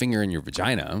just like a finger in your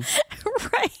vagina.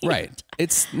 Right.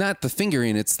 It's not the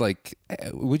fingering. It's like,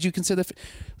 would you consider?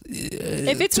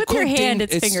 If it's with your hand,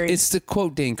 it's fingering. It's to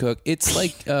quote Dane Cook. It's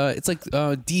like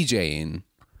DJing.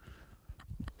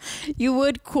 You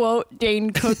would quote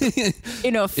Dane Cook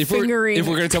in a fingering. If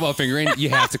we're going to talk about fingering, you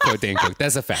have to quote Dane Cook.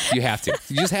 That's a fact. You have to.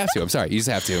 You just have to. I'm sorry. You just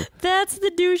have to. That's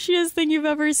the douchiest thing you've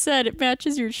ever said. It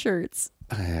matches your shirts.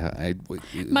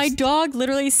 My dog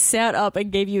literally sat up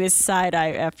and gave you his side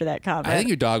eye after that comment. I think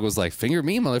your dog was like, finger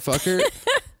me, motherfucker.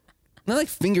 Not like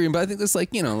fingering, but I think that's like,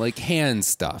 like hand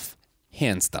stuff.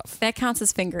 hand stuff. That counts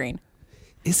as fingering.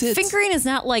 Is it? Fingering is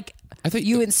not like I thought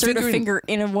you insert a finger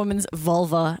in a woman's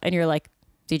vulva and you're like,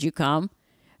 did you come?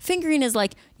 Fingering is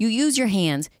like you use your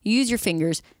hands, you use your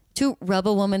fingers to rub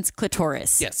a woman's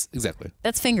clitoris. Yes, exactly.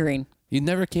 That's fingering. You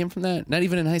never came from that? Not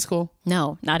even in high school?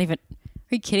 No, not even.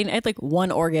 Are you kidding? I had like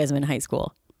one orgasm in high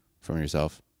school. From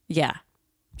yourself? Yeah.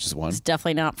 Just one? It's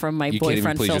definitely not from my You can't even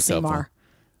boyfriend, please Phil yourself, Seymour.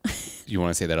 You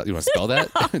want to say that? You want to spell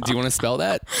that? Do you want to spell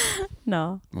that?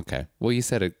 No. Okay. Well, you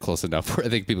said it close enough where I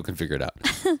think people can figure it out.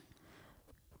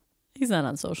 He's not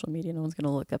on social media. No one's going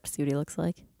to look up to see what he looks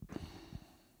like.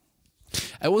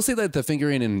 I will say that the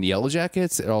fingering in Yellow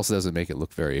Jackets, it also doesn't make it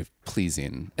look very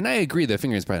pleasing. And I agree that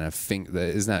fingering is probably not that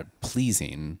is not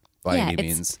pleasing by any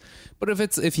means. But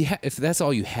if that's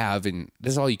all you have and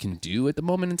that's all you can do at the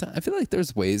moment in time, I feel like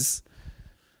there's ways.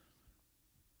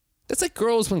 That's like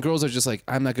girls when girls are just like,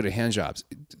 I'm not good at hand jobs.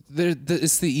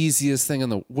 It's the easiest thing in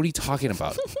the. What are you talking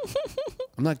about?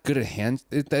 I'm not good at hand.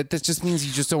 That just means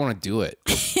you just don't want to do it.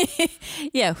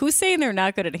 Yeah, who's saying they're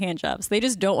not good at hand jobs? They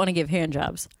just don't want to give hand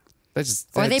jobs.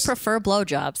 Or they prefer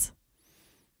blowjobs.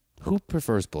 Who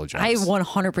prefers blowjobs? I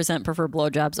 100% prefer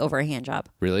blowjobs over a hand job.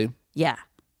 Really? Yeah.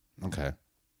 Okay.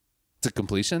 To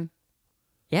completion?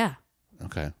 Yeah.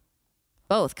 Okay.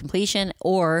 Both completion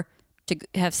or to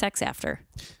have sex after.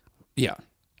 Yeah.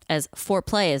 As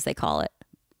foreplay, as they call it.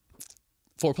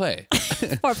 Foreplay.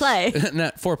 Foreplay.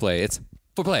 Not foreplay. It's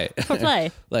foreplay.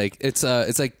 Foreplay. Like it's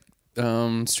like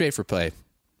straight for play.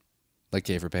 Like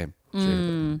gay for pay. I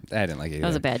didn't like it either. That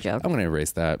was a bad joke. I'm gonna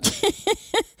erase that.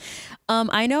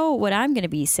 I know what I'm gonna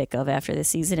be sick of after this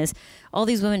season is all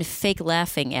these women fake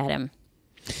laughing at him.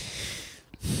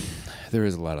 There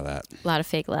is a lot of that. A lot of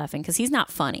fake laughing because he's not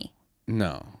funny.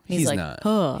 No, he's like, not.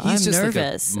 Oh, he's I'm just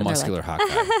nervous. like a muscular hot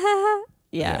guy.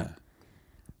 Yeah.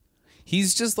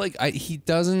 He's just like he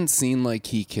doesn't seem like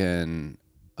he can.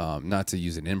 Not to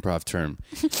use an improv term,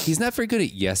 he's not very good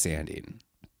at yes-anding.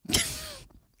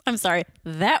 I'm sorry.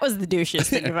 That was the douchiest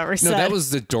thing I've ever said. No, that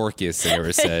was the dorkiest thing I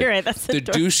ever said. You're right. That's the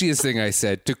douchiest thing I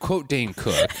said. To quote Dane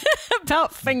Cook,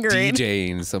 about fingering.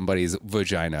 DJing somebody's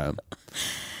vagina.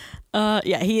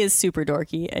 Yeah, he is super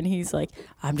dorky, and he's like,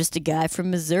 I'm just a guy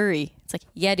from Missouri. It's like,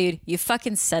 yeah, dude, you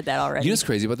fucking said that already. You know what's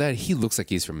crazy about that? He looks like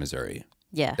he's from Missouri.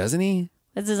 Yeah. Doesn't he?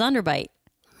 That's his underbite.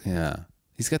 Yeah.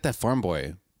 He's got that farm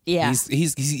boy. Yeah.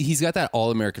 He's got that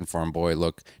all-American farm boy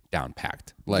look down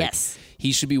packed. Like, yes.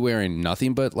 He should be wearing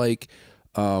nothing but like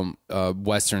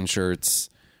Western shirts.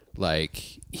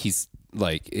 Like he's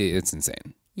like, it's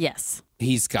insane. Yes.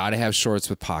 He's got to have shorts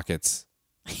with pockets.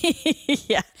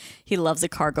 Yeah. He loves a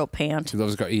cargo pant.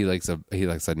 He likes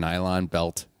a nylon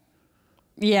belt.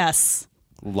 Yes.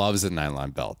 Loves a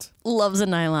nylon belt. Loves a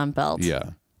nylon belt.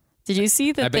 Yeah. Did you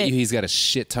see that? I bet you he's got a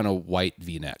shit ton of white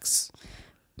V-necks.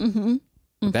 Mm-hmm.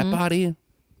 That body.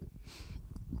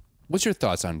 What's your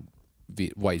thoughts on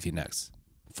white V-necks?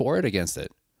 For it, against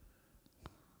it?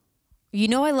 You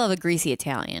know I love a greasy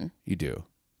Italian. You do.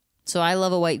 So I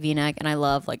love a white V-neck, and I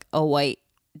love like a white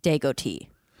Dago tee.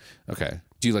 Okay.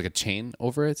 Do you like a chain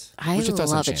over it? I What's your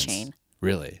thoughts on love a chains? chain.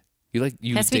 Really? You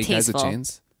Has to be date guys with tasteful.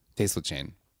 chains? Tasteful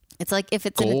chain. It's like if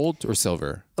it's Gold or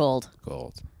silver? gold.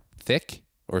 Gold. Thick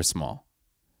or small?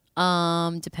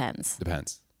 Depends.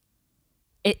 Depends.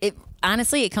 It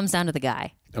honestly, it comes down to the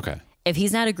guy. Okay. If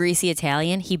he's not a greasy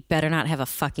Italian, he better not have a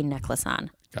fucking necklace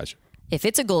on. Gotcha. If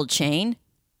it's a gold chain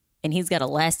and he's got a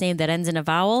last name that ends in a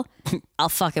vowel, I'll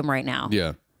fuck him right now.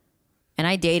 Yeah. And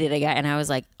I dated a guy and I was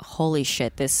like, holy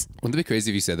shit, this. Wouldn't it be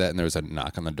crazy if you said that and there was a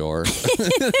knock on the door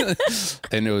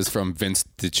and it was from Vince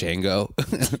DeChango?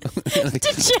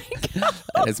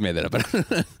 I just made that up.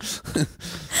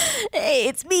 Hey,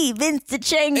 it's me, Vince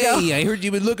DeChango. Hey, I heard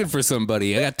you've been looking for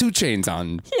somebody. I got 2 chains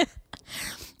on.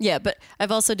 Yeah, but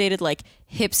I've also dated like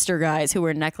hipster guys who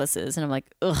wear necklaces, and I'm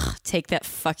like, ugh, take that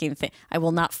fucking thing. I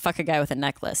will not fuck a guy with a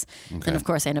necklace. Okay. And of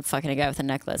course, I end up fucking a guy with a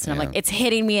necklace, and I'm like, it's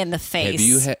hitting me in the face. Have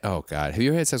you had? Oh God, have you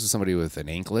ever had sex with somebody with an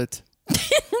anklet?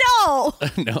 No.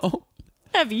 No.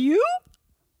 Have you?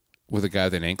 With a guy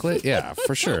with an anklet? Yeah,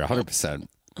 for sure, 100%.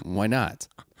 Why not?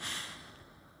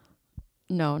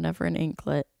 No, never an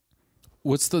anklet.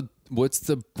 What's the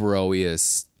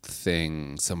broiest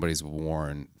thing somebody's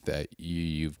worn that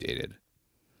you've dated?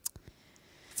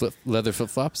 Leather flip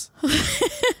flops?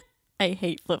 I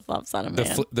hate flip flops on a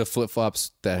man. The flip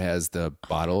flops that has the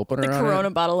bottle opener the on Corona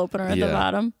it? bottle opener at Yeah. the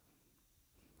bottom.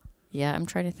 Yeah, I'm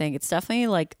trying to think. It's definitely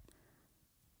like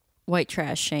white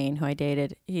trash Shane, who I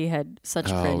dated. He had such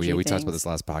cringy Oh yeah, we talked things. about this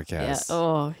last podcast. Yeah.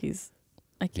 Oh,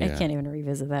 I Yeah. can't even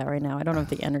revisit that right now. I don't have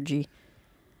the energy.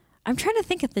 I'm trying to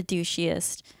think of the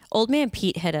douchiest. Old man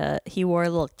Pete he wore a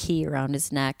little key around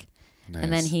his neck, and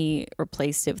then Nice. he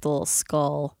replaced it with a little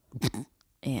skull.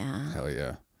 Yeah. Hell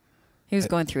yeah. He was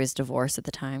going through his divorce at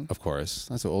the time. Of course.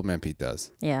 That's what old man Pete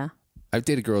does. Yeah. I've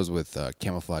dated girls with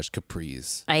camouflage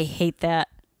capris. I hate that.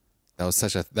 That was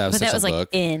such a But that was like look.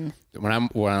 in. When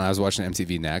I was watching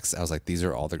MTV Next, I was like, these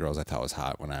are all the girls I thought was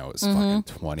hot when I was fucking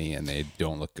 20, and they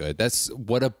don't look good. That's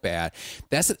what a bad.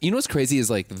 That's you know what's crazy is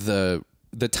like the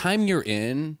time you're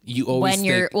in, you always When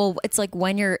you're think, it's like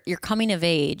when you're coming of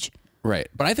age. right.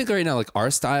 But I think right now, like our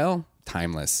style,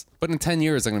 timeless. But in 10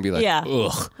 years, I'm gonna be like, Yeah.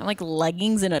 ugh, I'm like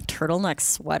leggings and a turtleneck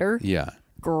sweater. yeah,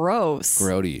 Gross.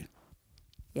 grody.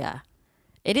 Yeah.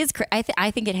 It is. I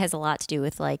think it has a lot to do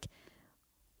with like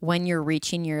when you're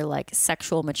reaching your like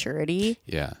sexual maturity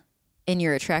Yeah, and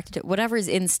you're attracted to whatever's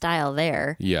in style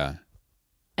there yeah.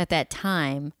 at that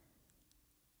time.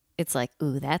 It's like,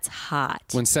 ooh, that's hot.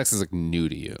 When sex is like new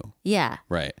to you, Yeah.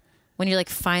 right? When you're like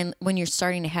when you're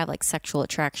starting to have like sexual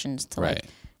attractions to like Right.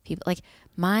 people. Like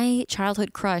my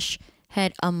childhood crush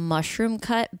had a mushroom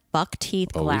cut, buck teeth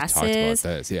Oh, we talked about glasses,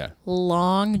 this. Yeah,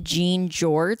 long jean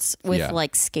jorts with Yeah.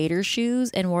 like skater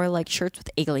shoes, and wore like shirts with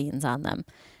aliens on them.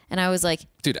 And I was like,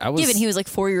 dude, I was. given he was like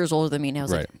 4 years older than me, and I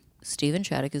was Right. like, Steven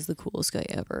Chaddock is the coolest guy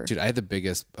ever. Dude, I had the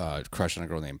biggest crush on a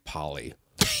girl named Polly.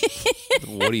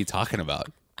 What are you talking about?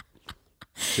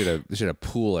 She had a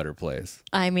pool at her place.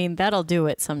 I mean, that'll do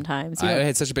it sometimes. You I know,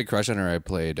 had such a big crush on her. I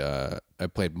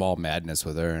played Mall Madness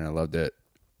with her, and I loved it.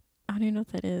 I don't even know what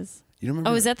that is. You don't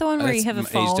remember? Oh, is that the one where you have a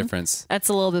That's phone? age difference. That's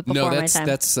a little bit before No, my time.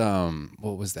 that's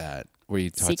what was that? Where you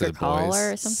talk to Secret the boys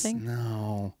Caller or something?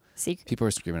 No, Secret. people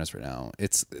are screaming at us right now.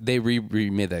 They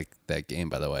remade that game,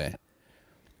 by the way.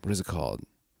 What is it called?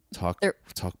 Talk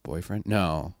Boyfriend?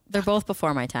 No. They're both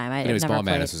before my time. I Anyways, never Mall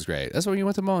played. Madness was great. That's when you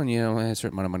went to mall and you had a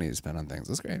certain amount of money to spend on things.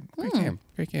 That's great. Great game.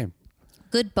 Great game.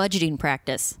 Good budgeting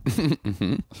practice.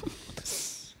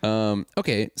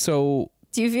 Okay, so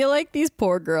Do you feel like these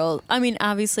poor girls? I mean,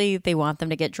 obviously they want them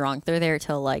to get drunk. They're there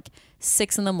till like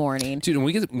 6 a.m. dude,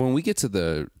 when we get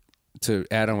to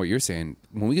add on what you're saying,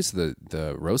 when we get to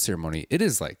the rose ceremony, it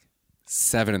is like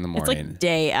 7 a.m. It's like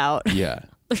day out. Yeah.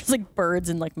 There's like birds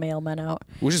and like mailmen out.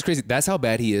 Which is crazy. That's how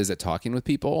bad he is at talking with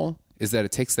people, is that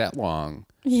it takes that long.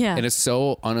 Yeah. And it's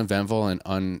so uneventful and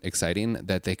unexciting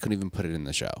that they couldn't even put it in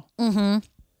the show.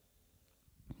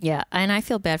 Yeah, and I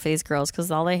feel bad for these girls because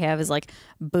all they have is like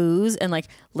booze and like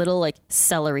little like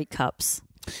celery cups.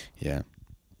 Yeah.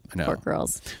 I know. Poor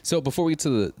girls. So before we get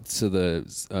to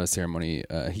the ceremony,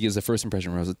 he gives the first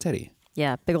impression rose with Teddy.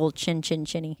 Yeah, big old chinny.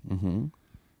 Mm-hmm.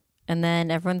 And then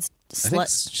everyone's I think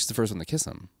she's the first one to kiss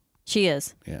him. She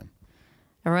is. Yeah.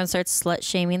 Everyone starts slut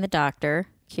shaming the doctor,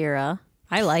 Kira.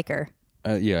 I like her.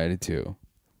 Yeah, I did too.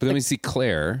 But then we see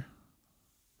Claire,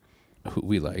 who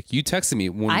we like. You texted me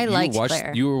when I liked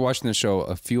Claire. You were watching the show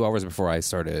a few hours before I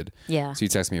started. Yeah. So you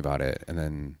texted me about it, and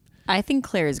then I think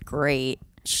Claire is great.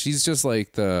 she's just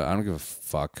like I don't give a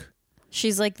fuck.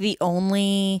 She's like the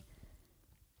only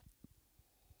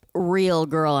real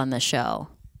girl on the show.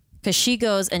 Because she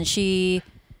goes and she's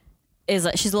a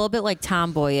little bit like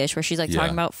tomboyish, where she's like Yeah.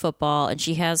 talking about football, and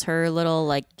she has her little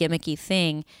like gimmicky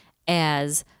thing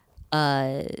as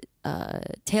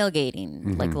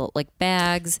tailgating, like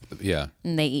bags, Yeah.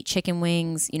 and they eat chicken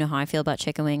wings. You know how I feel about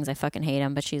chicken wings. I fucking hate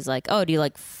them. But she's like, oh, do you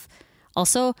like?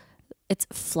 Also, it's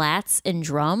flats and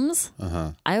drums.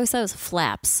 I always thought it was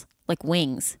flaps, like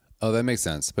wings. Oh, that makes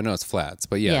sense. But no, it's flats.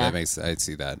 But yeah, Yeah. I'd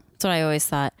see that. That's what I always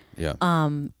thought. Yeah.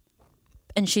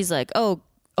 And she's like, oh,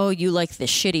 you like the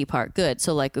shitty part. Good.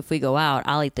 So like if we go out,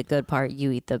 I'll eat the good part,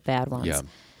 you eat the bad ones. Yeah.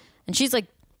 And she's like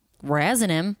razzing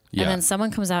him. Yeah. And then someone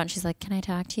comes out and she's like, can I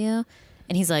talk to you?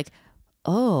 And he's like,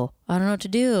 oh, I don't know what to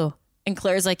do. And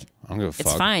Claire's like, I don't give a it's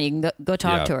fuck. fine. You can go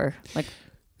talk Yeah. to her. Like,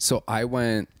 So I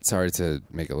went. Sorry to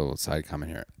make a little side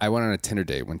comment here. I went on a Tinder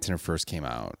date when Tinder first came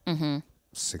out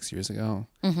 6 years ago.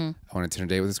 I went on a Tinder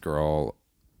date with this girl.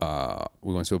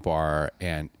 We went to a bar,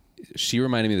 and she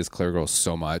reminded me of this Claire girl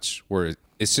so much. Where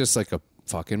it's just like a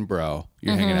fucking bro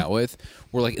you're hanging out with.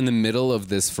 We're like in the middle of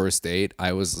this first date.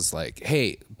 I was just like,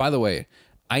 hey, by the way,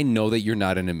 I know that you're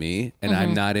not into me and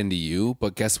I'm not into you,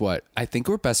 but guess what? I think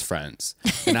we're best friends,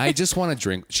 and I just want to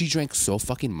drink. She drank so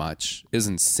fucking much. It was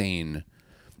insane.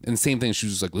 And the same thing, she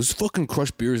was like, let's fucking crush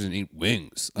beers and eat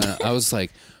wings. I was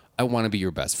like, I want to be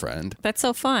your best friend. that's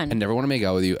so fun. I never want to make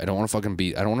out with you. I don't want to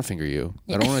I don't want to finger you.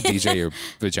 I don't want to DJ your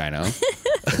vagina.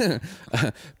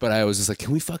 But I was just like,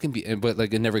 can we fucking be? But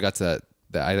like, it never got to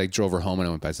that. I like drove her home and I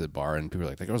went back to the bar, and people were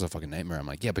like, that girl's a fucking nightmare. I'm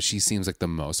like, yeah, but she seems like the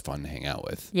most fun to hang out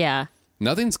with. Yeah.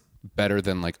 Nothing's better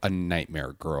than like a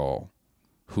nightmare girl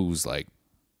who's like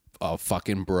a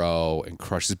fucking bro and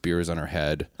crushes beers on her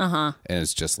head. And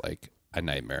it's just like a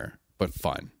nightmare, but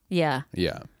fun. Yeah.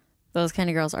 Yeah. Those kind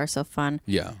of girls are so fun.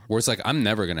 Yeah. Where it's like, I'm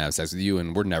never going to have sex with you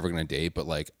and we're never going to date, but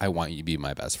like, I want you to be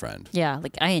my best friend. Yeah,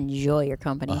 like I enjoy your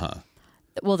company.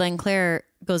 Well, then Claire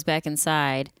goes back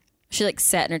inside. She like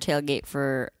sat in her tailgate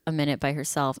for a minute by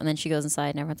herself, and then she goes inside,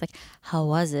 and everyone's like, "How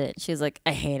was it?" She was like,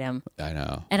 "I hate him." I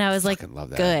know. And I was like, love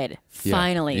that. "Good, Yeah.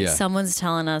 finally, Yeah. someone's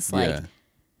telling us like." Yeah.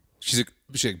 She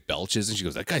like belches and she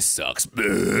goes, "That guy sucks."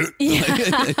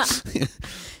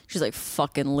 She's like,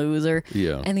 fucking loser.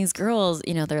 Yeah. And these girls,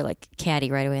 you know, they're like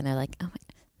catty right away. And they're like, oh,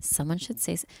 someone should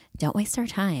say, don't waste our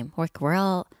time. We're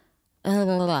all, blah,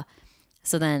 blah, blah.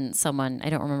 So then someone, I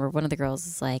don't remember, one of the girls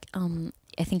is like,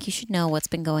 I think you should know what's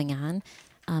been going on.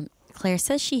 Claire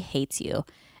says she hates you.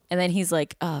 And then he's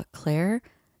like, Claire,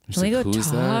 can we go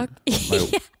Who's talk?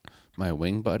 that? My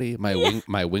wing buddy?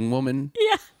 My wing woman?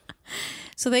 Yeah.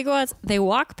 So they go out, they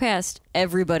walk past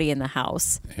everybody in the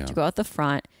house to go out the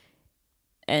front.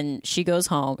 And she goes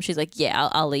home. She's like, yeah,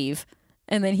 I'll leave.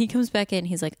 And then he comes back in.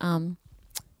 He's like,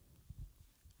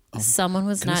 someone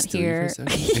was not here.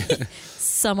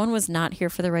 Someone was not here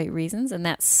for the right reasons. And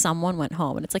that someone went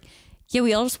home. And it's like, yeah,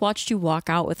 we all just watched you walk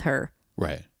out with her.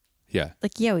 Right. Yeah.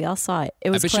 Like, yeah, we all saw it. It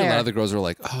was I bet Claire. you a lot of the girls were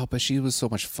like, oh, but she was so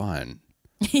much fun.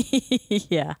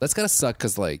 Yeah. That's gotta suck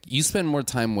because like you spend more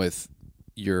time with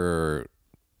your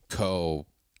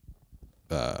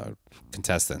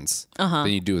contestants than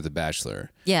you do with the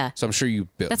Bachelor. Yeah. So I'm sure you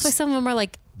built. That's why some of them are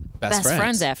like best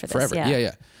friends after this. forever. Yeah.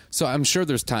 Yeah. So I'm sure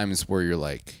there's times where you're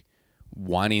like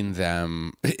wanting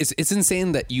them. It's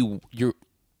insane that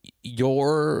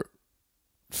your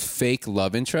fake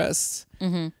love interests.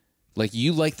 Mm-hmm. Like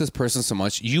you like this person so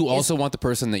much, you also want the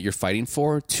person that you're fighting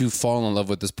for to fall in love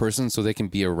with this person so they can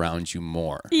be around you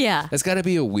more. Yeah. That's got to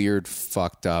be a weird,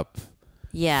 fucked up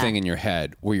thing in your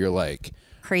head where you're like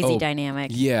crazy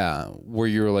dynamic. Yeah, where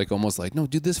you're like almost like, no,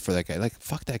 do this for that guy. Like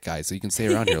fuck that guy so you can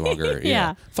stay around here longer.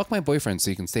 Yeah. Fuck my boyfriend so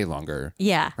you can stay longer.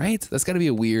 Yeah. Right? That's got to be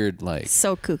a weird like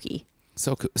So kooky.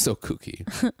 so kooky.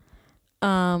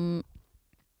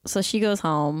 So she goes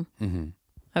home. Mm-hmm.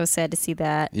 I was sad to see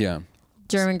that. Yeah.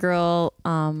 German girl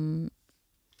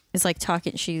is like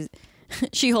talking. She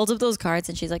holds up those cards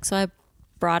and she's like, so I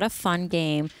brought a fun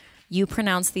game. You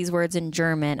pronounce these words in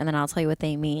German and then I'll tell you what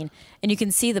they mean. And you can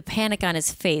see the panic on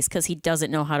his face because he doesn't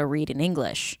know how to read in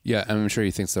English. Yeah, I'm sure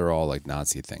he thinks they're all like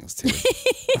Nazi things too.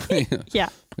 Yeah.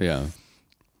 Yeah.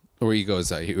 Where he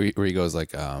goes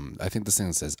like, I think this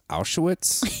thing says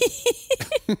Auschwitz.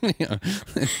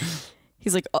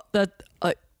 He's like,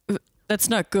 that's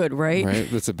not good, right? Right?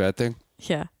 That's a bad thing.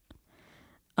 Yeah.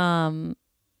 The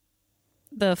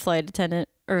flight attendant,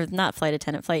 or not flight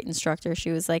attendant, flight instructor, she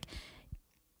was like,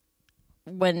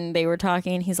 when they were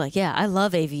talking, he's like, yeah, I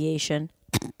love aviation.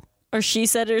 Or she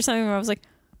said it or something where I was like,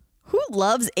 who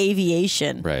loves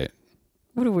aviation? Right.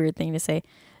 What a weird thing to say.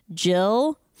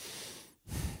 Jill.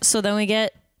 So then we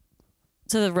get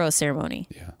to the rose ceremony.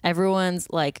 Yeah. Everyone's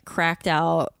like cracked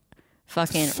out,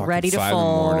 fucking ready to 5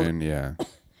 fold. in the morning, yeah.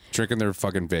 Drinking their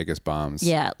fucking Vegas bombs.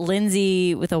 Yeah,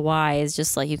 Lindsay with a Y is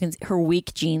just like, you can, her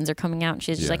weak genes are coming out and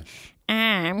she's just like,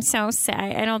 I'm so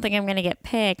sad. I don't think I'm going to get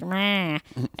picked. And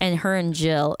her and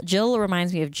Jill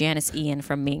reminds me of Janice Ian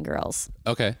from Mean Girls.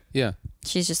 Okay, yeah.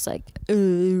 She's just like,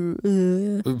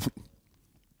 And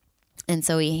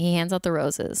so he hands out the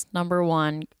roses. Number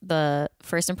 1, the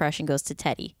first impression goes to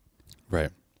Teddy. Right.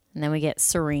 And then we get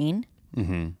Serene,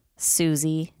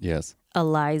 Susie, Yes.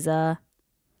 Eliza,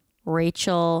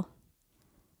 Rachel,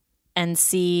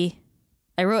 NC.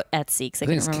 I wrote Etsy because I think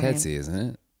couldn't it's remember her name. Ketsy, isn't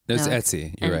it? No, it's No,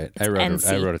 Etsy. You're right. it's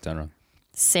I NC. wrote it down wrong.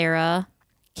 Sarah,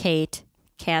 Kate,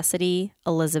 Cassidy,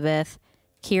 Elizabeth,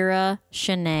 Kira,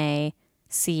 Shanae,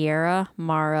 Sierra,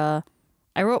 Mara.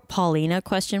 I wrote Paulina ?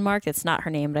 It's not her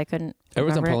name, but I couldn't I wrote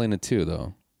down remember it. Paulina too,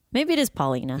 though. Maybe it is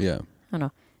Paulina. Yeah. I don't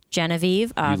know.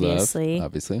 Genevieve, obviously. You love,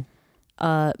 obviously.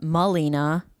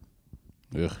 Malina.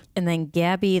 Ugh. And then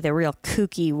Gabby, the real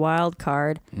kooky wild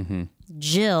card. Mm-hmm.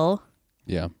 Jill.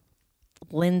 Yeah.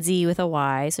 Lindsay with a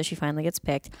Y, so she finally gets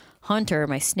picked. Hunter,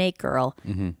 my snake girl.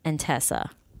 And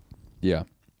Tessa. Yeah.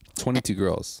 22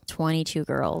 girls. 22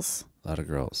 girls. A lot of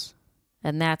girls.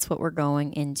 And that's what we're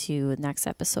going into the next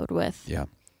episode with. Yeah.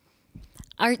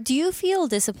 Do you feel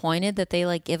disappointed that they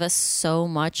like give us so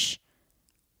much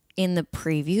in the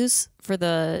previews for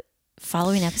the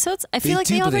following episodes? I feel like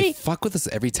they already they fuck with us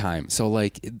every time. So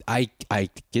like I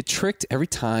get tricked every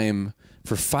time.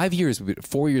 For 4 years we've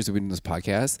been doing this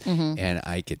podcast, and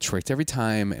I get tricked every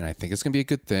time, and I think it's gonna be a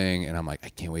good thing, and I'm like, I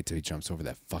can't wait till he jumps over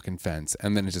that fucking fence,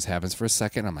 and then it just happens for a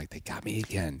second. I'm like, they got me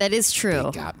again. That is true.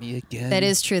 They got me again. That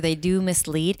is true. They do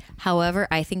mislead. However,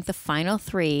 I think the final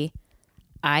 3,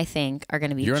 are going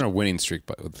to be. You're on a winning streak,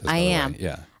 but with this, I am.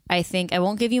 Yeah. I think I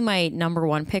won't give you my number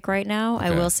one pick right now. I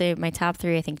Okay. will say my top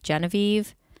three. I think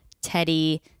Genevieve,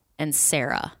 Teddy, and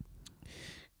Sarah.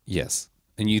 Yes.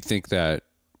 And you think that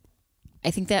I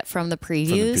think that from the from previews,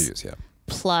 the previous, yeah.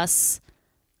 plus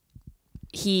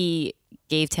he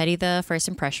gave Teddy the first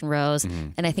impression rose,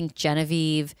 and I think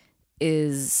Genevieve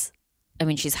is, I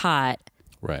mean, she's hot,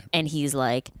 Right. and he's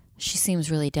like, she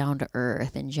seems really down to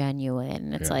earth and genuine.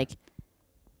 And it's Yeah. like,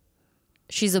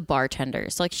 she's a bartender.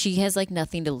 So like she has like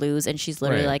nothing to lose. And she's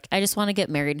literally Right. like, I just want to get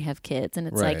married and have kids. And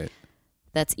it's Right. like,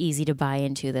 that's easy to buy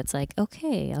into. That's like,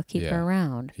 okay, I'll keep Yeah. her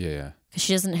around. Yeah. 'Cause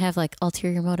she doesn't have like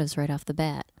ulterior motives right off the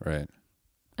bat. Right.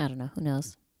 I don't know. Who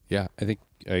knows? Yeah. I think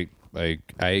I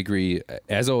agree.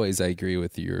 As always, I agree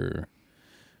with your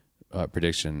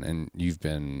prediction. And you've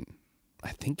been,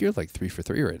 I think you're like 3 for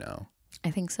 3 right now. I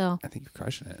think so. I think you're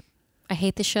crushing it. I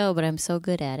hate the show, but I'm so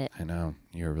good at it. I know.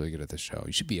 You're really good at this show.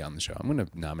 You should be on the show. I'm going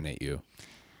to nominate you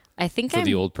I think for I'm,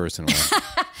 the old person one.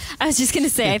 I was just going to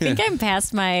say, I think I'm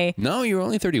past my, No, you're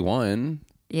only 31.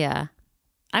 yeah.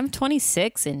 I'm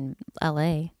 26 in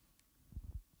LA.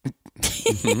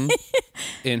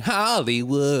 In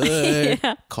Hollywood.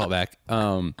 Call back.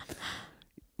 No,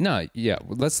 yeah.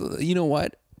 Let's, you know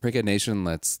what? Brickhead Nation,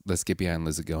 let's get behind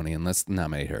Liz Agoni and let's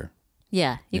nominate her.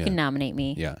 Yeah. You Yeah. can nominate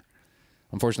me. Yeah.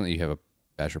 Unfortunately, you have a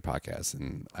Bachelor podcast,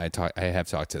 and I have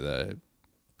talked to the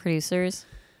Producers.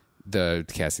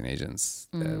 casting agents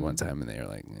one time, and they were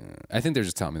like, I think they're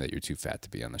just telling me that you're too fat to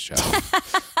be on the show.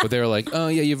 But they were like, oh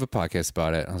yeah, you have a podcast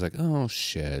about it. I was like, oh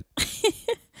shit.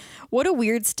 What a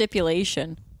weird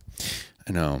stipulation.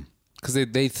 I know, because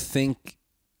they think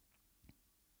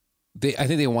I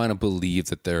think they want to believe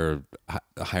that they're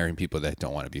hiring people that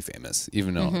don't want to be famous,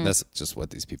 even though that's just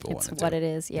what these people want It's to do. what it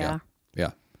is. Yeah.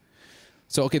 Yeah.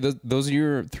 So okay, those are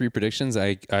your 3 predictions.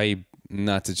 I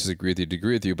not to just agree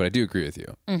with you, but I do agree with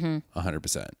you,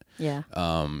 100%. Yeah.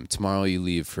 Tomorrow you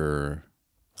leave for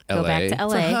Go LA, back to LA.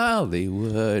 for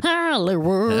Hollywood.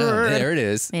 Hollywood. Yeah, there it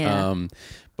is. Yeah.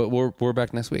 But we're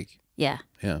back next week. Yeah.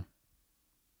 Yeah.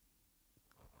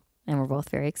 And we're both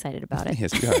very excited about it.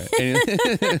 Yes, we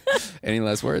are. Any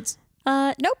last words?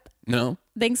 Nope. No.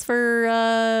 Thanks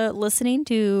for listening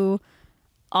to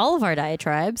all of our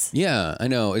diatribes. Yeah, I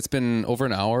know. It's been over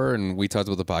an hour, and we talked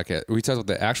about the podcast. We talked about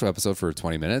the actual episode for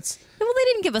 20 minutes. Well, they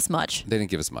didn't give us much. They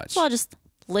didn't give us much. Well, just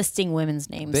listing women's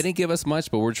names. They didn't give us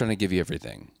much, but we're trying to give you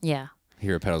everything Yeah.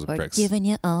 here at Pedals and We're Bricks. giving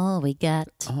you all we got.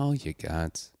 Oh, you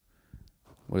got.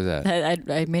 What is that?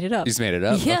 I made it up. You just made it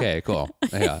up? Yeah. Okay, cool.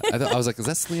 Yeah. I was like, is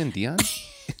that Celine Dion?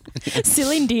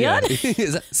 Celine Dion?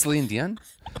 Is that Celine Dion?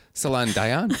 Celine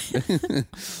Dion?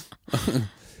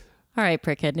 All right,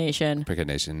 Prickhead Nation. Brickhead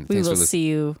Nation. We Thanks will for listening. see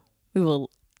you.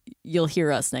 You'll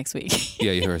hear us next week.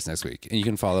 Yeah, you hear us next week. And you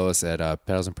can follow us at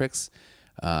Pedals and Pricks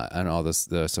on all the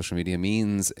social media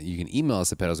means. You can email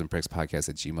us at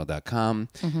pedalsandprickspodcast@gmail.com.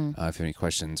 If you have any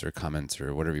questions or comments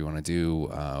or whatever you want to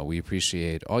do, we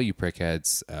appreciate all you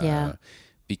prickheads. Yeah.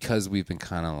 Because we've been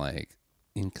kind of like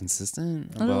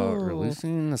inconsistent about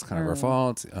releasing. That's kind of our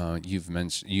fault. You've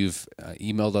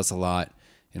emailed us a lot,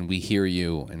 and we hear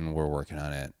you, and we're working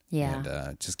on it. Yeah.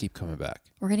 And just keep coming back.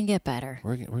 We're going to get better.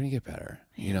 We're gonna get better.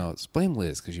 You know, blame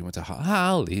Liz because you went to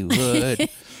Hollywood.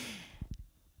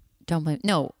 Don't blame.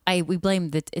 No, we blame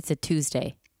that it's a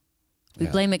Tuesday. We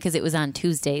Yeah. blame it because it was on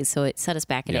Tuesdays, so it set us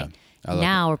back a Yeah. day. I love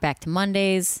Now we're back to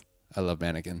Mondays. I love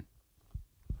Mannequin.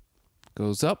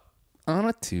 Goes up on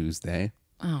a Tuesday.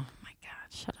 Oh my God!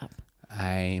 Shut up.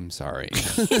 I'm sorry.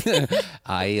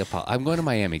 I'm going to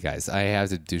Miami, guys. I have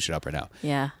to do shit up right now.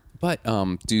 Yeah. But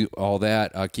do all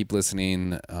that. Keep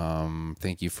listening.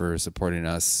 Thank you for supporting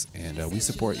us, and we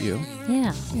support you.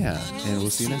 Yeah. Yeah, and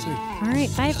we'll see you next week. All right.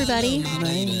 Bye, everybody.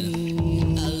 I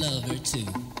love her too.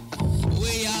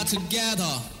 We are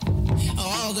together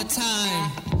all the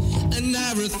time, and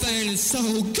everything is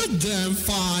so goddamn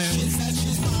fine.